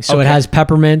cooling. So it has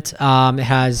peppermint. It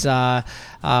has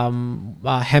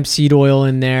hemp seed oil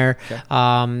in there.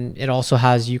 It also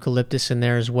has eucalyptus in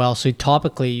there as well. So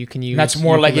topically you can use. And that's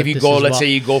more like if you go, let's say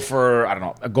you go for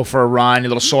a run, you're a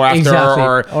little sore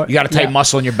after, or you got a tight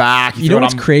muscle in your back. You know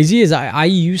what's crazy is I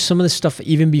use some of this stuff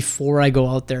even before I go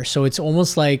out there. So it's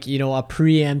almost like, a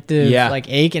preemptive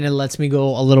ache, and it lets me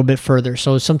go a little bit further.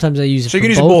 So sometimes I use it. So you can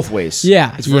use it both ways.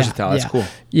 Yeah. It's versatile. That's cool.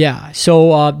 Yeah.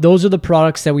 So those are the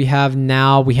products that we have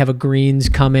now. We have a greens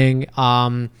coming.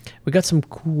 We got some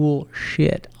cool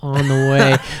shit on the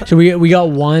way. So we got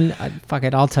one. Fuck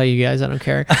it, I'll tell you guys. I don't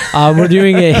care. We're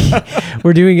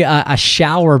doing a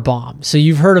shower bomb. So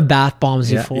you've heard of bath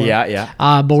bombs before. Yeah.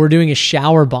 But we're doing a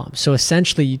shower bomb. So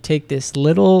essentially, you take this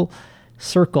little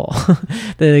circle.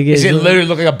 Is it literally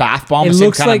look like a bath bomb? It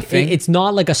looks like it's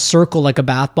not like a circle like a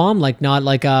bath bomb, not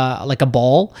like a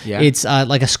ball. Yeah. It's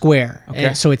like a square. Okay.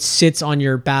 And so it sits on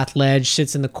your bath ledge,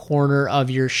 sits in the corner of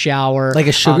your shower. Like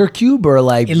a sugar cube, or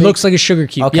it looks like a sugar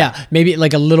cube. Okay. Yeah, maybe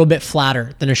like a little bit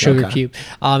flatter than a sugar cube.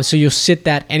 So you'll sit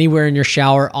that anywhere in your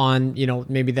shower on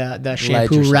maybe the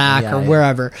shampoo rack or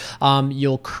wherever.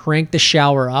 You'll crank the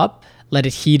shower up, let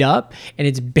it heat up, and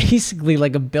it's basically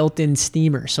like a built-in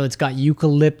steamer. So it's got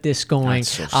eucalyptus going.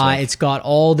 It's got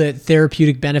all the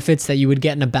therapeutic benefits that you would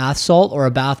get in a bath salt or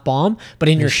a bath bomb, but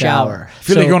in your shower. I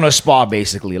feel like you're going to a spa,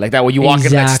 basically, like that. When you walk into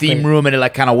that steam room and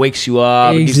it kind of wakes you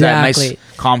up, and gives that nice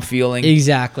calm feeling.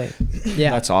 Exactly.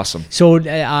 Yeah, that's awesome. So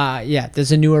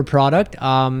there's a newer product.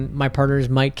 My partners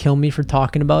might kill me for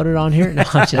talking about it on here. No,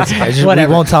 whatever.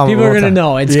 We won't tell them. People are gonna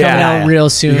know. It's coming out real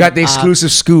soon. You got the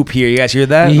exclusive scoop here. You guys hear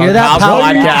that? You hear that?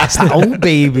 Podcast. Oh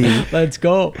baby, let's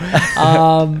go.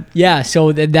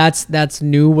 So that's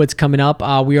new. What's coming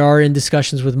up? We are in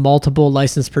discussions with multiple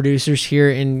licensed producers here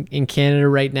in Canada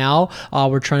right now.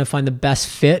 We're trying to find the best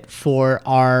fit for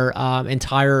our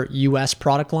entire U.S.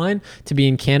 product line to be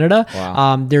in Canada.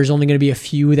 Wow. There's only going to be a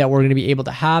few that we're going to be able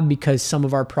to have because some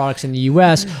of our products in the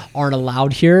U.S. aren't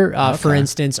allowed here. For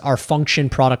instance, our Function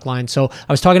product line. So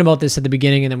I was talking about this at the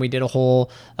beginning, and then we did a whole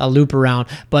loop around.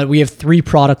 But we have 3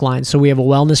 product lines. So we have a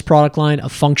wellness product line, a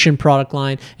Function product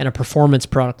line, and a performance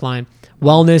product line.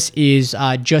 Wellness is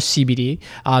just CBD.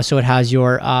 So it has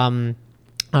your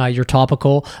your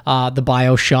topical, the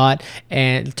bio shot,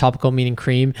 and topical meaning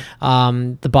cream,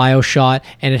 the bio shot,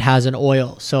 and it has an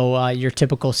oil. So your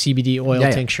typical CBD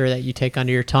oil tincture that you take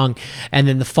under your tongue. And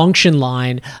then the function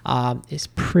line is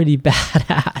pretty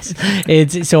badass.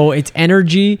 It's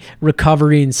energy,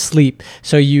 recovery, and sleep.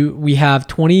 So we have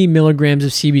 20 milligrams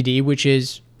of CBD, which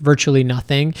is virtually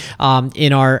nothing,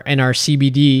 in our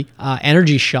CBD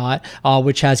energy shot,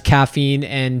 which has caffeine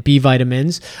and B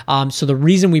vitamins. So the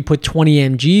reason we put 20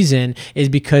 mgs in is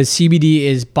because CBD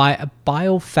is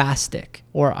biofastic,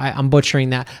 or I'm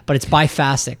butchering that, but it's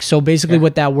bifastic. So basically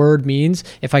what that word means,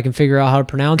 if I can figure out how to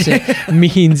pronounce it,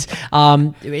 means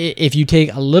if you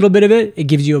take a little bit of it, it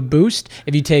gives you a boost.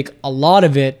 If you take a lot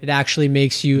of it, it actually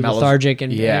makes you lethargic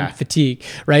and fatigue,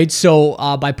 right?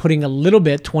 So by putting a little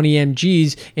bit, 20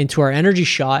 mgs into our energy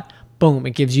shot, boom,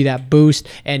 it gives you that boost,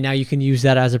 and now you can use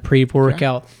that as a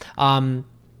pre-workout.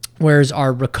 Whereas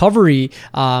our recovery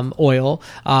oil,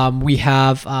 we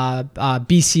have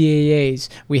BCAAs,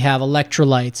 we have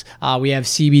electrolytes, we have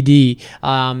CBD.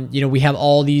 We have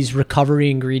all these recovery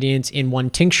ingredients in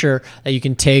one tincture that you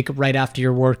can take right after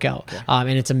your workout. And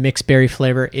it's a mixed berry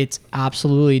flavor. It's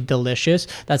absolutely delicious.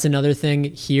 That's another thing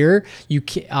here. You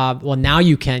can, now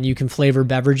you can flavor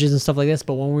beverages and stuff like this.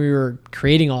 But when we were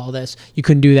creating all this, you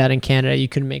couldn't do that in Canada. You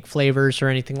couldn't make flavors or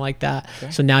anything like that.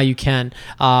 So now you can,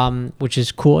 which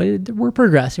is cool. We're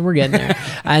progressing, we're getting there.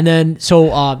 And then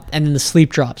the sleep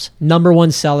drops, number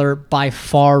one seller by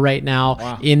far right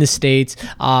now in the States.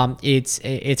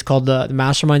 It's called the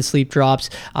Mastermind sleep drops.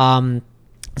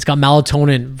 It's got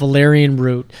melatonin, valerian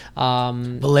root.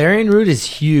 Valerian root is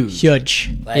huge.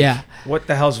 What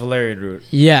the hell's valerian root?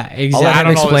 Yeah, exactly. I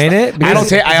don't explain it. I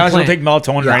honestly don't take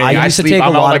melatonin or anything. I used to take a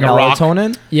lot of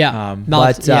melatonin.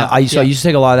 I used to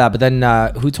take a lot of that. But then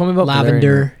who told me about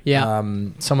lavender?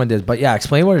 Someone did. But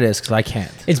explain what it is, because I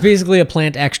can't. It's basically a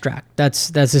plant extract. That's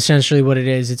essentially what it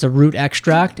is. It's a root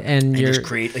extract, and you just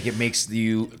create, like, it makes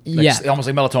you almost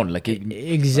like melatonin. Like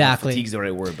exactly. Fatigue's the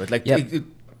right word, but like it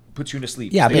puts you to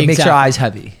sleep. Yeah, but it makes your eyes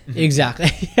heavy. Exactly.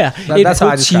 It that's how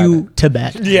I puts you to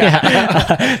bed.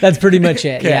 That's pretty much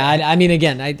it. Okay. I mean,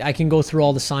 again, I can go through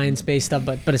all the science-based stuff,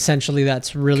 but essentially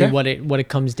that's really what it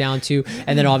comes down to.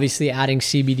 And then obviously adding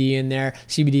CBD in there.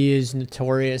 CBD is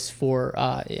notorious for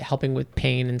helping with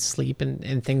pain and sleep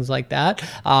and things like that.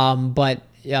 But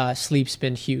sleep's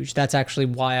been huge. That's actually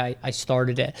why I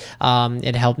started it.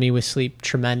 It helped me with sleep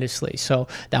tremendously. So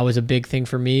that was a big thing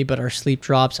for me. But our sleep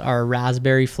drops are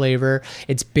raspberry flavor.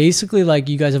 It's basically like,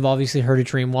 you guys have obviously heard of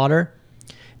Dream Water.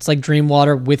 It's like Dream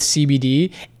Water with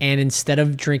CBD, and instead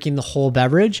of drinking the whole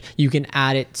beverage, you can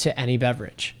add it to any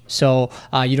beverage. So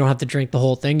you don't have to drink the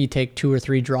whole thing. You take 2 or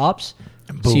 3 drops.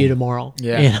 Boom. See you tomorrow. So see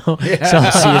you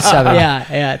at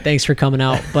 7. Thanks for coming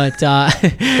out. But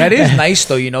that is nice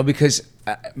though, because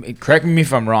correct me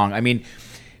if I'm wrong. I mean,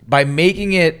 by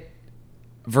making it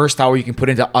versatile, where you can put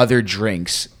into other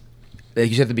drinks, like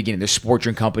you said at the beginning, there's sport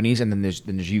drink companies, and then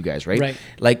there's you guys, right? Right.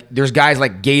 Like there's guys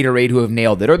like Gatorade who have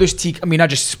nailed it, or there's not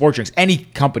just sport drinks, any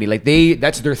company, like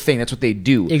that's their thing, that's what they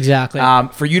do. Exactly.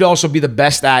 For you to also be the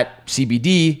best at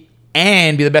CBD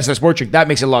and be the best at sport drink, that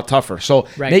makes it a lot tougher. So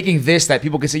making this that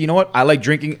people can say, you know what, I like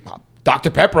drinking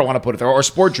Dr. Pepper, I want to put it there, or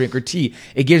sport drink or tea.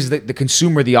 It gives the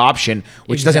consumer the option,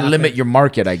 which doesn't limit your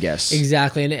market, I guess.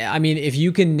 Exactly. And I mean, if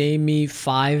you can name me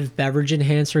 5 beverage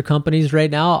enhancer companies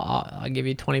right now, I'll give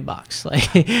you $20.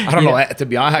 Like, I don't know, to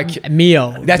be honest.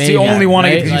 Mio. That's the only one,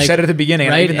 right? You said it at the beginning.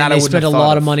 Right? Even and they spent a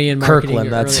lot of money in marketing.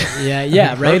 Kirkland, right?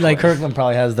 Kirkland. Like Kirkland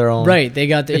probably has their own. Right. They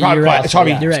got the. It's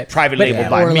probably private label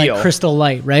by or Mio. Like Crystal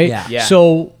Light, right? Yeah.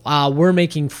 So we're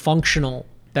making functional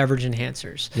beverage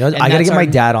enhancers. I gotta get my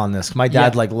dad on this. My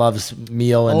dad loves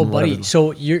Mio and buddy. Whatever.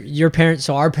 So your parents,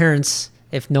 so our parents,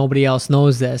 if nobody else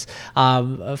knows this,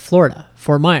 Florida,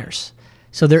 Fort Myers.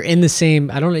 So they're in the same.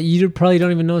 I don't know. You probably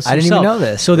don't even know this. I didn't even know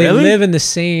this. So they live in the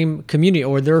same community,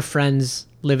 or their friends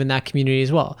live in that community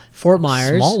as well. Fort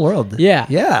Myers, small world. Yeah.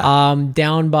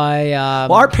 Down by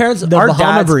our parents, our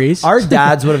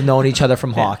dads would have known each other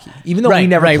from hockey, even though we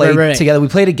never played together. We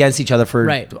played against each other for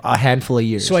a handful of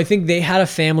years. So I think they had a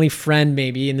family friend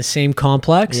maybe in the same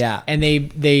complex. Yeah, and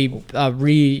they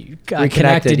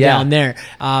reconnected down there.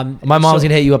 My mom's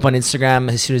gonna hit you up on Instagram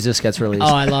as soon as this gets released.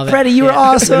 Oh, I love it. Freddie, you were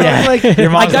awesome. Like,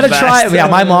 I gotta try it. Yeah,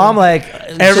 my mom when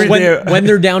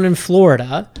they're down in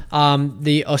Florida,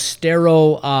 the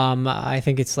Ostero, I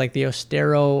think it's like the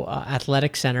Ostero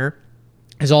Athletic Center.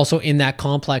 is also in that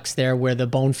complex there where the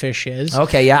Bonefish is.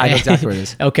 Okay, yeah, I know exactly where it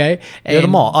is. Okay. Near the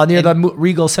mall, near the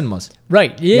Regal Cinemas.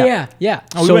 Right. Yeah.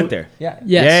 Oh, we went there. Yeah.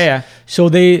 Yes. Yeah. So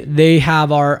they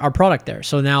have our product there.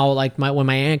 So now like when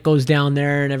my aunt goes down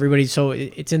there and everybody, so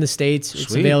it's in the States.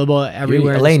 It's available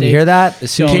everywhere. Elaine, you hear that?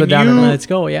 As soon as you go down there, let's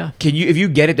go. Yeah. Can you, if you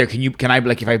get it there, can I,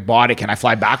 like, if I bought it, can I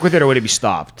fly back with it, or would it be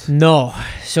stopped? No.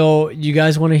 So you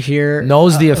guys want to hear?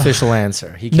 Knows the official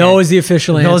answer. No is the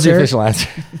official answer. Knows the official answer.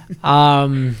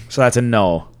 So that's a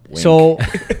no. Wink. So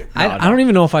I don't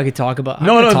even know if I could talk about.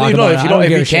 No. If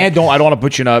you can't, I don't want to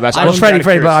put you in a. Well, Freddy,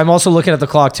 but I'm also looking at the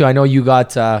clock too. I know you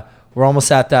got. We're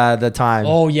almost at the time.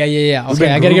 Oh yeah.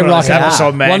 Okay, I gotta get rocking.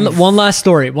 Episode, man. One last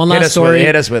story.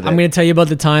 Hit us with it. I'm gonna tell you about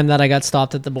the time that I got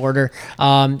stopped at the border.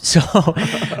 So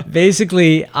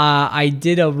basically, I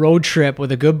did a road trip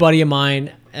with a good buddy of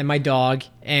mine and my dog,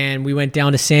 and we went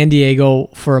down to San Diego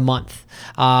for a month.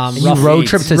 Road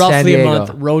trip to San Diego. A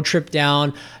month road trip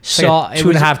down. Like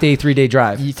 2.5 day, 3 day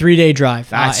drive. 3 day drive.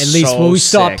 That's at least. so we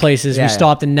stopped sick. places. Yeah, we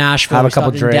stopped in Nashville. Have we a couple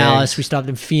stopped in drinks. Dallas. We stopped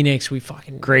in Phoenix. We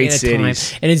fucking Great had a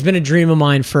cities. time. And it's been a dream of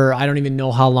mine for I don't even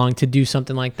know how long to do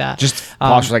something like that. Just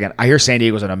pause for a second. I hear San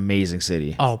Diego's an amazing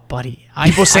city. Oh, buddy.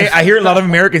 People say, I hear a lot of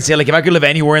Americans say, like, if I could live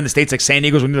anywhere in the States, like, San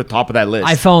Diego's near the top of that list.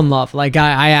 I fell in love. Like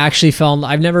I actually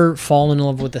I've never fallen in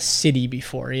love with a city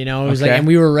before. You know, it was like, and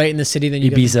we were right in the city. Then you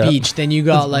got the beach. Then you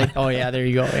got like, oh yeah, there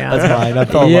you go. Yeah, that's fine. I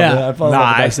fell in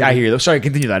love. I hear you. Sorry,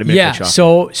 continue that.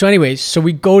 So anyways, so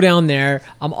we go down there.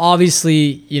 I'm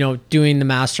obviously, doing the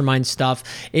mastermind stuff.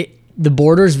 The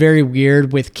border is very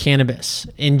weird with cannabis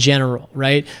in general,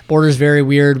 right? Border is very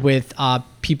weird with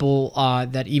people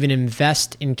that even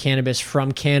invest in cannabis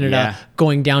from Canada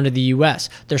going down to the U.S.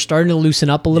 They're starting to loosen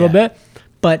up a little bit,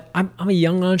 but I'm a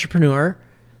young entrepreneur,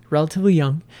 relatively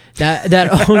young,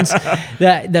 that owns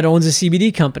that owns a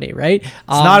CBD company, right? It's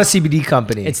not a CBD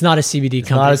company. It's not a CBD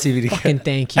company. Not a CBD Fucking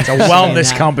thank you. It's a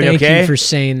wellness company. Thank Okay, you for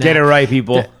saying that. Get it right,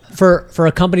 people. For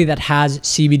a company that has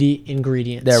CBD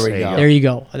ingredients. There we go. There you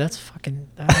go. That's fucking.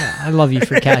 I love you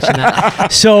for catching that.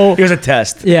 So here's a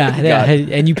test. Yeah,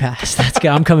 and you passed. That's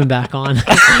good. I'm coming back on. You're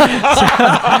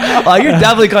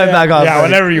definitely coming back on. Yeah,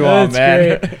 whenever you want,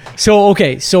 man. Great.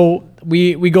 So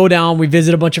we go down. We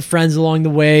visit a bunch of friends along the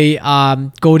way.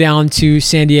 Go down to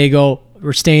San Diego.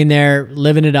 We're staying there,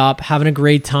 living it up, having a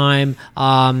great time,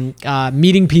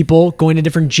 meeting people, going to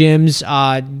different gyms,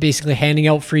 basically handing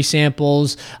out free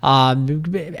samples,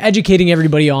 educating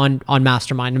everybody on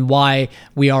Mastermind and why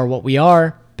we are what we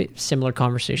are. Similar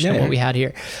conversation to what we had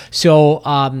here. So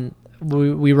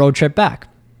we road trip back.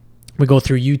 We go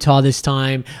through Utah this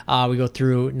time. We go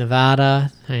through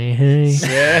Nevada. We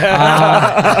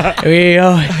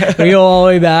go all the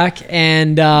way back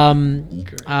and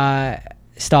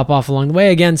stop off along the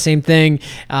way. Again, same thing.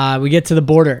 We get to the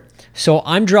border. So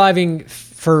I'm driving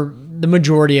for the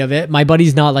majority of it. My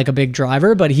buddy's not like a big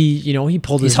driver, but he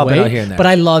pulled his weight. Out here and there. But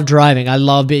I love driving. I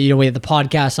love it. We had the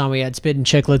podcast on. We had Spit and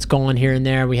Chicklets going here and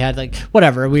there. We had like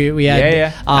whatever. We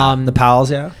had the pals,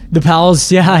 The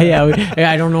pals,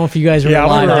 I don't know if you guys were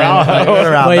alive.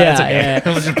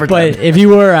 But if you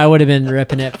were, I would have been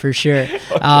ripping it for sure.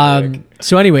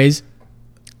 So anyways,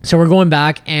 so we're going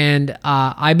back, and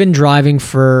I've been driving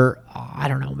for I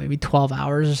don't know, maybe 12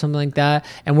 hours or something like that.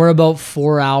 And we're about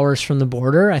 4 hours from the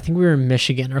border. I think we were in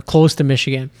Michigan or close to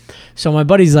Michigan. So my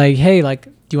buddy's like, hey, like,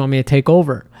 do you want me to take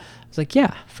over? I was like,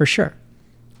 yeah, for sure.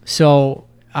 So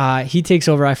he takes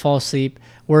over. I fall asleep.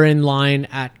 We're in line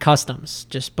at customs.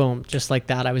 Just boom, just like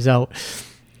that. I was out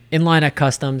in line at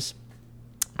customs.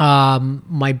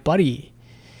 My buddy,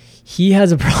 he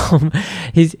has a problem.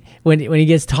 When he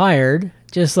gets tired,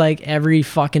 just like every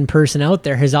fucking person out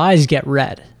there, his eyes get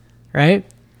red. Right?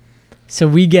 So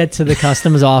we get to the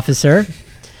customs officer,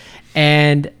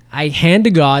 and I hand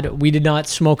to God, we did not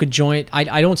smoke a joint.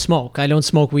 I don't smoke. I don't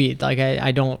smoke weed. Like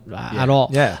I don't at all.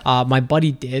 Yeah. My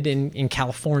buddy did in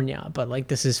California, but like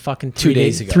this is fucking 2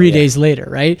 days ago. 3 days later,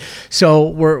 right? So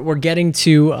we're getting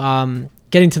to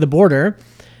the border.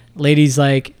 Lady's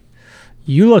like,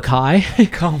 you look high.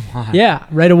 Come on. Yeah,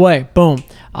 right away. Boom.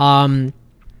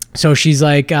 So she's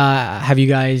like, have you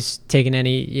guys taken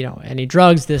any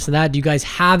drugs, this and that? Do you guys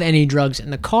have any drugs in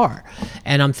the car?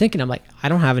 And I'm thinking, I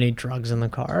don't have any drugs in the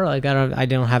car. Like, I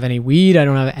don't have any weed. I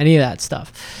don't have any of that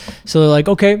stuff. So they're like,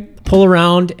 okay, pull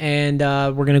around and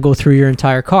we're going to go through your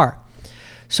entire car.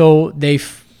 So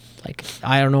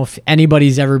I don't know if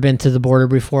anybody's ever been to the border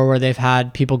before where they've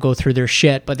had people go through their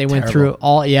shit, but they went through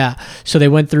all, So they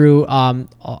went through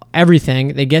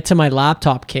everything. They get to my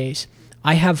laptop case.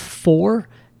 I have 4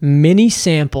 mini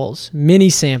samples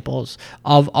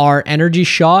of our energy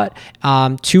shot,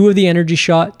 2 of the energy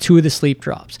shot, 2 of the sleep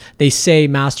drops. They say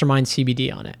Mastermind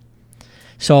CBD on it.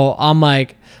 So I'm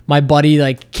like, my buddy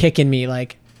like kicking me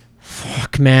like,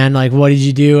 fuck man, like what did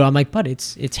you do? I'm like, but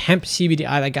it's hemp CBD.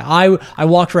 I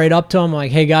walked right up to him. I'm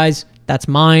like, hey guys, that's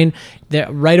mine.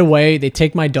 Right away they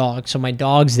take my dog, so my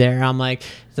dog's there. I'm like,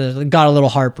 got a little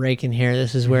heartbreak in here.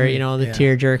 This is where the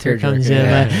tearjerker comes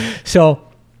in. So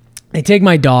they take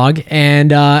my dog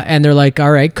and they're like,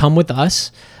 all right, come with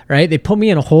us. Right? They put me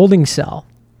in a holding cell.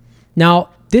 Now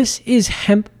this is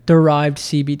hemp derived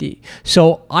CBD.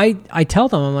 So I tell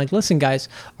them, I'm like, listen guys,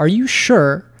 are you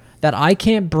sure that I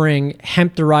can't bring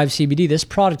hemp-derived CBD? This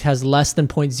product has less than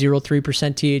 0.03%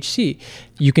 THC.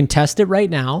 You can test it right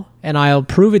now, and I'll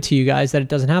prove it to you guys that it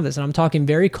doesn't have this. And I'm talking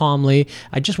very calmly.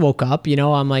 I just woke up,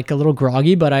 I'm like a little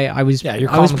groggy, but I was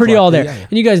pretty all there.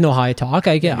 And you guys know how I talk.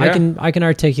 I can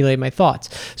articulate my thoughts.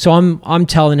 So I'm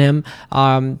telling him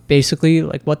basically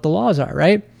like what the laws are,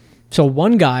 right? So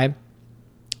one guy,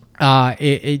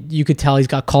 you could tell he's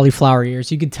got cauliflower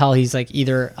ears. You could tell he's like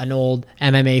either an old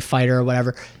MMA fighter or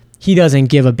whatever. He doesn't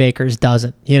give a baker's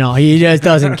dozen. He just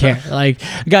doesn't care. Like,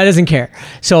 the guy doesn't care.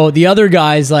 So the other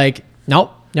guy's like,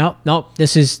 nope.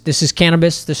 This is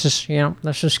cannabis. This is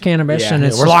cannabis, and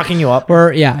we're locking you up.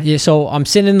 So I'm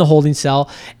sitting in the holding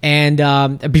cell,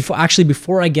 and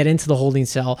before I get into the holding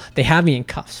cell, they have me in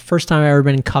cuffs. First time I've ever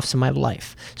been in cuffs in my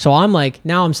life. So I'm like,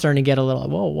 now I'm starting to get a little.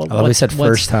 Whoa! We said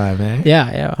first time, eh?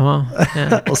 Yeah. Well,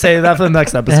 yeah. We'll save that for the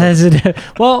next episode.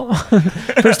 Well,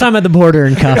 first time at the border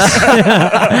in cuffs.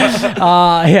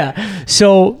 Yeah.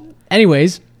 So,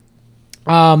 anyways.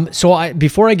 So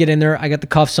before I get in there, I got the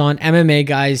cuffs on. MMA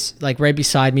guys like right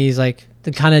beside me. He's like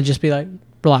to kind of just be like,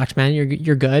 relax, man,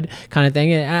 you're good, kind of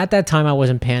thing. And at that time, I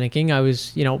wasn't panicking. I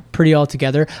was pretty all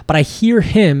together. But I hear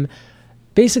him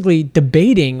basically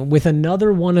debating with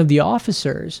another one of the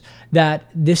officers that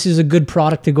this is a good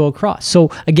product to go across.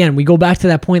 So again, we go back to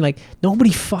that point, like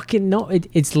nobody fucking know.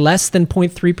 It's less than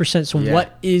 0.3%. So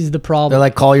what is the problem? They're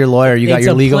like, call your lawyer. You got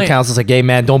your legal counsel. It's like, hey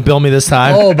man, don't bill me this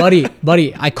time. Oh,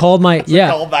 buddy. I called my, That's a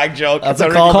callback joke. That's a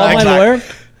callback. Called my lawyer.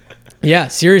 Yeah,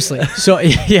 seriously. So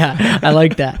yeah, I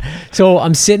like that. So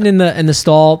I'm sitting in the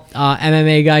stall.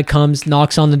 MMA guy comes,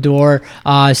 knocks on the door,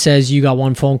 says you got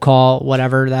one phone call,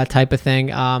 whatever, that type of thing.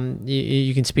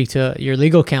 You can speak to your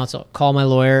legal counsel. Call my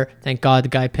lawyer. Thank God the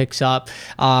guy picks up.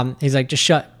 He's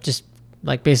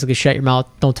like, basically shut your mouth.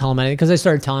 Don't tell him anything. Because I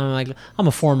started telling him, like, I'm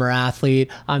a former athlete.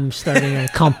 I'm starting a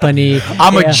company.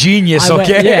 I'm a genius,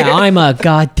 okay? Yeah, I'm a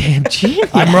goddamn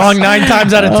genius. I'm wrong 9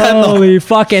 times out of 10. Holy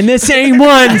fucking, this ain't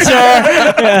one, sir.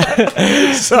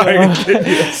 Yeah. Sorry.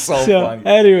 It's so funny.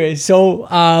 Anyway, so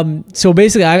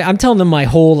basically, I'm telling them my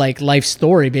whole, like, life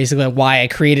story, basically, like, why I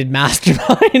created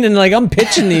Mastermind. And, like, I'm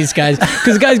pitching these guys.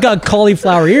 Because the guy's got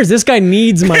cauliflower ears. This guy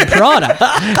needs my product.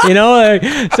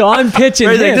 So I'm pitching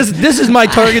him. This is my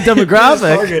target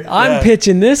demographic. I'm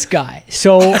pitching this guy.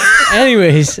 So,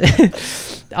 anyways,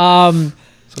 so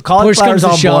cauliflower's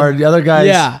on board. The other guys,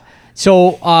 yeah.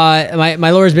 So my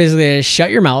lawyer's basically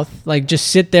shut your mouth, like just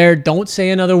sit there, don't say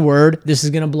another word. This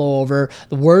is gonna blow over.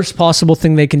 The worst possible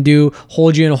thing they can do,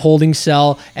 hold you in a holding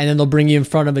cell, and then they'll bring you in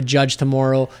front of a judge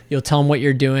tomorrow. You'll tell them what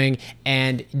you're doing,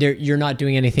 and you're not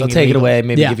doing anything. They'll take it away,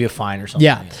 maybe give you a fine or something.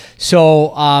 Yeah.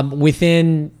 So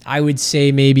within, I would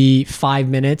say maybe 5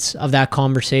 minutes of that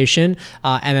conversation,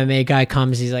 MMA guy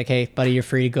comes. He's like, "Hey, buddy, you're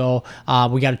free to go.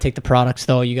 We got to take the products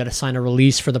though. You got to sign a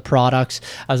release for the products."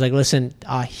 I was like, "Listen,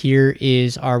 here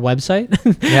is our website."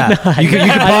 Yeah, you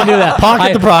can do that.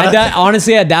 Pocket the product.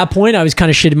 Honestly, at that point, I was kind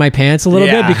of shitting my pants a little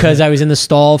bit because I was in the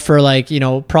stall for like,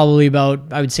 probably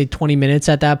about, I would say 20 minutes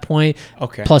at that point.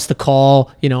 Okay. Plus the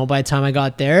call, by the time I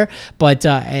got there. But,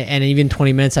 and even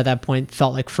 20 minutes at that point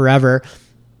felt like forever.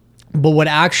 But what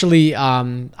actually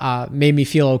made me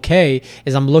feel okay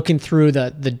is I'm looking through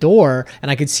the door and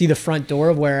I could see the front door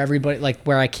of where everybody, like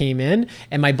where I came in,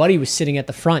 and my buddy was sitting at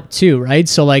the front too, right?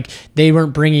 So like they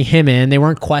weren't bringing him in, they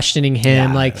weren't questioning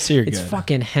him. It's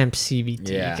fucking hemp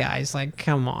CBD, guys. Like,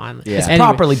 come on. Yeah. It's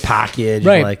properly packaged,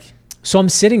 right? Like, so I'm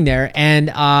sitting there and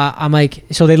I'm like,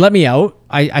 so they let me out.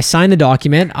 I signed the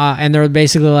document and they're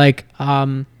basically like,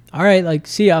 all right, like,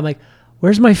 see ya. I'm like,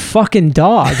 where's my fucking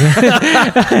dog?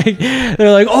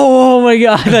 They're like, oh my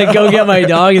God, like go get my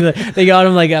dog. And they got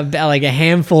him like a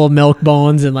handful of milk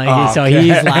bones, and like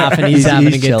he's laughing, he's having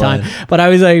a good chilling. time. But I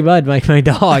was like, bud, like my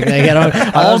dog, like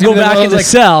I'll go back in the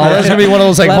cell. That's gonna be one of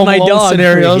those like Home Alone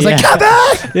scenarios. Like, come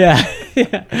back.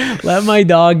 Yeah. Let my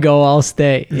dog go, I'll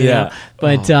stay. You know?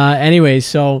 But anyway,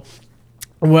 so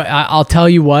I'll tell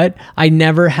you what, I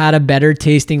never had a better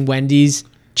tasting Wendy's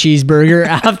cheeseburger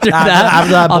after that.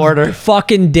 After that border.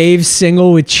 Fucking Dave's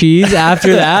single with cheese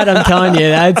after that. I'm telling you,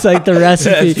 that's like the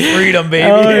recipe. Freedom, baby.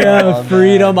 Oh yeah,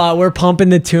 freedom. We're pumping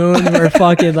the tune. We're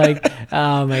fucking like,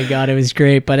 oh my God, it was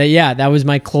great. But yeah, that was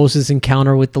my closest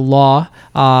encounter with the law.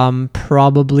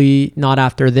 Probably not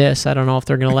after this. I don't know if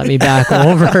they're going to let me back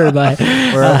over, but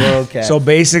we're okay. So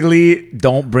basically,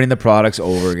 don't bring the products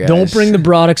over, guys. Don't bring the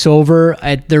products over.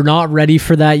 They're not ready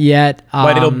for that yet.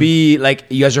 But it'll be like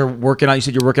you guys are working on. You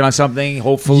said you're working on something.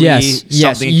 Hopefully, yes.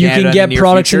 something in You Canada can get in the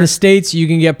products future. in the States. You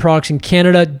can get products in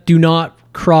Canada. Do not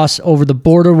cross over the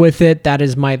border with it. That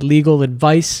is my legal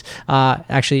advice.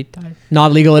 Actually,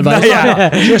 not legal advice.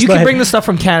 Yeah. You can bring the stuff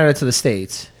from Canada to the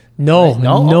States. No, right?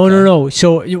 No? No.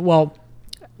 So, well,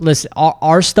 listen,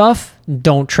 our stuff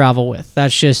don't travel with.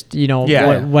 That's just,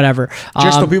 whatever.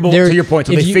 Just so people, to your point,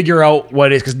 so they figure out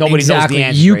what it is, because nobody knows the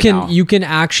answer now. You can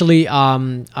actually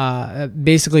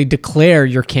basically declare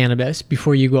your cannabis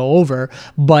before you go over.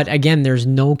 But again, there's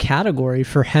no category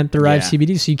for hemp-derived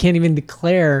CBD, so you can't even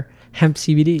declare hemp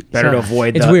CBD. Better to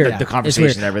avoid the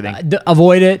conversation and everything.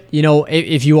 Avoid it.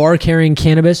 If you are carrying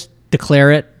cannabis,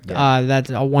 declare it. That's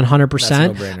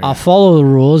 100%. Follow the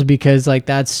rules, because like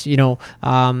that's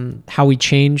how we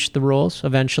change the rules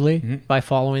eventually by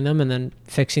following them and then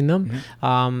fixing them.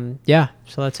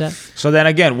 So that's it. So then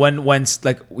again, when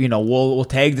like we'll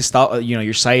tag the stuff,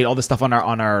 your site, all the stuff on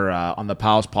the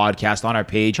Pals podcast on our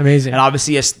page. Amazing. And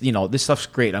obviously, this stuff's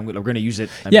great. We're going to use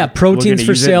it. Proteins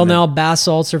for sale now. Bath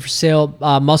salts are for sale.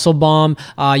 Muscle Bomb.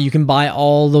 You can buy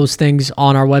all those things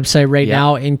on our website right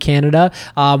now in Canada.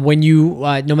 When you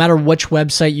no matter which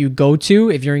website you go to,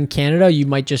 if you're in Canada, you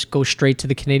might just go straight to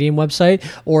the Canadian website,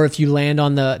 or if you land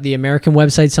on the American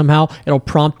website somehow, it'll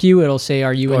prompt you. It'll say,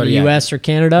 "Are you in the US or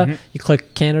Canada?" You click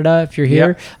Canada if you're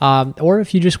here, or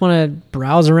if you just want to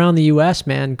browse around the US,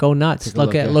 man, go nuts.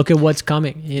 Look at what's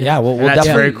coming. We'll that's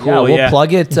definitely very cool. We'll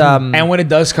plug it. And when it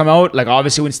does come out, like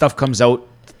obviously when stuff comes out,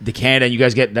 the Canada, you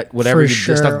guys get that whatever the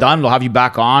stuff done. We'll have you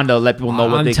back on to let people know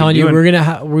what they can do. I'm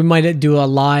telling you, we might do a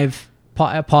live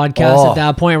podcast at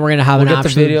that point. We're gonna have an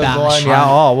absolute bash.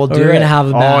 We'll do it. We're gonna have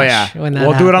a bash.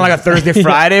 We'll do it on like a Thursday,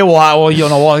 Friday.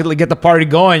 We'll get the party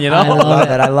going. I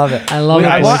love it.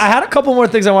 I had a couple more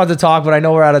things I wanted to talk, but I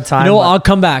know we're out of time. I'll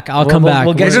come back.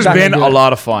 This has been a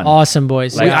lot of fun. Awesome,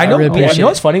 boys. I know. You know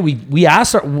what's funny? We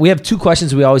asked. We have two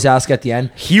questions we always ask at the end.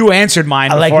 Hugh answered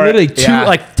mine. Like literally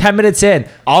 10 minutes in.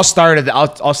 I'll start it.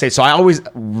 I'll say. So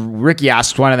Ricky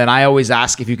asked one, and then I always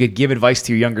ask if you could give advice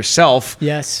to your younger self.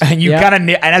 Yes. And you kind of,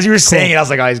 and as you were saying it, I was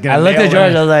like, oh, he's gonna. I looked at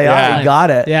George. I was like, oh, you got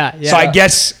it. Yeah. So I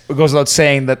guess it goes without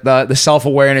saying that the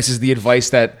self-awareness is the advice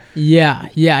that. Yeah.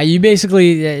 You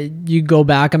basically you go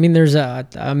back. I mean, there's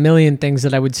a million things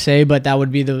that I would say, but that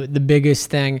would be the biggest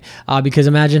thing, because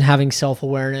imagine having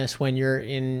self-awareness when you're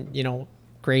in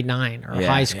grade 9 or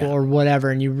high school or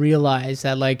whatever, and you realize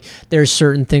that like there's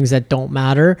certain things that don't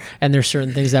matter and there's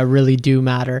certain things that really do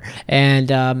matter,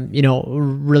 and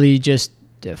really just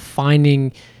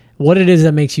finding what it is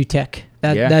that makes you tick.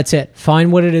 That's it.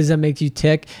 Find what it is that makes you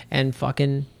tick and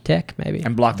fucking tick, maybe,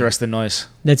 and block the rest of the noise.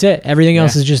 That's it. Everything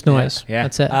else is just noise.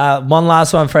 That's it. One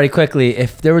last one, Freddy, quickly.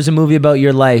 If there was a movie about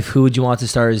your life, who would you want to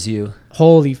star as you?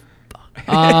 Holy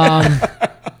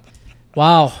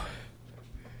wow,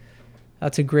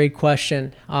 that's a great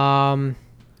question. I'm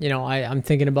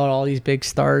thinking about all these big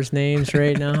stars' names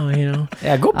right now.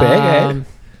 Yeah, go big. Eh?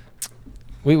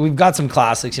 We've got some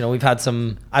classics. We've had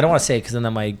some. I don't want to say it because then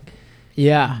that might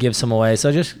give some away.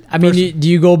 So just, do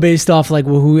you go based off like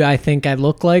who I think I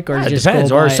look like, or just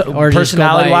depends, or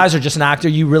personality wise, or just an actor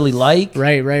you really like?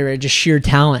 Right. Just sheer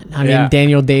talent. I mean,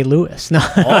 Daniel Day-Lewis. No,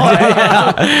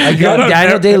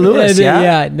 Daniel Day-Lewis.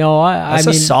 Yeah. No, that's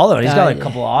a solid one. He's got a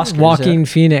couple of Oscars. Joaquin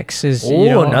Phoenix is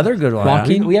another good one.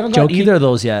 Joaquin, we haven't got either of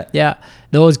those yet. Yeah,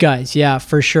 those guys. Yeah,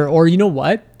 for sure. Or you know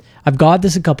what? I've got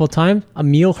this a couple of times.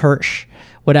 Emil Hirsch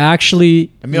would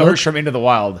actually. Emil Hirsch from Into the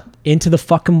Wild. Into the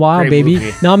fucking Wild, great baby.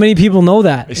 movie. Not many people know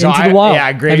that. So Into the Wild.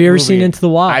 Yeah, great. Have you ever movie. seen Into the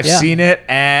Wild? I've seen it,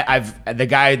 and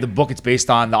the book it's based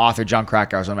on, the author John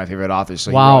Krakauer is one of my favorite authors.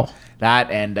 So he wrote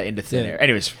that and Into Thin Air.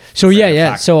 Anyways. So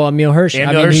so Emil Hirsch.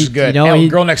 Emil Hirsch is good.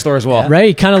 Girl Next Door as well. Right,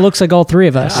 he kind of looks like all three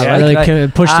of us. Really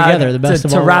pushed together, the best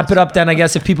of all. To wrap it up, then I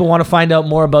guess if people want to find out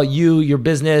more about you, your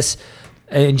business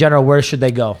in general, where should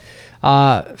they go?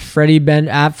 Freddy Bender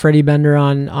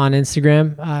on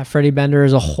Instagram. Freddy Bender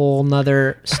is a whole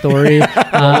nother story.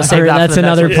 That's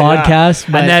another podcast.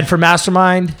 And then for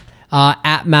Mastermind,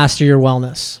 at Master Your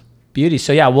Wellness. Beauty.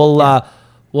 So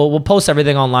we'll post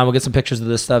everything online. We'll get some pictures of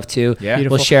this stuff too. Yeah.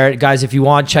 We'll share it, guys. If you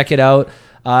want, check it out.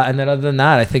 And then other than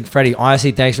that, I think Freddy,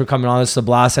 honestly, thanks for coming on. This is a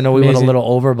blast. I know we went a little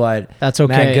over, but that's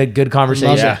okay. Man, good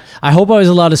conversation. Yeah. I hope I was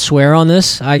allowed to swear on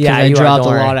this. I dropped a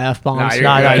lot of F-bombs.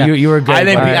 You were good.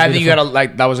 I think you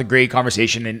got that was a great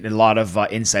conversation and a lot of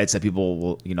insights that people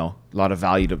will, a lot of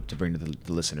value to bring to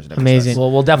the listeners. Amazing.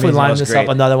 Well, we'll definitely line this up,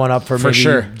 another one up for maybe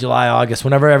sure. July, August,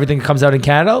 whenever everything comes out in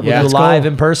Canada. We'll do live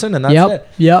in person, and that's it.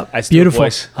 Yep. Beautiful.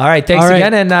 All right. Thanks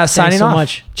again, and signing off.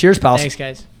 Much. Cheers, pals. Thanks,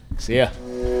 guys. See ya.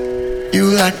 You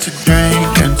like to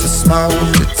drink and to smoke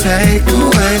to take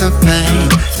away the pain,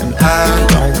 and I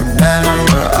don't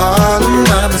remember all of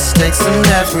my mistakes and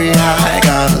every high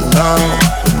got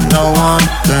low.